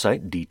brand new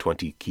website,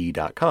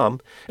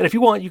 d20key.com. And if you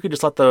want, you could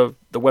just let the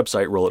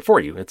website roll it for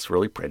you. It's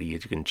really pretty. You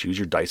can choose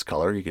your dice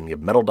color. You can give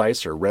metal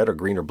dice or red or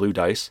green or blue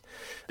dice.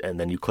 And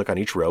then you click on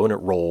each row and it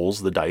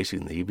rolls the dice. You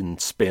can even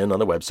spin on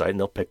the website and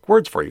they'll pick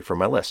words for you from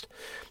my list.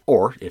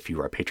 Or if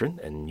you are a patron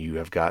and you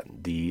have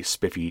got the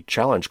spiffy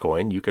challenge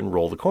coin, you can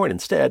roll the coin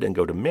instead and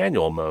go to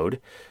manual mode.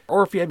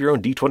 Or if you have your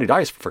own D20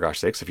 dice, for gosh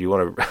sakes, if you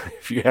want to,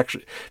 if you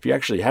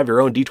actually have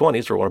your own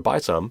D20s or want to buy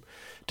some,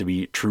 to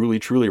be truly,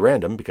 truly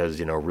random, because,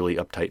 really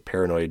uptight,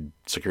 paranoid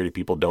security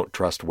people don't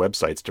trust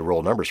websites to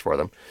roll numbers for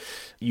them.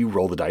 You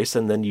roll the dice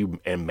and then you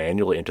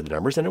manually enter the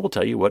numbers, and it will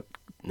tell you what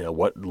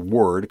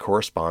word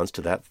corresponds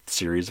to that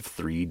series of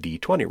 3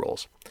 D20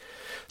 rolls.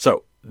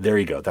 So there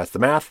you go. That's the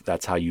math.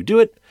 That's how you do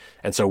it.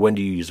 And so when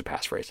do you use a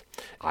passphrase?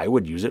 I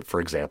would use it, for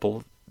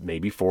example,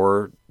 maybe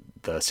for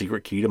the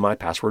secret key to my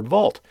password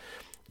vault.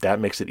 That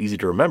makes it easy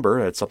to remember.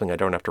 It's something I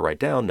don't have to write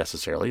down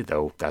necessarily,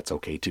 though that's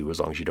okay too, as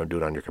long as you don't do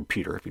it on your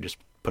computer. If you just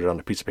put it on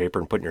a piece of paper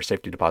and put it in your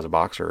safety deposit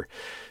box or,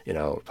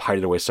 hide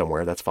it away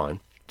somewhere, that's fine.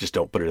 Just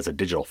don't put it as a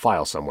digital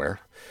file somewhere.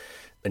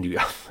 And you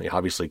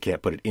obviously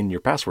can't put it in your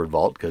password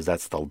vault because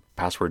that's the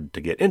password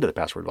to get into the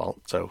password vault.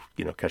 So,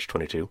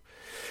 catch-22.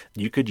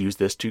 You could use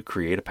this to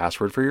create a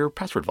password for your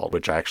password vault,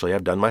 which I actually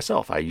have done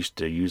myself. I used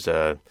to use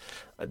the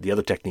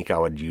other technique I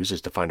would use is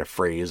to find a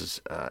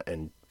phrase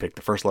and pick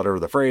the first letter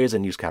of the phrase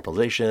and use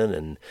capitalization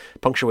and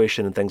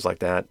punctuation and things like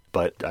that.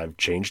 But I've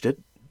changed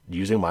it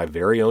using my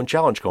very own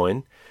challenge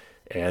coin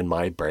and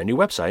my brand new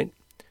website,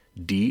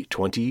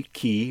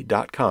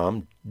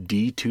 d20key.com,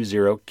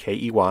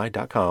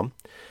 d20key.com.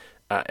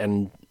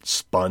 And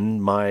spun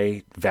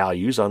my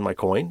values on my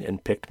coin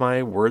and picked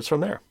my words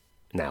from there.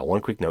 Now,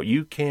 one quick note,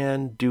 you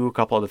can do a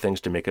couple other things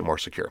to make it more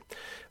secure.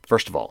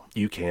 First of all,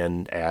 you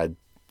can add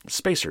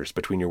spacers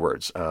between your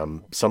words,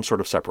 some sort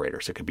of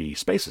separators. It could be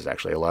spaces,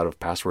 actually. A lot of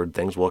password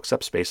things will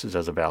accept spaces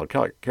as a valid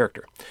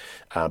character.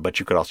 But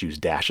you could also use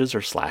dashes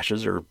or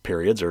slashes or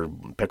periods or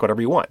pick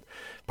whatever you want.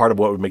 Part of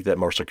what would make that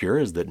more secure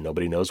is that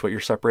nobody knows what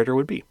your separator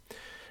would be.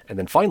 And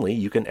then finally,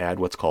 you can add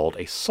what's called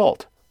a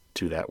salt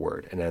to that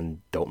word. And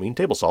then don't mean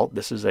table salt.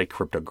 This is a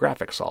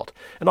cryptographic salt.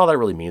 And all that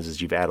really means is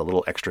you've added a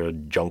little extra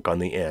junk on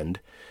the end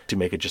to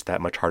make it just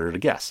that much harder to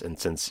guess. And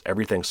since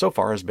everything so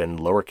far has been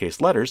lowercase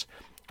letters,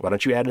 why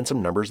don't you add in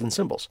some numbers and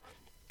symbols?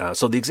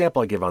 So the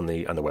example I give on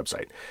the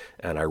website,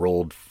 and I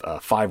rolled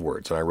 5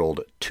 words, and I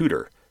rolled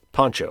tutor,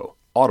 poncho,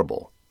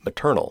 audible,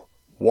 maternal,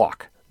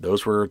 walk.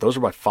 Those were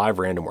my 5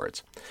 random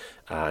words.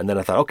 And then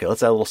I thought, okay,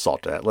 let's add a little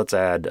salt to that. Let's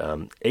add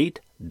 $8,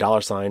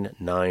 $9,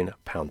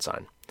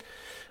 $.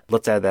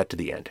 Let's add that to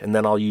the end. And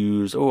then I'll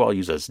use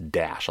a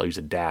dash. I'll use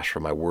a dash for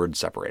my word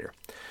separator.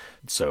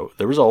 So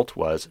the result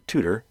was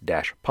tutor,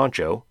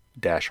 poncho,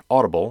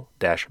 audible,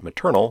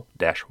 maternal,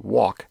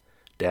 walk,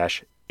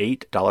 $8,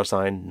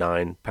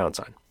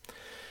 $9.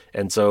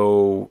 And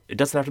so it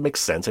doesn't have to make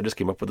sense. I just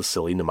came up with a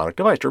silly mnemonic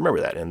device to remember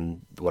that.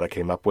 And what I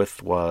came up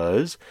with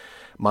was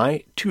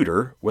my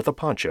tutor with a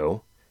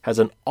poncho has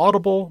an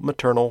audible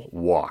maternal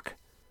walk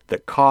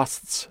that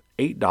costs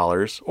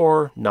 $8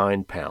 or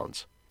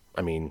 £9.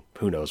 I mean,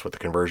 who knows what the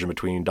conversion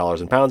between dollars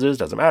and pounds is?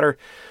 Doesn't matter.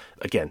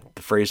 Again,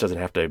 the phrase doesn't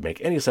have to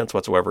make any sense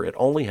whatsoever. It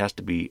only has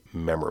to be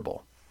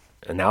memorable.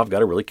 And now I've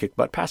got a really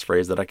kick-butt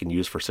passphrase that I can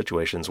use for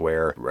situations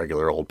where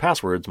regular old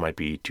passwords might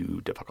be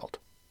too difficult.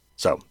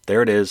 So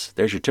there it is.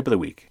 There's your tip of the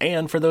week.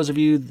 And for those of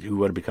you who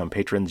want to become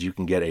patrons, you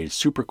can get a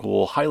super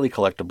cool, highly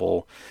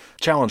collectible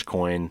challenge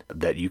coin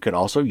that you can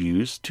also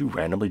use to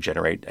randomly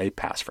generate a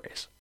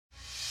passphrase.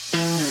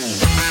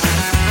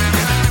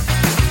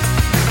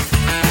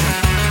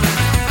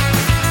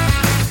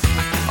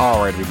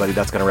 All right, everybody,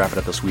 that's going to wrap it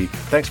up this week.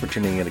 Thanks for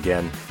tuning in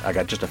again. I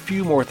got just a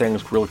few more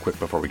things real quick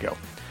before we go.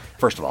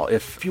 First of all,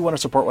 if you want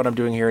to support what I'm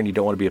doing here and you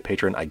don't want to be a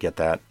patron, I get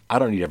that. I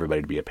don't need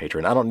everybody to be a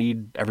patron. I don't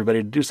need everybody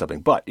to do something.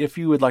 But if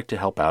you would like to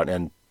help out,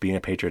 and being a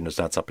patron is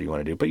not something you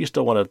want to do, but you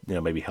still want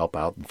to, maybe help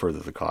out and further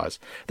the cause,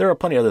 there are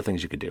plenty of other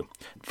things you could do.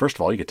 First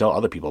of all, you could tell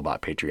other people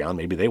about Patreon.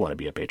 Maybe they want to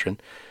be a patron.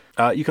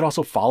 You can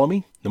also follow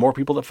me. The more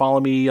people that follow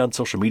me on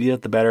social media,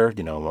 the better.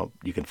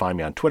 You can find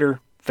me on Twitter,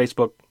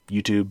 Facebook,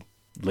 YouTube,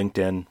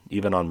 LinkedIn,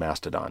 even on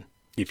Mastodon.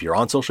 If you're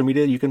on social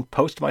media, you can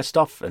post my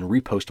stuff and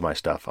repost my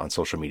stuff on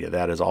social media.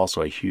 That is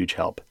also a huge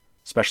help,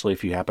 especially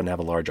if you happen to have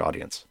a large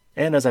audience.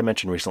 And as I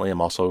mentioned recently,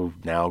 I'm also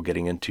now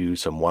getting into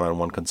some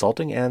one-on-one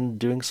consulting and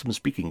doing some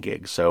speaking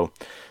gigs. So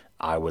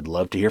I would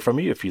love to hear from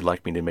you if you'd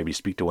like me to maybe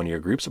speak to one of your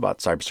groups about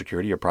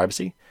cybersecurity or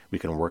privacy. We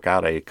can work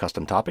out a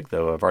custom topic,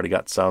 though I've already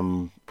got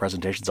some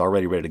presentations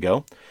already ready to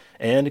go.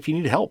 And if you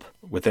need help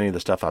with any of the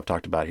stuff I've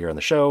talked about here on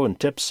the show and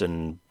tips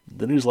and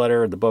the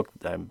newsletter, the book,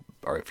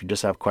 or if you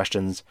just have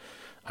questions,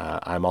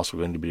 I'm also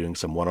going to be doing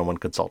some one-on-one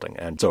consulting.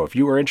 And so if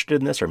you are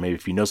interested in this, or maybe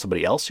if you know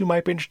somebody else who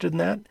might be interested in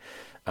that,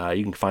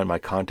 you can find my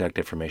contact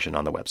information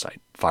on the website,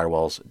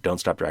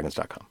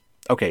 firewallsdon'tstopdragons.com.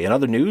 Okay, in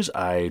other news,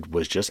 I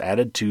was just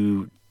added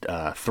to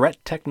Threat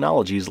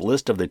Technology's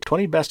list of the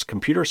 20 best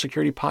computer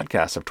security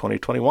podcasts of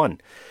 2021.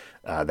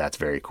 That's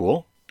very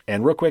cool.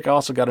 And real quick, I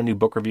also got a new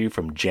book review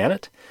from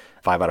Janet,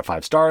 5 out of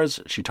 5 stars.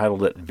 She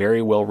titled it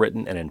Very Well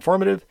Written and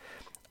Informative.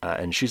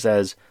 And she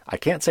says, I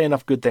can't say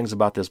enough good things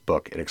about this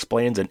book. It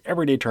explains in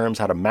everyday terms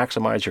how to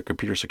maximize your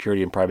computer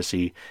security and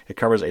privacy. It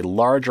covers a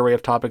large array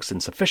of topics in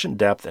sufficient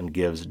depth and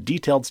gives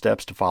detailed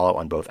steps to follow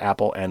on both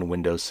Apple and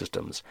Windows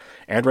systems.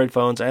 Android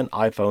phones and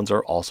iPhones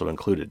are also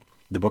included.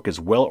 The book is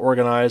well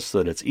organized so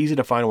that it's easy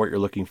to find what you're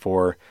looking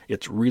for.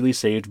 It's really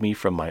saved me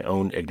from my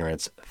own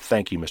ignorance.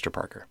 Thank you, Mr.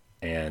 Parker.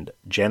 And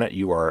Janet,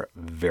 you are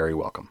very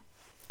welcome.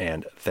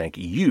 And thank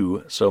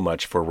you so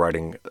much for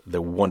writing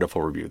the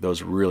wonderful review.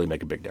 Those really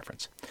make a big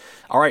difference.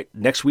 All right,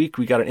 next week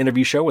we got an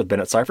interview show with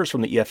Bennett Cyphers from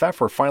the EFF.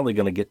 We're finally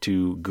going to get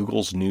to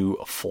Google's new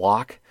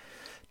FLoC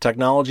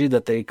technology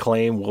that they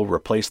claim will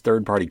replace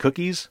third-party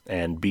cookies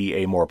and be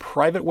a more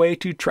private way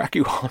to track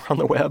you all around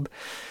the web.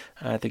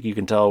 I think you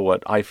can tell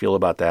what I feel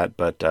about that.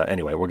 But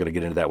anyway, we're going to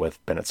get into that with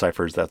Bennett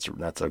Cyphers. That's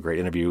a great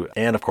interview.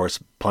 And, of course,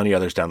 plenty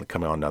others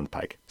coming on down the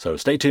pike. So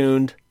stay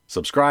tuned.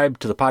 Subscribe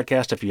to the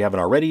podcast if you haven't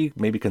already.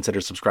 Maybe consider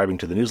subscribing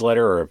to the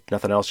newsletter, or if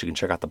nothing else, you can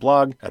check out the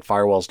blog at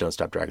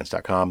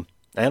firewallsdon'tstopdragons.com.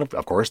 And,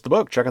 of course, the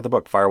book. Check out the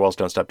book, Firewalls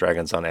Don't Stop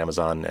Dragons, on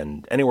Amazon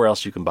and anywhere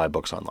else you can buy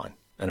books online.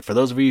 And for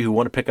those of you who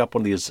want to pick up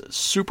one of these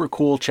super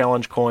cool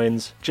challenge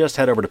coins, just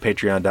head over to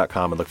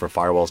patreon.com and look for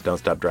Firewalls Don't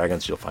Stop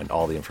Dragons. You'll find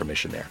all the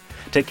information there.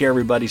 Take care,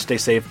 everybody. Stay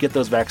safe. Get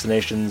those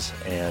vaccinations.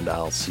 And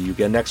I'll see you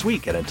again next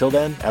week. And until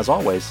then, as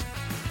always,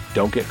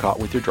 don't get caught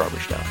with your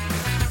drawbridge down.